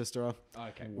 stepbrother and sister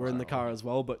Okay. were in the car as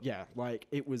well. But yeah, like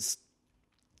it was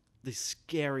the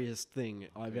scariest thing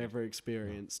I've ever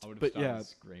experienced. I would have but started yeah,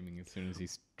 screaming as soon as he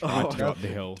tried to go up the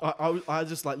hill. I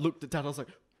just like looked at Dad. I was like,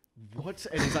 "What?"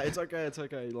 And he's like, "It's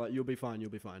okay. Like you'll be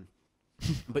fine.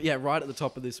 But yeah, right at the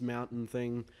top of this mountain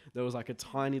thing, there was like a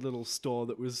tiny little store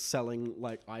that was selling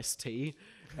like iced tea,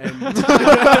 and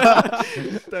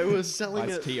they were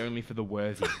selling Iced tea only for the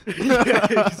worthy.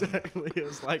 Yeah, exactly. It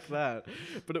was like that,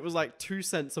 but it was like 2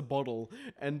 cents a bottle.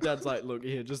 And Dad's like, "Look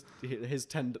here, just here's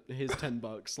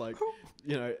 $10, like,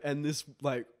 you know." And this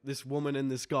woman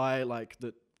and this guy, like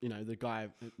that. You know, the guy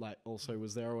like also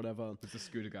was there or whatever. Was the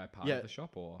scooter guy part of the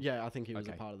shop, or? Yeah, I think he was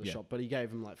a part of the shop, but he gave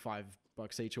him like $5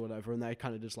 each or whatever, and they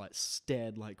kind of just like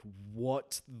stared like,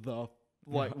 what the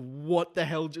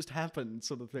hell just happened,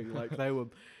 sort of thing. Like they were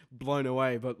blown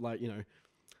away, but like, you know,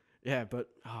 yeah, but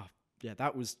yeah,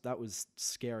 that was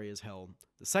scary as hell.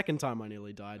 The second time I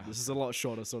nearly died. This is a lot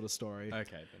shorter sort of story.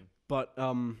 Okay, then. But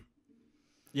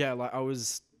yeah, like I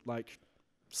was like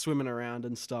swimming around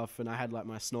and stuff, and I had like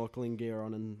my snorkeling gear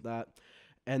on and that,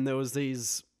 and there was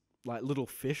these like little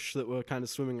fish that were kind of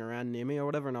swimming around near me or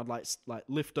whatever, and I'd like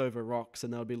lift over rocks,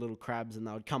 and there would be little crabs, and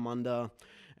they would come under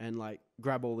and like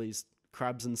grab all these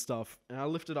crabs and stuff, and I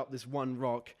lifted up this one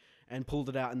rock and pulled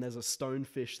it out, and there's a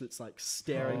stonefish that's like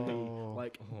staring me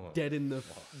like dead in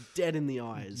the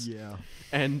eyes. Yeah.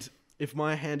 And if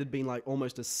my hand had been like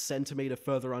almost a centimeter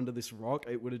further under this rock,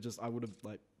 I would have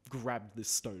like grabbed this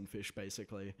stonefish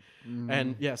basically.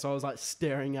 And yeah, so I was like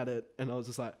staring at it, and I was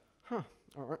just like, huh,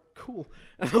 all right, cool.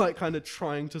 And like kind of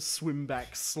trying to swim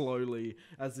back slowly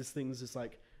as this thing's just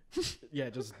like, yeah,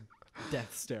 just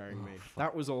death staring me.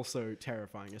 That was also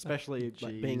terrifying, especially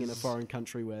like being in a foreign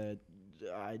country where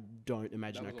I don't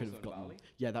imagine I could have gotten. Bali?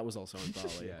 Yeah, that was also in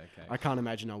Bali. Yeah, okay. I can't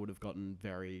imagine I would have gotten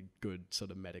very good sort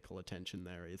of medical attention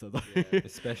there either. Though. Yeah,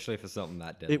 especially for something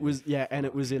that deadly. It was, yeah, and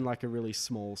it was in like a really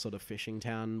small sort of fishing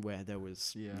town where there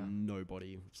was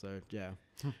nobody. So yeah.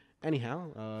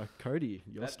 Anyhow, Cody,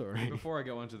 your story. Before I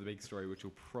go on to the big story, which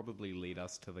will probably lead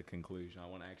us to the conclusion, I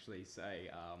want to actually say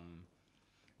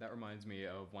that reminds me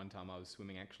of one time I was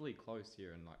swimming actually close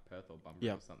here in like Perth or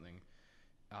Bunbury or something.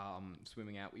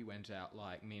 Swimming out, we went out,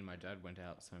 like me and my dad went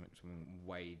out swimming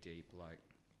way deep, like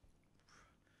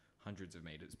hundreds of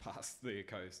meters past the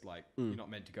coast, like you're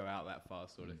not meant to go out that far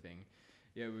sort of thing.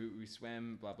 Yeah, we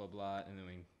swam, blah blah blah, and then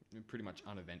we pretty much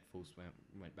uneventful swim,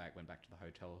 went back to the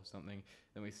hotel or something.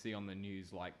 Then we see on the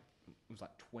news, like it was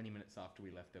like 20 minutes after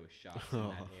we left, there was sharks in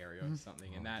that area or something.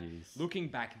 And that, looking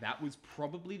back, that was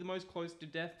probably the most close to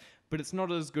death, but it's not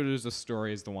as good as a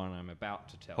story as the one I'm about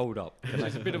to tell. Hold up.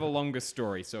 It's a bit of a longer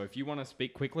story, so if you want to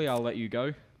speak quickly, I'll let you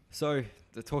go. So,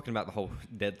 they're talking about the whole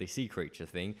deadly sea creature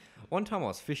thing. One time I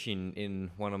was fishing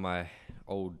in one of my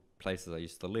old places I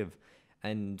used to live,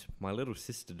 and my little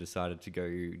sister decided to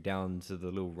go down to the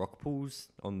little rock pools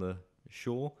on the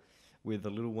shore with a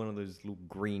little one of those little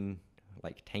green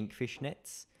like tank fish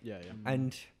nets. Yeah.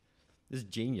 And this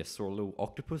genius saw a little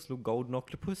golden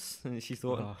octopus, and she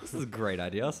thought, this is a great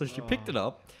idea. So she picked it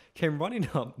up, came running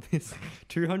up this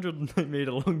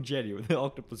 200-meter long jetty with the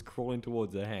octopus crawling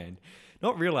towards her hand,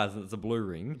 not realizing it's a blue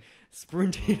ring,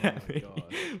 sprinting at me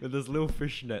with this little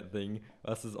fish net thing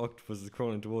as this octopus is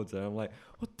crawling towards her. And I'm like,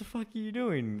 what the fuck are you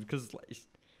doing? Because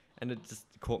and it just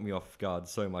caught me off guard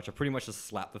so much. I pretty much just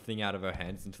slapped the thing out of her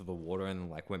hands into the water and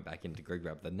like went back in to go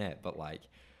grab the net. But like,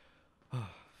 I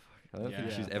don't think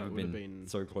she's ever been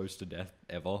so close to death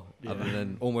ever, other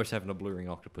than almost having a blue ring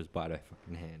octopus bite her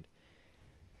fucking hand.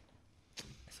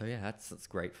 So yeah, that's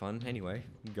great fun. Anyway,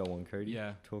 go on, Cody.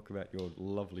 Yeah. Talk about your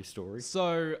lovely story.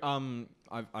 So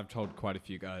I've told quite a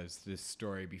few guys this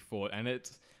story before, and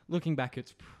it's looking back,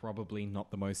 it's probably not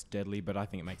the most deadly, but I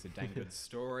think it makes a dang good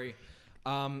story.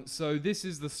 So this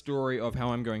is the story of how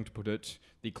I'm going to put it,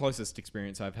 the closest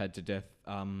experience I've had to death,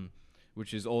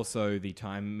 which is also the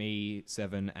time me,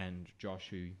 Seven, and Josh,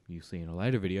 who you see in a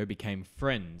later video, became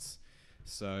friends.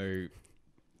 So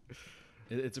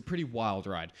it's a pretty wild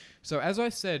ride. So as I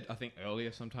said, I think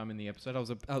earlier sometime in the episode, I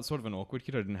was sort of an awkward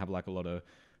kid. I didn't have like a lot of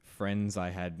friends.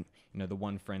 I had, the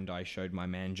one friend I showed my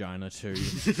mangina to,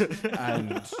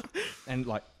 and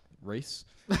like Reese.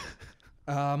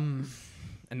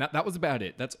 And that was about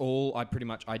it. That's all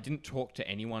I didn't talk to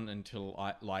anyone until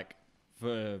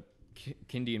for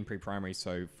kindy and pre-primary,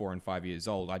 so 4 and 5 years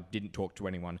old, I didn't talk to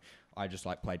anyone. I just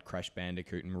played Crash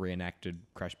Bandicoot and reenacted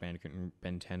Crash Bandicoot and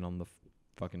Ben 10 on the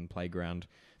fucking playground.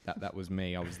 That was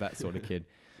me. I was that sort of kid.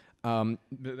 But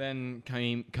then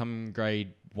come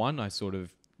grade 1, I sort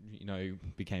of,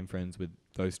 became friends with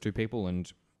those two people,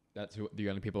 and that's the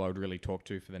only people I would really talk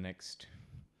to for the next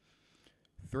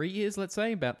 3 years, let's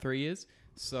say, about 3 years.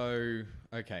 So,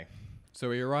 okay. So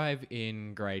we arrive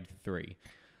in grade 3.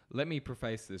 Let me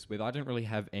preface this with, I didn't really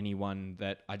have anyone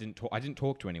that I didn't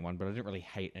talk to anyone, but I didn't really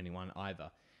hate anyone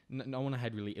either. No one I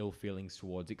had really ill feelings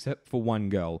towards, except for one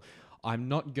girl. I'm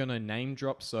not gonna name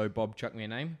drop, so Bob, chuck me a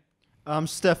name.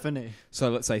 Stephanie. So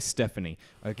let's say Stephanie.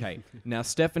 Okay. Now,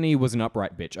 Stephanie was an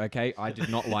upright bitch, okay? I did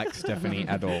not like Stephanie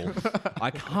at all.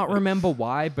 I can't remember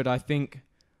why, but I think,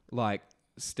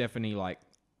 Stephanie,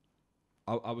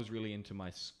 I was really into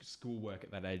my schoolwork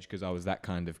at that age because I was that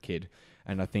kind of kid.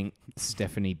 And I think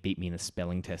Stephanie beat me in a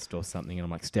spelling test or something. And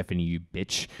I'm like, Stephanie, you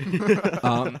bitch.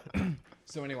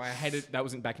 So anyway, I hated, that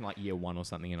wasn't back in year 1 or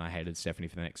something. And I hated Stephanie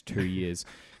for the next 2 years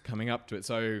coming up to it.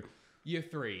 So year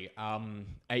 3,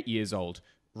 8 years old,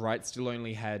 right? Still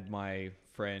only had my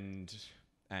friend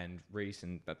and Reese,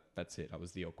 and that's it. I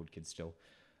was the awkward kid still.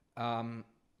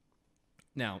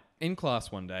 Now, in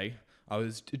class one day, I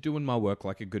was doing my work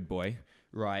like a good boy,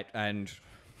 right? And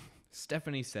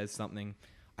Stephanie says something.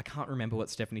 I can't remember what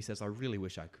Stephanie says. I really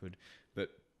wish I could. But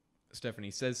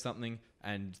Stephanie says something,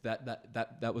 and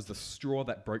that was the straw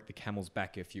that broke the camel's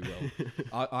back, if you will.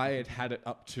 I had it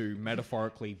up to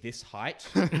metaphorically this height,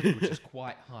 which is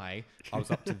quite high. I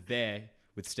was up to there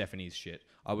with Stephanie's shit.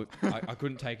 I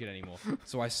couldn't take it anymore.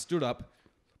 So I stood up,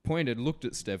 pointed, looked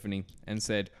at Stephanie, and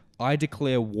said, "I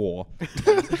declare war."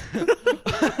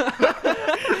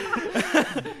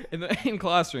 in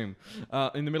classroom,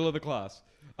 in the middle of the class,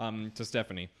 to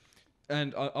Stephanie.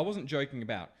 And I wasn't joking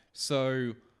about.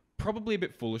 So probably a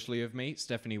bit foolishly of me,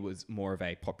 Stephanie was more of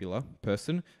a popular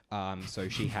person. So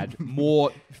she had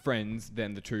more friends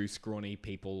than the two scrawny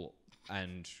people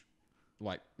and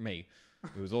like me.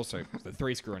 It was also the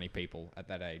three scrawny people at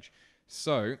that age.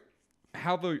 So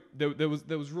how there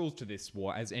was rules to this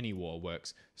war, as any war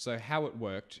works. So how it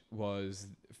worked was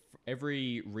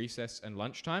every recess and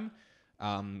lunchtime,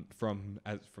 from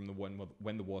the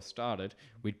when the war started,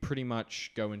 we'd pretty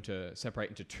much separate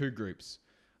into two groups.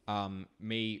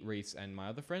 Me, Reese, and my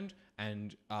other friend,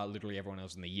 and literally everyone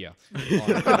else in the year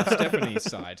on Stephanie's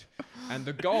side. And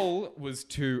the goal was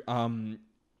to,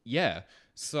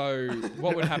 So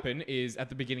what would happen is at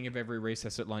the beginning of every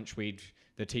recess at lunch,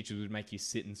 the teachers would make you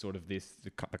sit in sort of the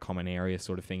common area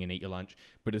sort of thing and eat your lunch.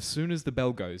 But as soon as the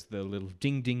bell goes, the little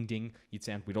ding, ding, ding, you'd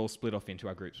sound, we'd all split off into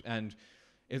our groups. And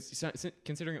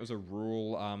considering it was a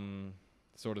rural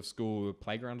sort of school, the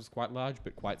playground was quite large,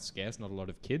 but quite scarce, not a lot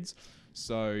of kids.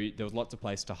 So there was lots of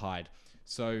place to hide.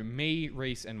 So me,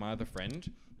 Reese, and my other friend,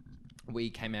 we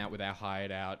came out with our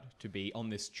hideout to be on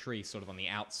this tree, sort of on the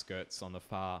outskirts, on the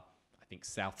far, I think,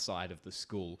 south side of the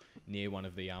school, near one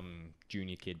of the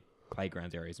junior kid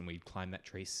playground areas, and we'd climb that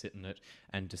tree, sit in it,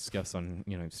 and discuss on,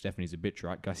 Stephanie's a bitch,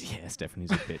 right, guys? Yeah,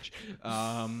 Stephanie's a bitch.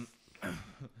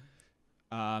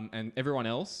 And everyone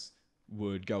else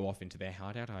would go off into their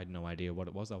hideout. I had no idea what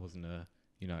it was. I wasn't I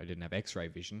didn't have X-ray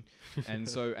vision. And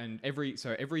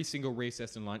every single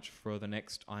recess and lunch for the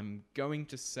next, I'm going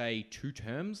to say 2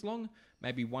 terms long,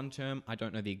 maybe 1 term, I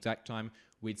don't know the exact time,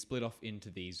 we'd split off into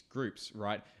these groups,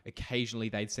 right? Occasionally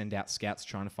they'd send out scouts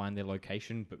trying to find their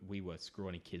location, but we were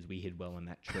scrawny kids. We hid well in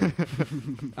that tree.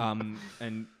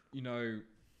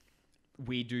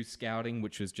 We do scouting,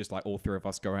 which was just like all 3 of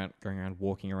us going around,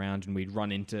 walking around, and we'd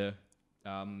run into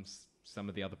some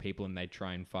of the other people and they'd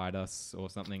try and fight us or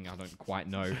something. I don't quite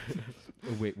know.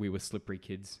 We were slippery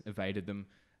kids, evaded them.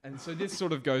 And so this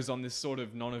sort of goes on this sort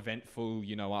of non-eventful,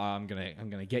 I'm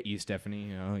gonna get you,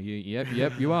 Stephanie.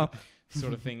 Yep, you are,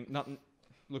 sort of thing. Nothing.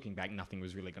 Looking back, nothing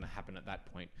was really going to happen at that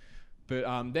point.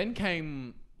 But then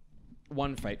came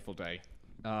one fateful day.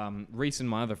 Reese and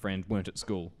my other friend weren't at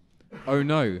school. Oh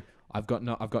no. I've got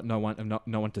no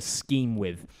one to scheme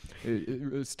with.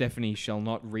 Stephanie shall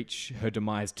not reach her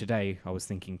demise today, I was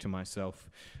thinking to myself.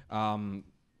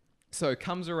 So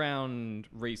comes around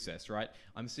recess, right?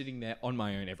 I'm sitting there on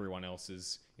my own. Everyone else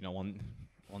is, on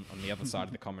the other side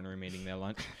of the common room eating their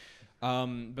lunch.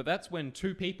 But that's when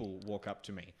 2 people walk up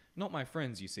to me. Not my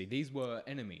friends, you see. These were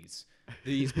enemies.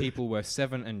 These people were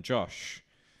Seven and Josh.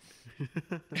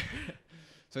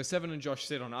 So Seven and Josh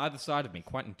sit on either side of me,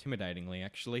 quite intimidatingly,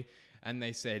 actually. And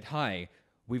they said, "Hi,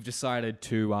 we've decided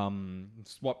to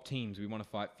swap teams. We want to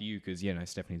fight for you because,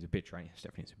 Stephanie's a bitch, right?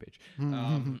 Stephanie's a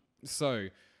bitch." So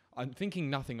I'm thinking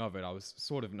nothing of it. I was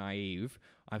sort of naive.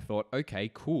 I thought, okay,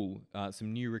 cool.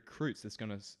 Some new recruits that's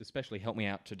going to especially help me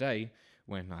out today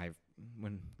when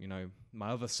my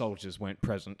other soldiers weren't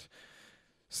present.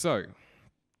 So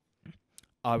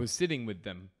I was sitting with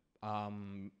them,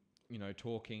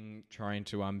 talking, trying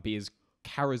to be as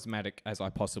charismatic as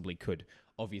I possibly could.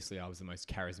 Obviously, I was the most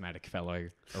charismatic fellow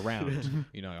around.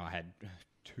 I had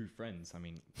 2 friends. I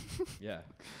mean, yeah.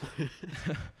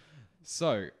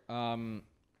 So,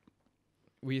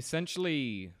 we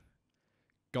essentially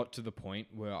got to the point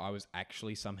where I was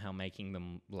actually somehow making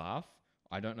them laugh.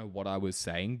 I don't know what I was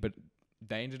saying, but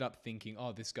they ended up thinking,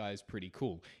 oh, this guy is pretty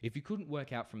cool. If you couldn't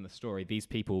work out from the story, these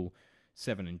people,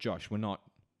 Seven and Josh, were not,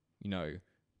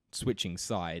 switching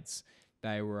sides.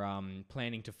 They were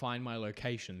planning to find my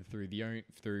location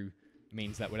through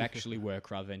means that would actually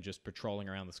work rather than just patrolling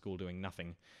around the school doing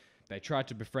nothing. They tried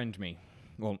to befriend me.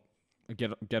 Well,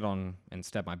 get on and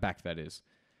stab my back, that is.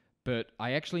 But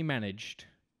I actually managed,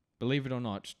 believe it or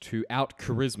not, to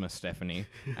out-charisma Stephanie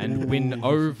and win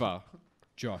over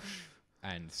Josh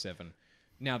and Seven.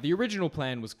 Now, the original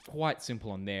plan was quite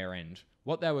simple on their end.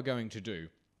 What they were going to do,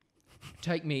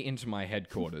 take me into my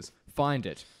headquarters, find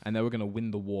it, and they were going to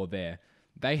win the war there.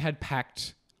 They had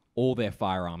packed all their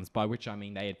firearms, by which I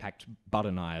mean they had packed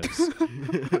butter knives.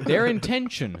 Their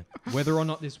intention, whether or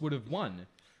not this would have won,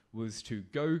 was to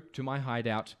go to my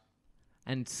hideout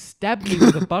and stab me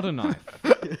with a butter knife,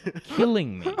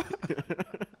 killing me.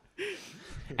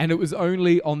 And it was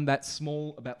only on that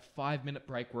small, about 5-minute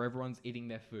break where everyone's eating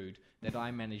their food that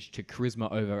I managed to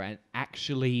charisma over and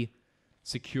actually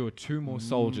secure 2 more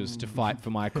soldiers to fight for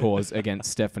my cause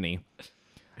against Stephanie.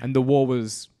 And the war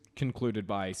was concluded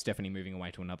by Stephanie moving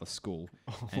away to another school.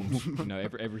 And,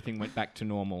 everything went back to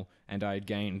normal, and I had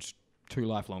gained 2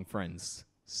 lifelong friends.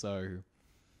 So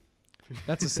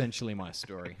that's essentially my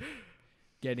story.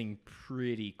 Getting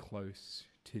pretty close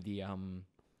to the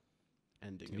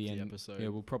ending of the episode. Yeah,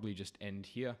 we'll probably just end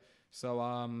here. So,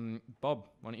 Bob,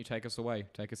 why don't you take us away?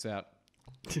 Take us out.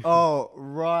 Oh,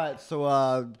 right.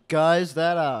 So, guys,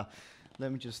 that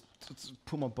let me just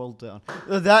put my bowl down.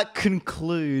 That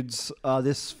concludes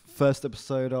this first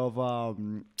episode of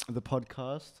the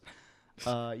podcast.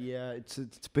 Yeah,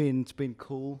 it's been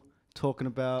cool talking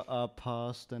about our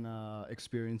past and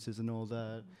experiences and all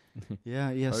that.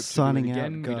 Yeah. Hope Signing to do it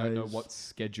again. out, guys. We don't know what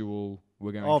schedule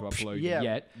we're going to upload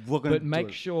yet. But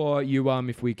make sure you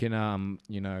if we can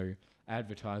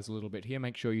advertise a little bit here,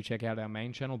 make sure you check out our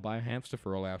main channel, Bio-Hamster,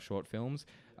 for all our short films.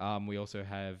 We also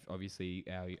have, obviously,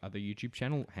 our other YouTube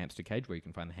channel, Hamster Cage, where you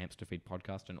can find the Hamster Feed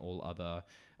podcast and all other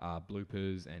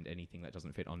bloopers and anything that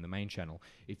doesn't fit on the main channel.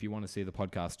 If you want to see the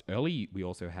podcast early, we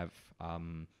also have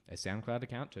a SoundCloud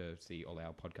account to see all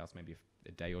our podcasts maybe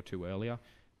a day or 2 earlier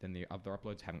than the other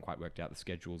uploads. Haven't quite worked out the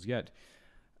schedules yet.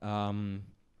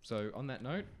 So on that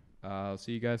note, I'll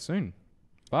see you guys soon.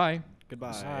 Bye.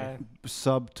 Goodbye.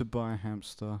 Sub to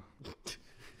Bio-Hamster.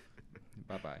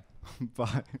 Bye-bye.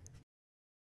 Bye.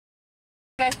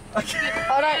 Okay. Oh,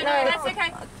 no, that's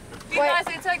okay. You guys,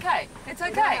 it's okay. It's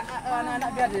okay. No,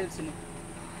 biar dia di sini.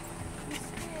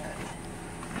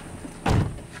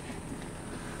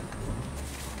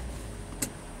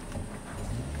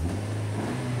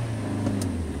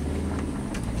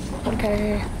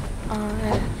 Okay, I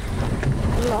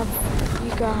love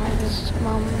you guys,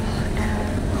 Mum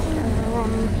and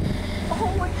Ron,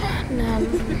 Nanny,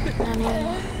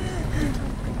 everyone.